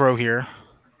some crow here,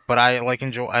 but I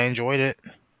enjoyed it.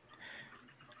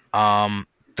 The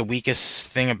weakest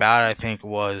thing about it, I think,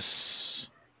 was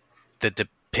the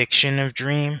depiction of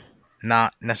Dream.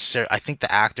 Not necessarily. I think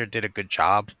the actor did a good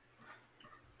job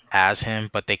as him,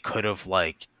 but they could have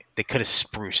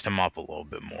spruced him up a little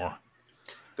bit more.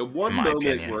 The one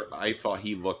moment where I thought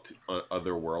he looked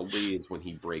otherworldly is when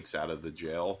he breaks out of the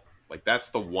jail. Like, that's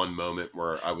the one moment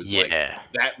where I was like,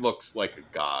 that looks like a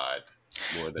god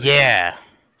more than anything.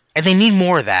 And they need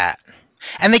more of that.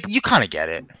 And you kind of get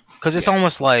it, because it's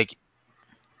almost like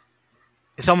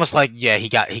he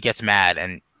gets mad,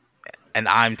 and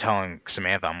I'm telling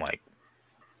Samantha, I'm like,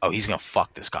 oh, he's gonna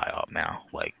fuck this guy up now.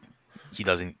 Like,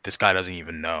 this guy doesn't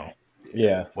even know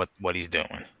what he's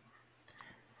doing.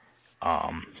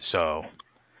 So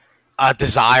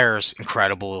Desire's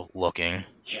incredible looking.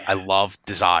 Yeah. I love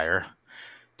Desire.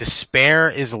 Despair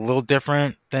is a little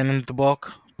different than in the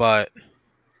book, but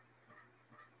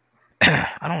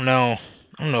I don't know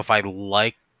if I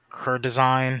like her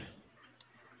design.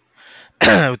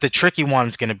 The tricky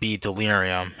one's gonna be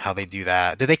Delirium. How they do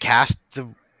that? Did they cast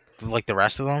the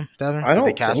rest of them, Devin? I don't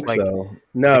think so.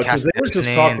 No, because they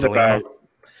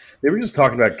were just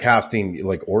talking about casting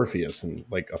like Orpheus and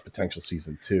like a potential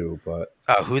season 2. But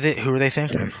who are they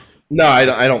thinking? No,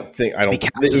 I don't think. It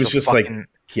was just like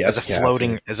Yes,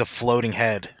 as a floating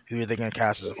head. Who are they going to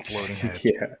cast as a floating head?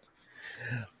 Yeah.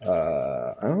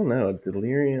 I don't know.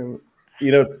 Delirium.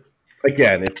 You know,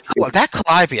 again, Well, that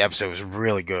Calliope episode was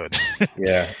really good.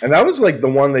 yeah, and that was like the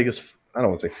one they just. I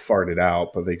don't want to say farted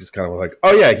out, but they just kind of like,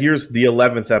 oh yeah, here's the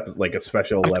 11th episode, like a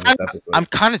special 11th episode. I'm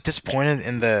kind of disappointed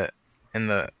in the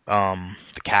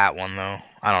cat one though.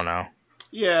 I don't know.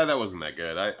 Yeah, that wasn't that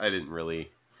good. I didn't really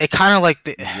It kind of like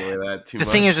enjoy that too the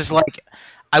much. thing is like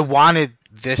I wanted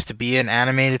this to be an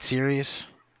animated series,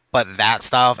 but that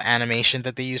style of animation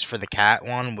that they use for the cat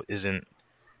one isn't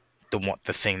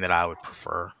the thing that I would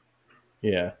prefer.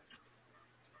 Yeah,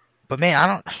 but man, I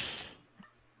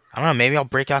don't know. Maybe I'll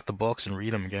break out the books and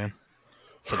read them again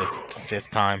for the 5th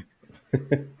time.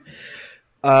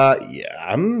 yeah,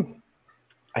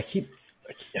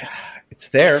 it's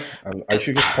there. I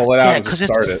should just pull it out and just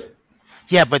start it.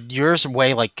 Yeah, but yours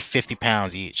weigh like 50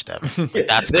 pounds each, Devin.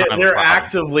 That's they're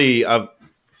actively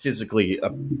physically a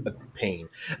pain.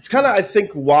 It's kind of, I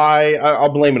think, why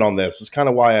I'll blame it on this. It's kind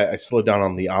of why I slowed down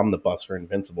on the omnibus for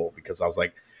Invincible, because I was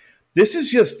like, this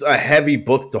is just a heavy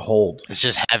book to hold. It's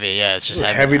just heavy, yeah. It's just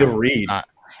heavy to read.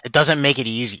 It doesn't make it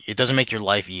easy. It doesn't make your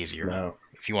life easier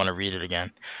if you want to read it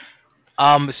again.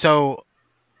 So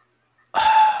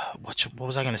what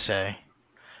was I gonna say?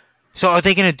 So are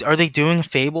they doing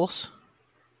Fables?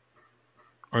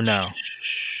 Or no?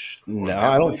 No,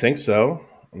 I don't think so.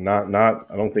 Not.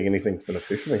 I don't think anything's been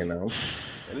officially announced.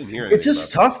 I didn't hear anything. It's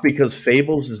just tough because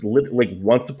Fables is like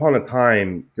Once Upon a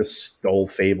Time just stole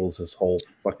Fables' whole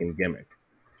fucking gimmick,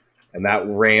 and that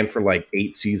ran for like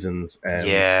 8 seasons. And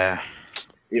yeah,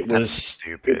 it was that's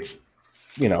stupid. It's,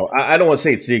 I don't want to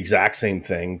say it's the exact same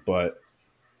thing, but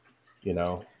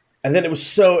and then it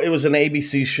was an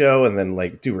ABC show, and then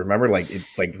like, dude, remember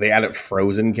they added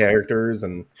Frozen characters,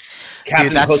 and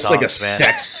Captain Hook's like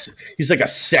he's like a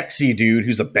sexy dude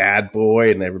who's a bad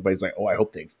boy, and everybody's like, oh, I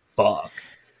hope they fuck.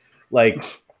 Like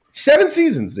 7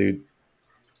 seasons, dude.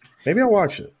 Maybe I'll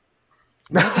watch it.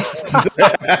 Maybe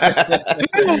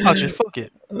I'll watch it. Fuck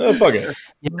it. No, fuck it.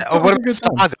 Yeah, what about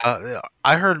Saga?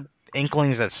 I heard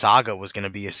inklings that Saga was going to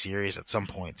be a series at some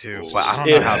point too, but I don't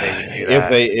know how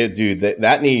they do that.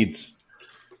 That needs.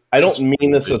 I don't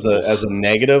mean this as a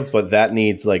negative, but that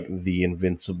needs like the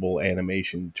Invincible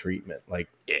animation treatment. Like,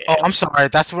 oh, I'm sorry,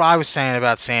 that's what I was saying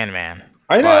about Sandman.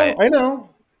 I know,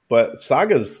 but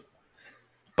Saga's.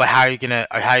 But how are you gonna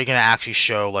actually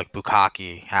show like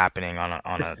Bukkake happening on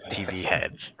a TV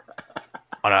head?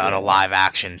 On a live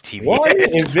action TV. Well,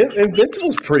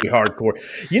 Invincible's pretty hardcore.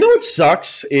 You know what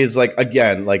sucks is like,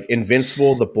 again, like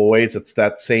Invincible, The Boys. It's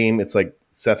that same. It's like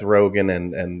Seth Rogen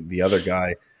and the other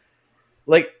guy.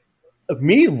 Like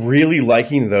me really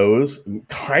liking those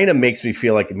kind of makes me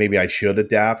feel like maybe I should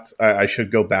adapt. I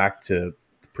should go back to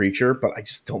Preacher, but I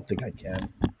just don't think I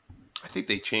can. I think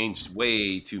they changed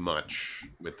way too much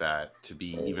with that to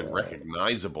be even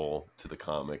recognizable to the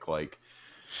comic. Like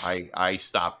I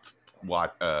stopped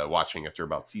watching after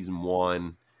about season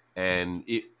 1, and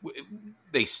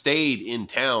they stayed in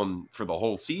town for the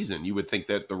whole season. You would think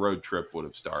that the road trip would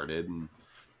have started and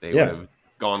they would have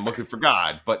gone looking for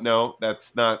God, but no,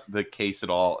 that's not the case at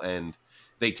all. And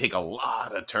they take a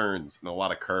lot of turns and a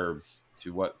lot of curves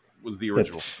to what was the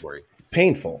original story. It's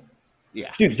painful.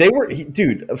 Yeah,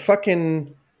 dude,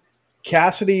 fucking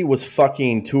Cassidy was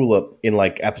fucking Tulip in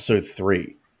like episode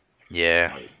 3.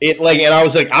 Yeah. And I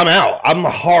was like, I'm out. I'm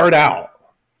hard out.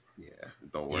 Yeah,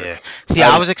 don't worry. Yeah. See,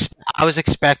 I was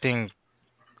expecting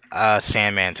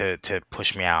Sandman to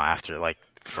push me out after like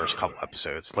the first couple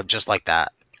episodes, just like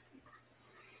that.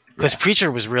 Because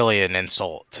Preacher was really an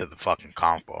insult to the fucking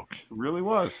comic book. It really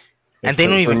was. And they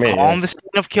don't even call him the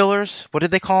Saint of Killers. What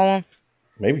did they call him?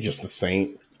 Maybe just the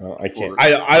Saint. I can't.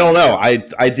 I don't know.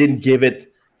 I didn't give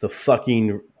it the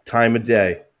fucking time of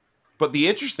day. But the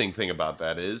interesting thing about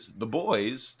that is The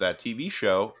Boys, that TV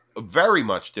show, very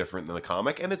much different than the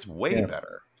comic, and it's way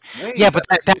better. But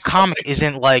that comic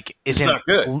isn't not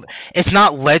good. It's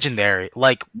not legendary.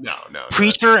 Like no.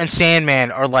 Preacher and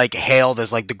Sandman are like hailed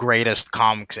as like the greatest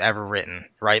comics ever written,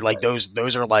 right? Like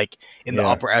those are like in the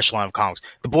upper echelon of comics.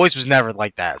 The Boys was never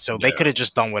like that, so they could have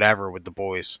just done whatever with The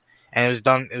Boys, and it was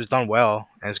done well,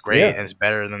 and it's great, and it's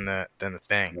better than the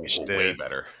Thing. Way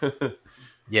better.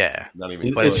 Yeah, not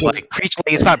even. But it's like Preacher.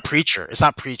 It's not Preacher. It's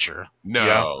not Preacher.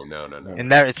 No.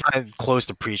 And that it's not close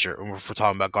to Preacher. If we're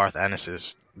talking about Garth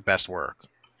Ennis's best work.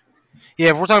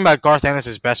 Yeah, if we're talking about Garth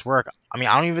Ennis's best work, I mean,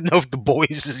 I don't even know if The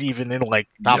Boys is even in like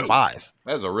top 5.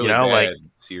 That's a really bad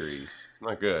series. It's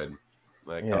not good.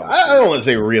 I don't want to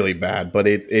say really bad, but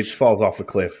it falls off a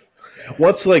cliff.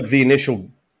 Once like the initial,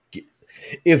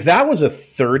 if that was a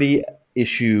 30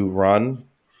 issue run,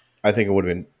 I think it would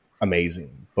have been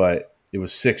amazing. but it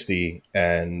was 60,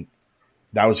 and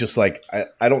that was just like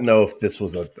I don't know if this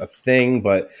was a thing,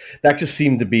 but that just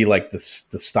seemed to be like the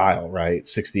style, right?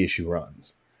 60 issue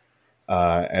runs,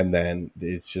 and then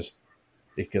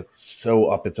it gets so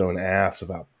up its own ass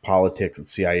about politics and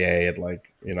CIA, and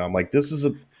like, you know, I'm like, this is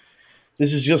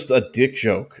just a dick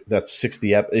joke that's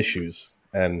 60 issues,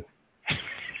 and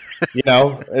you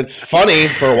know, it's funny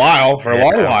for a while, for a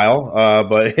long while,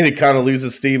 but it kind of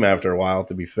loses steam after a while,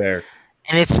 to be fair.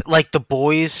 And it's like The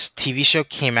Boys TV show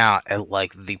came out at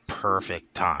like the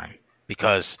perfect time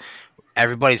because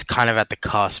everybody's kind of at the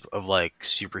cusp of like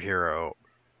superhero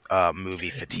movie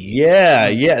fatigue.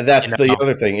 Yeah, that's the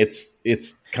other thing.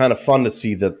 It's kind of fun to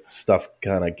see that stuff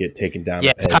kind of get taken down.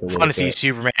 Yeah, it's kind of fun to see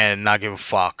Superman and not give a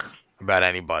fuck about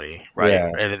anybody, right?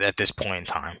 Yeah. At this point in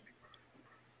time.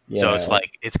 Yeah. So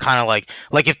it's kind of like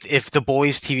if The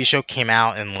Boys TV show came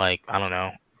out in like, I don't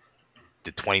know,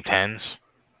 the 2010s,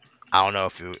 I don't know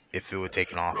if it would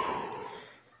take it off.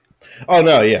 Oh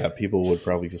no, yeah, people would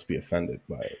probably just be offended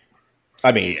by it.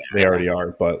 I mean, they already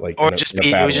are, but like, or it would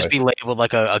just be labeled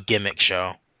like a gimmick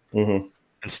show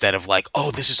instead of like,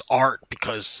 oh, this is art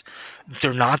because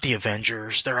they're not the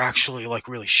Avengers; they're actually like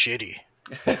really shitty.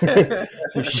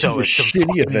 So it's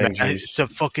shitty Avengers. It's a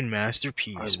fucking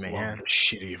masterpiece, man.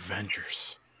 Shitty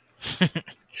Avengers.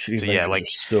 Shitty Avengers are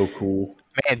so cool,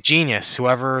 man. Genius.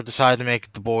 Whoever decided to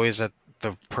make The Boys at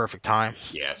the perfect time.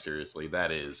 Yeah, seriously,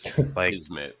 that is like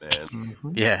kismet, man.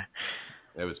 Yeah,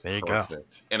 that was there perfect. You go.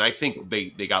 And I think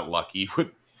they got lucky with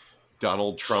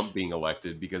Donald Trump being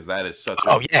elected because that is such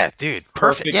dude,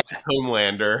 perfect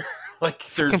Homelander. Like,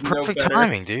 there's perfect no better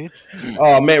timing, dude.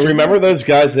 Oh man, remember those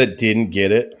guys that didn't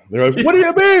get it? They're like, "What do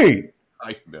you mean?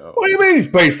 I know. What do you mean he's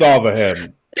based off of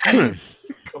him? I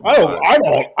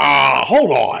don't.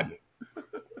 Hold on.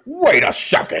 Wait a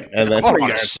second." And then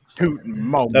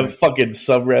that fucking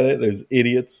subreddit, there's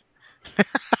idiots.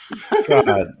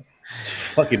 God, it's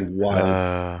fucking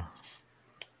wild.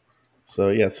 So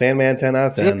yeah, Sandman 10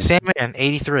 out of 10. Sandman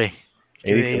 83.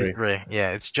 83.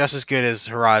 Yeah, it's just as good as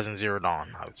Horizon Zero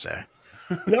Dawn, I would say.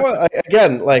 You know what?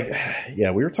 Again, like,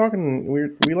 yeah, we were talking.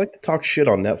 We like to talk shit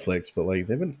on Netflix, but like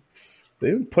they've been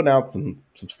putting out some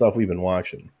stuff we've been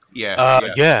watching.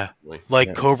 Yeah.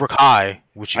 Like Cobra Kai,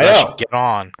 which you guys should get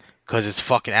on because it's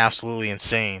fucking absolutely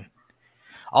insane.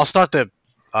 I'll start the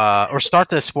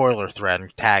spoiler thread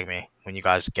and tag me when you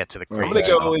guys get to the crazy I'm gonna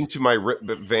stuff. go into my Rip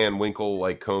Van Winkle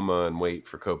like coma and wait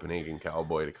for Copenhagen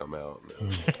Cowboy to come out.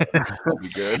 That'll be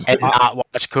good. And not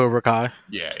watch Cobra Kai.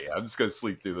 Yeah. I'm just gonna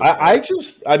sleep through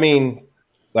this. I mean,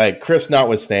 like, Chris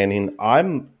notwithstanding,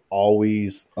 I'm not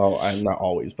always,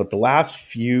 but the last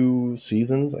few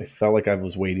seasons, I felt like I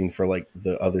was waiting for like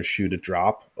the other shoe to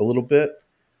drop a little bit,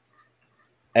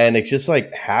 and it just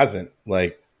like hasn't.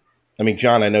 Like, I mean,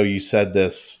 John, I know you said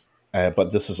this,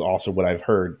 but this is also what I've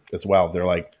heard as well. They're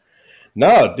like,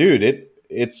 "No, dude,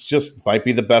 it's just might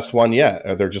be the best one yet."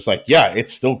 Or they're just like, "Yeah,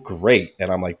 it's still great,"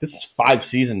 and I'm like, "This is 5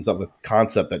 seasons of a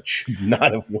concept that should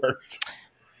not have worked."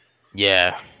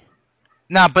 Yeah.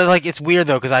 No, but like it's weird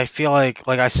though because I feel like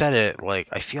I said it, like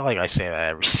I feel like I say that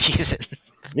every season.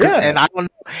 Yeah, and I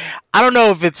don't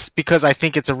know if it's because I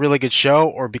think it's a really good show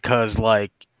or because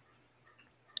like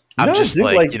I'm just dude,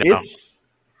 like, you know, it's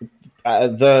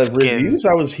the reviews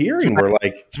I was hearing were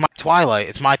like, it's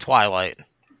my Twilight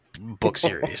book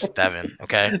series, Devin.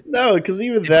 Okay, no, because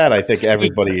even that I think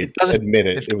everybody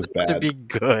admitted it was bad. To be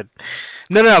good,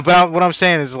 no, but what I'm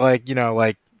saying is like, you know,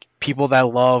 like people that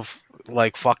love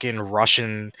like fucking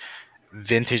Russian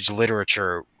vintage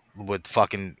literature would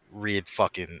fucking read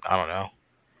fucking, I don't know.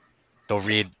 They'll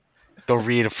read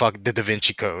the Da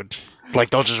Vinci Code.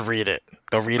 Like they'll just read it.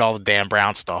 They'll read all the Dan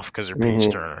Brown stuff because they're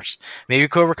page turners. Maybe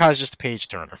Cobra Kai is just a page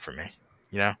turner for me.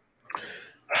 You know,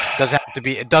 it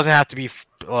doesn't have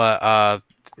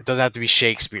to be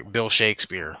Shakespeare, Bill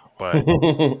Shakespeare, but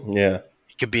yeah,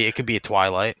 it could be a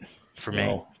Twilight for me.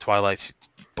 No. Twilight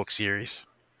book series.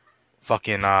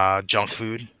 Fucking junk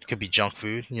food. It could be junk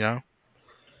food, you know?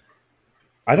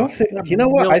 I don't think, you know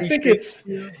what? I think it's,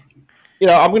 you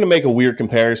know, I'm going to make a weird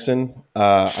comparison.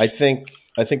 I think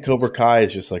Cobra Kai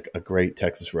is just like a great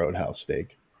Texas Roadhouse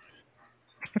steak.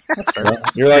 That's fair.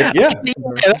 You're like, yeah,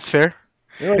 that's fair.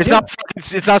 Like,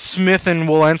 it's not Smith and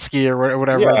Walensky or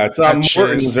whatever. Yeah, it's not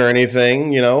Morton's or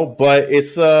anything, you know, but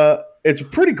it's a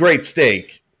pretty great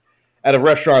steak at a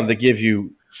restaurant that gives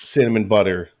you cinnamon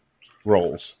butter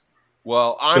rolls.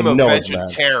 Well, I'm a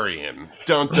vegetarian.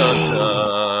 Dun dun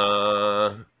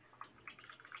dun.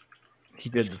 He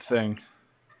did the thing.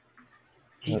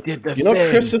 You know,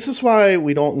 Chris, this is why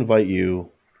we don't invite you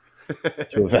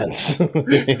to events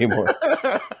anymore.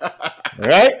 All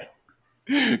right?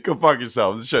 Go fuck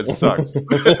yourself. This shit sucks. Take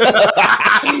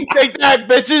that,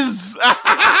 bitches.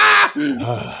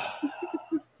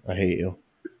 I hate you.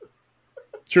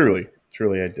 Truly,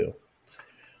 I do.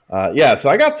 Yeah, so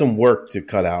I got some work to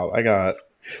cut out.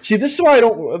 This is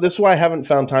why I haven't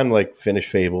found time to like finish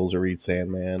Fables or read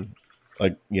Sandman.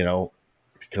 Like,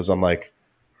 because I'm like,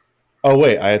 oh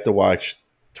wait, I have to watch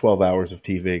 12 hours of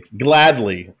TV.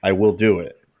 Gladly, I will do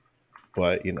it.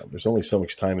 But, there's only so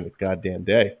much time in the goddamn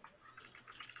day.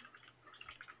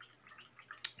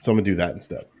 So I'm going to do that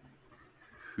instead.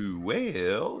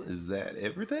 Well, is that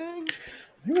everything?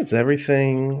 I think that's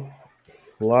everything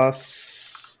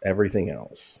plus everything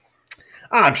else.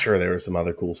 I'm sure there was some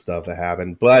other cool stuff that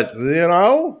happened, but,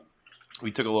 we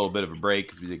took a little bit of a break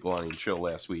because we did Galani and Chill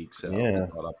last week. So yeah,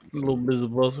 a little busy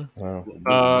buzzer.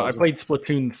 Wow. I played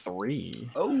Splatoon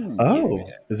 3. Oh,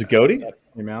 yeah. Is it Goaty? That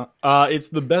came out. It's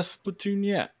the best Splatoon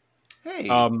yet. Hey,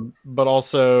 But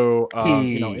also,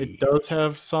 it does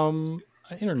have some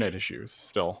internet issues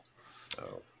still.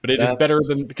 Oh. But it is better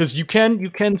than because you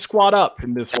can squat up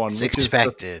in this one, It's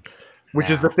expected.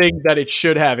 Which is the thing that it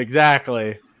should have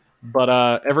exactly.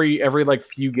 But every like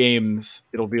few games,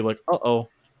 it'll be like,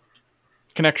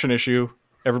 connection issue.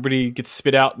 Everybody gets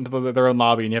spit out into their own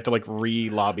lobby, and you have to like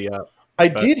re-lobby up. I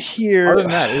did hear. Other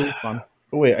than that, it was fun.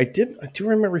 Wait, I do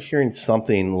remember hearing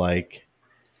something like,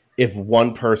 if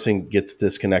one person gets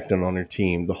disconnected on their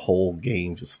team, the whole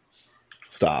game just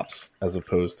stops, as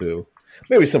opposed to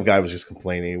maybe some guy was just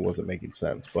complaining it wasn't making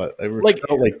sense, but I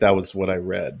felt like that was what I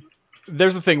read.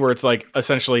 There's a thing where it's like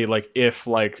essentially like if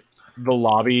like the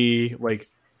lobby like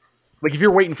if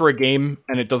you're waiting for a game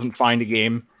and it doesn't find a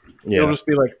game, it'll just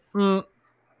be like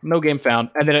no game found,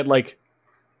 and then it like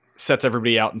sets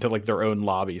everybody out into like their own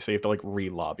lobby, so you have to like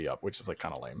re-lobby up, which is like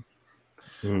kind of lame.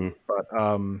 But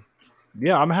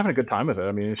yeah, I'm having a good time with it.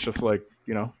 I mean, it's just like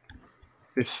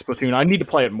it's Splatoon. I need to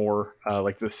play it more,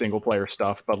 like the single player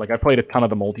stuff, but like I played a ton of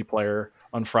the multiplayer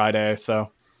on Friday,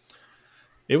 so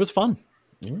it was fun.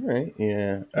 All right,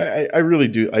 yeah, I really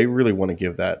do. I really want to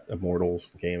give that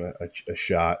Immortals game a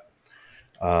shot.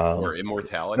 Or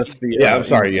Immortality. That's the I'm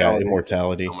sorry. Yeah,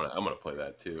 Immortality. I'm gonna play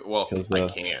that too. Well, because I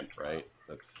can't, right?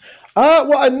 That's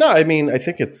well, no. I mean, I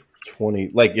think it's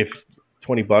 $20. Like if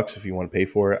 $20 if you want to pay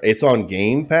for it. It's on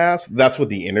Game Pass. That's what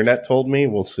the internet told me.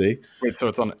 We'll see. Wait, so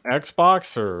it's on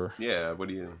Xbox or yeah?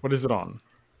 What is it on?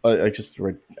 I just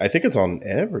read. I think it's on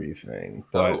everything.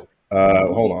 But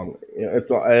Oh. hold on.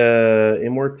 It's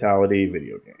Immortality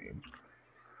video game.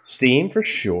 Steam for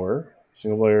sure.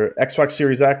 Single player. Xbox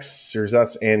Series X, Series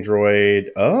S,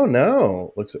 Android. Oh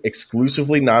no, looks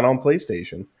exclusively not on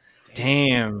PlayStation.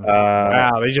 Damn!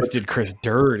 Wow, they just did Chris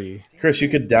dirty. Chris, you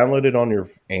could download it on your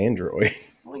Android.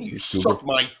 Well, you suck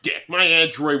my dick. My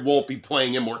Android won't be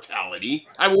playing Immortality.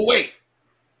 I will wait.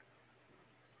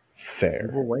 Fair.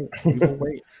 You will wait. You will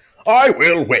wait. I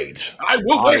will wait. I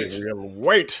will wait. I will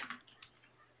wait.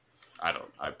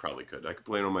 I probably could. I could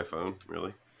play it on my phone.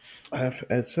 Really?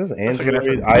 It says That's like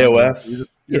Android, an FMV.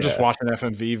 iOS. You're just watching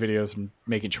FMV videos and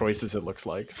making choices. It looks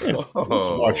like. So.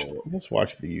 Let's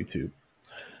watch the YouTube.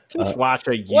 Just watch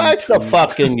a YouTube. Watch the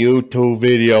fucking YouTube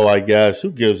video, I guess.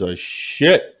 Who gives a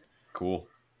shit? Cool.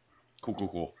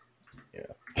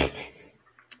 Yeah.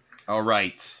 All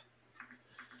right.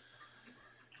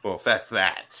 Well, if that's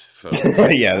that, folks,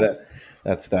 Yeah,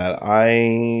 that's that.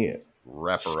 I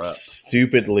wrap her up.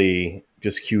 Stupidly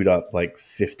just queued up like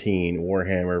 15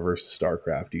 Warhammer versus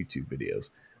StarCraft YouTube videos.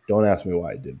 Don't ask me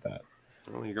why I did that.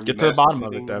 Well, you're gonna Get be to the bottom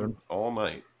of it, masturbating Devin. all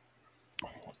night.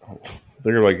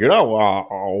 They're like,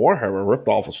 Warhammer ripped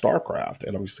off of StarCraft,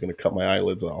 and I'm just going to cut my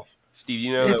eyelids off. Steve,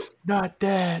 you know It's that not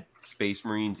that. Space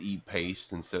Marines eat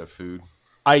paste instead of food,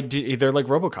 I did. They're like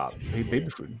RoboCop. They eat baby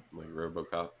food. like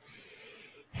RoboCop.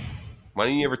 Why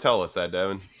didn't you ever tell us that,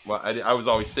 Devin? Well, I was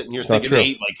always sitting here It's not thinking true. they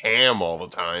eat like ham all the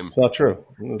time. It's not true.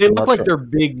 They look like they're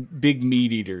big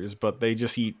meat eaters, but they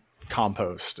just eat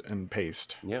compost and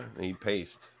paste. Yeah, they eat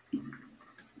paste.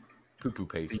 Poo-poo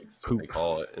paste. That's Poop. what they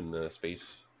call it in the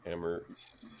Space Hammer.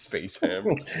 Space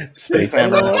Hammer. Space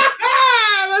Hammer. Hammer.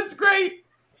 That's great.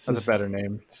 That's a better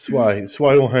name. That's why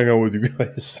I don't hang out with you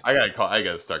guys. I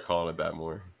gotta start calling it that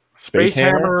more. Space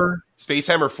Hammer. Space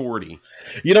Hammer 40.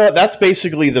 You know what? That's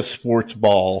basically the sports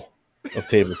ball of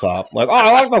tabletop. Like,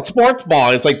 I like the sports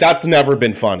ball. It's like, that's never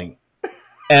been funny.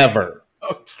 Ever.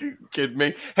 Oh, you kidding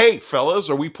me? Hey, fellas,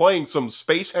 are we playing some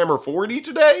Space Hammer 40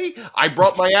 today? I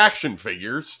brought my action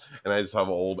figures, and I just have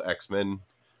old X-Men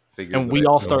figures. And we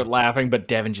all start laughing, but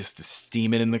Devin just is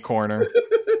steaming in the corner.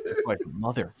 Just like,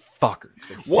 motherfucker.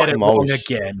 What? Said it I'm wrong always-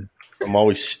 again. I'm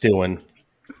always stewing.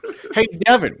 Hey,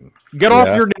 Devin, get off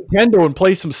your Nintendo and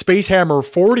play some Space Hammer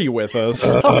 40 with us.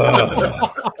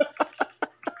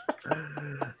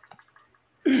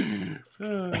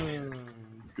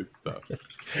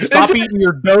 stop eating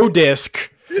your dough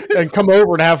disc and come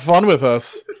over and have fun with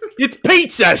us. It's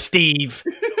pizza, Steve.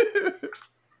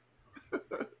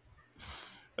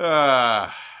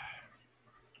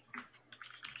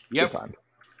 Yep,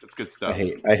 that's good stuff.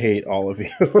 I hate all of you.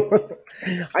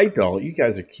 I don't. You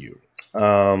guys are cute. I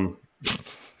don't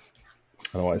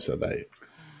know why I said that.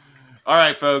 All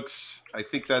right, folks. I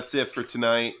think that's it for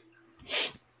tonight.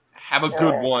 Have a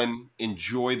good one.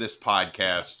 Enjoy this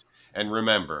podcast. And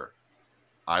remember,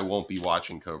 I won't be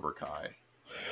watching Cobra Kai.